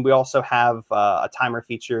game. And then we also have a timer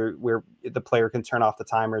feature where the player can turn off the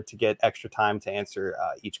timer to get extra time to answer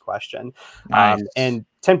each question. Nice. And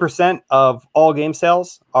 10% of all game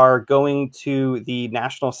sales are going to the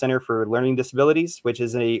National Center for Learning Disabilities, which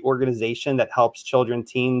is an organization that helps children,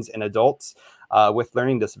 teens, and adults with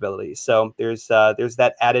learning disabilities. So there's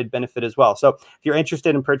that added benefit as well. So if you're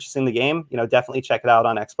interested in purchasing the game, definitely check it out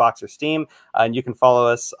on Xbox or Steam. And you can follow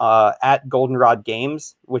us at Goldenrod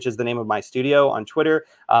Games, which is the name of my studio, on Twitter,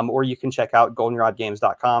 or you can check out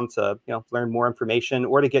goldenrodgames.com to learn more information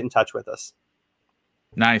or to get in touch with us.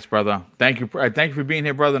 Nice, brother. Thank you for being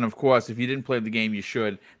here, brother. And of course, if you didn't play the game, you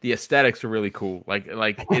should. The aesthetics are really cool. Like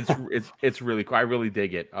it's really cool. I really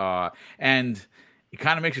dig it. And it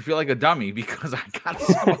kind of makes you feel like a dummy because I got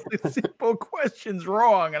some of the simple questions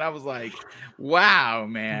wrong, and I was like, "Wow,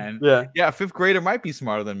 man, yeah, a fifth grader might be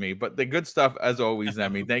smarter than me." But the good stuff, as always,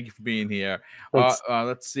 Emmy. Thank you for being here.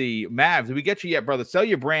 Let's see, Mav, did we get you yet, brother? Sell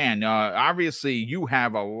your brand. Obviously, you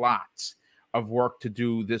have a lot of work to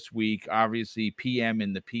do this week. Obviously, PM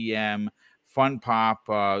in the PM, Fun Pop.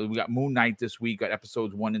 We got Moon Knight this week. Got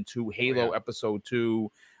episodes 1 and 2. Halo episode 2.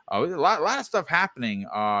 A lot of stuff happening.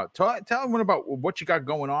 Tell everyone about what you got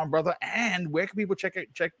going on, brother, and where can people check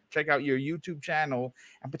out your YouTube channel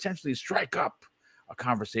and potentially strike up a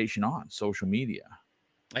conversation on social media.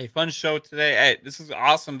 Hey, fun show today. Hey, this is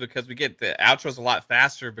awesome because we get the outros a lot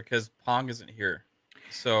faster because Pong isn't here.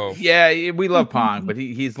 So yeah, we love Pong, but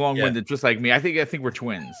he's long-winded just like me. I think we're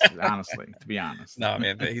twins, honestly, to be honest. No,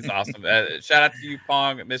 man, he's awesome. Shout out to you,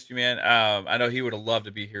 Pong. I missed you, man. I know he would have loved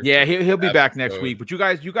to be here. Yeah, he'll be back next week. But you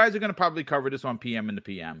guys are going to probably cover this on PM in the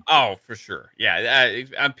PM. Oh, for sure. Yeah,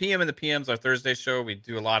 on PM in the PM's our Thursday show. We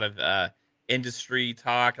do a lot of industry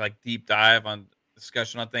talk, like deep dive on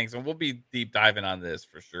discussion on things, and we'll be deep diving on this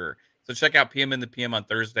for sure. So check out PM in the PM on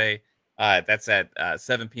Thursday. That's at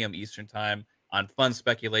 7 p.m. Eastern time. On Fun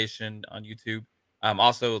Speculation on YouTube.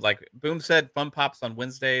 Also, like Boom said, Fun Pops on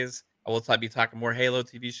Wednesdays. I will be talking more Halo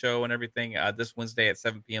TV show and everything this Wednesday at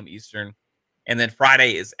 7 p.m. Eastern. And then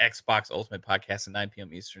Friday is Xbox Ultimate Podcast at 9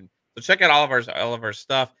 p.m. Eastern. So check out all of our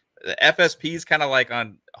stuff. The FSP is kind of like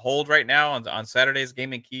on hold right now on Saturdays.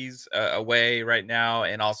 Gaming Keys away right now.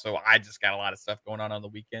 And also, I just got a lot of stuff going on the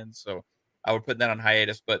weekends. So I would put that on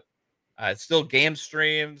hiatus. But it's still game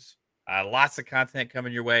streams. Lots of content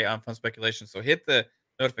coming your way on Fun Speculation. So hit the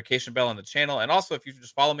notification bell on the channel. And also, if you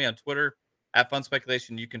just follow me on Twitter at Fun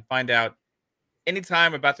Speculation, you can find out anytime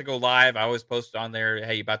I'm about to go live. I always post on there,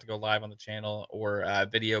 hey, you about to go live on the channel or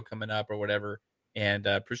video coming up or whatever. And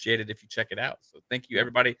appreciate it if you check it out. So thank you,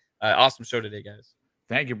 everybody. Awesome show today, guys.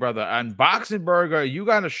 Thank you, brother. And Boxenberger, you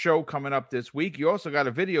got a show coming up this week. You also got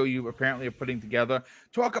a video you apparently are putting together.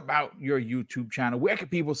 Talk about your YouTube channel. Where can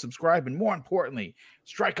people subscribe? And more importantly,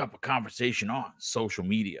 strike up a conversation on social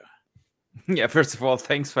media. Yeah, first of all,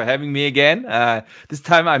 thanks for having me again. This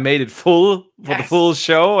time I made it full for the full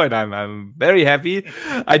show, and I'm very happy.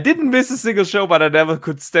 I didn't miss a single show, but I never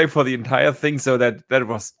could stay for the entire thing, so that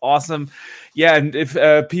was awesome. Yeah, and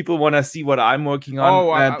if people want to see what I'm working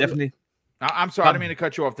on, definitely... I'm sorry, I didn't mean to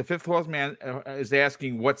cut you off. The Fifth Horseman is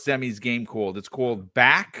asking what's Zemi's game called. It's called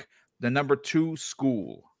Back, the number 2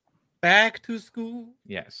 School. Back to school.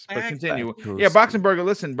 Yes, but continue. Yeah, Boxenberger,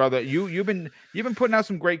 listen, brother, you've been putting out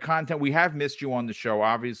some great content. We have missed you on the show.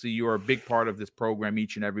 Obviously, you are a big part of this program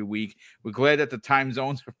each and every week. We're glad that the time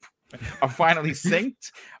zones are finally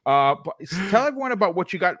synced. But tell everyone about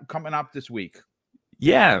what you got coming up this week.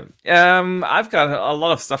 Yeah, I've got a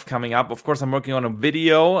lot of stuff coming up. Of course, I'm working on a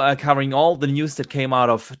video covering all the news that came out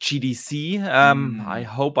of GDC. I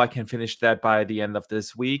hope I can finish that by the end of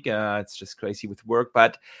this week. It's just crazy with work.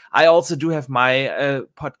 But I also do have my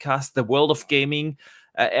podcast, The World of Gaming,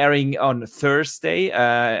 airing on Thursday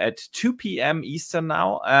at 2 p.m. Eastern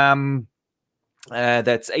now.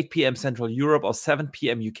 That's 8 p.m. Central Europe or 7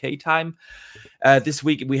 p.m. UK time. This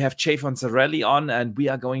week we have Jay Fonzarelli on, and we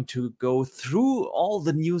are going to go through all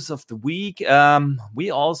the news of the week. We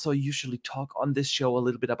also usually talk on this show a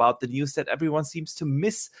little bit about the news that everyone seems to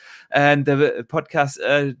miss, and the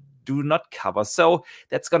podcast do not cover. So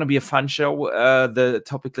that's going to be a fun show. The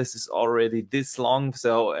topic list is already this long,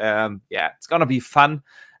 so it's going to be fun.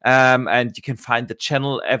 And you can find the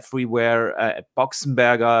channel everywhere at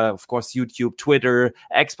Boxenberger, of course, YouTube, Twitter,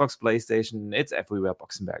 Xbox, PlayStation. It's everywhere,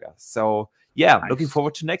 Boxenberger. So, nice. Looking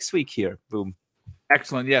forward to next week here. Boom.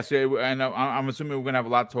 Excellent. Yes. And I'm assuming we're going to have a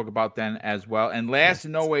lot to talk about then as well. And last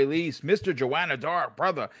and no way least, Mr. Joanna Dark,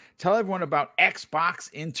 brother, tell everyone about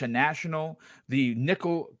Xbox International, the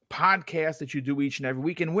Nickel podcast that you do each and every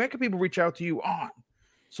week. And where can people reach out to you on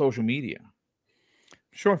social media?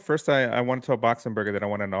 Sure. First, I want to tell Boxenberger that I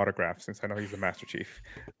want an autograph since I know he's the Master Chief.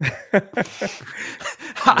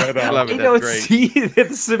 I love it. I don't see the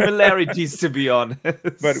similarities, to be honest.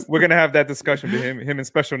 But we're going to have that discussion with him and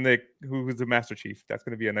Special Nick, who's the Master Chief. That's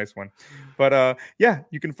going to be a nice one. But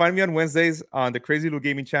you can find me on Wednesdays on the Crazy Lou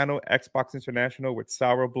Gaming channel, Xbox International with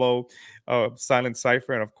Sour Blow, Silent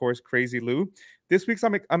Cypher, and of course, Crazy Lou. This week,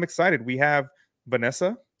 I'm excited. We have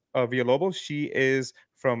Vanessa Villalobos. She is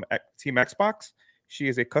from Team Xbox. She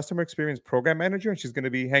is a customer experience program manager, and she's going to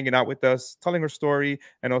be hanging out with us, telling her story,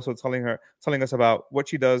 and also telling us about what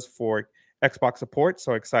she does for Xbox support.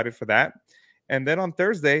 So excited for that. And then on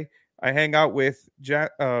Thursday, I hang out with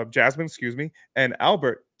Jasmine, and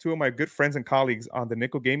Albert, two of my good friends and colleagues on the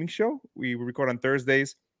Nickel Gaming Show. We record on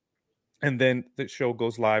Thursdays, and then the show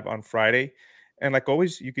goes live on Friday. And like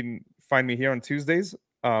always, you can find me here on Tuesdays.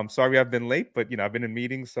 Sorry I've been late, but I've been in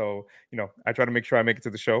meetings, so I try to make sure I make it to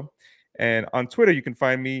the show. And on Twitter, you can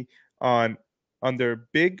find me on under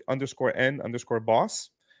big_N_boss.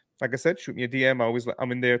 Like I said, shoot me a DM.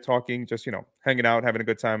 I'm in there talking, just hanging out, having a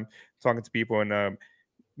good time, talking to people, and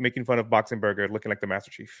making fun of Boxenberger looking like the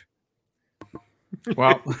Master Chief.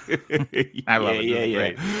 Well, I love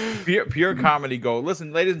it. Great. Pure comedy gold.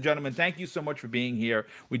 Listen, ladies and gentlemen, thank you so much for being here.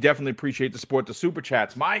 We definitely appreciate the support. The super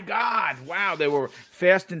chats, my God, wow, they were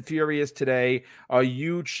fast and furious today. A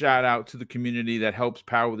huge shout out to the community that helps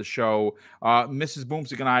power the show. Mrs.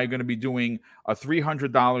 Boomstick and I are going to be doing a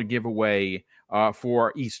 $300 giveaway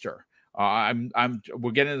for Easter.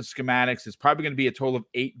 We're getting the schematics. It's probably going to be a total of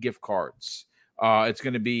 8 gift cards. It's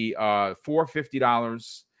going to be $4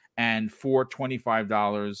 $50. And for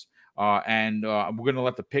 $25, and we're going to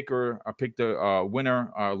let the picker pick the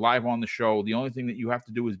winner live on the show. The only thing that you have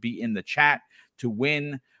to do is be in the chat to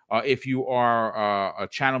win. If you are a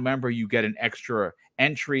channel member, you get an extra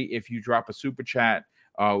entry. If you drop a super chat,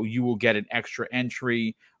 you will get an extra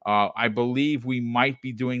entry. I believe we might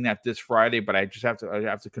be doing that this Friday, but I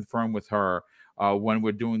have to confirm with her when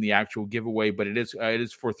we're doing the actual giveaway. But it is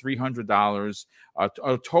for $300, a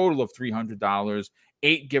total of $300.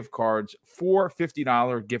 8 gift cards, 4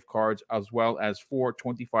 $50 gift cards, as well as 4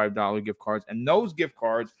 $25 gift cards. And those gift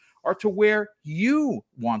cards are to where you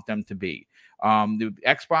want them to be. The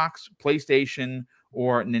Xbox, PlayStation,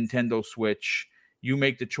 or Nintendo Switch. You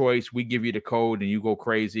make the choice. We give you the code and you go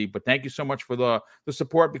crazy. But thank you so much for the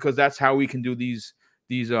support, because that's how we can do these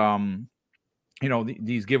giveaways.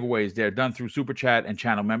 They're done through Super Chat and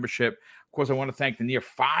channel membership. Of course, I want to thank the near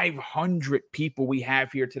 500 people we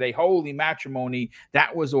have here today. Holy matrimony.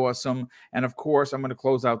 That was awesome. And of course, I'm going to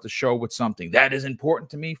close out the show with something that is important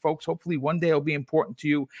to me, folks. Hopefully one day it'll be important to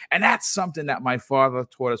you. And that's something that my father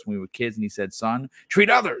taught us when we were kids. And he said, son, treat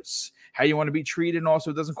others how you want to be treated. And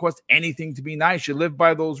also, it doesn't cost anything to be nice. You live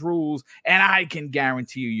by those rules. And I can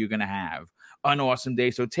guarantee you're going to have an awesome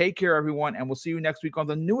day. So take care, everyone. And we'll see you next week on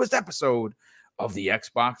the newest episode of the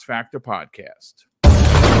Xbox Factor Podcast.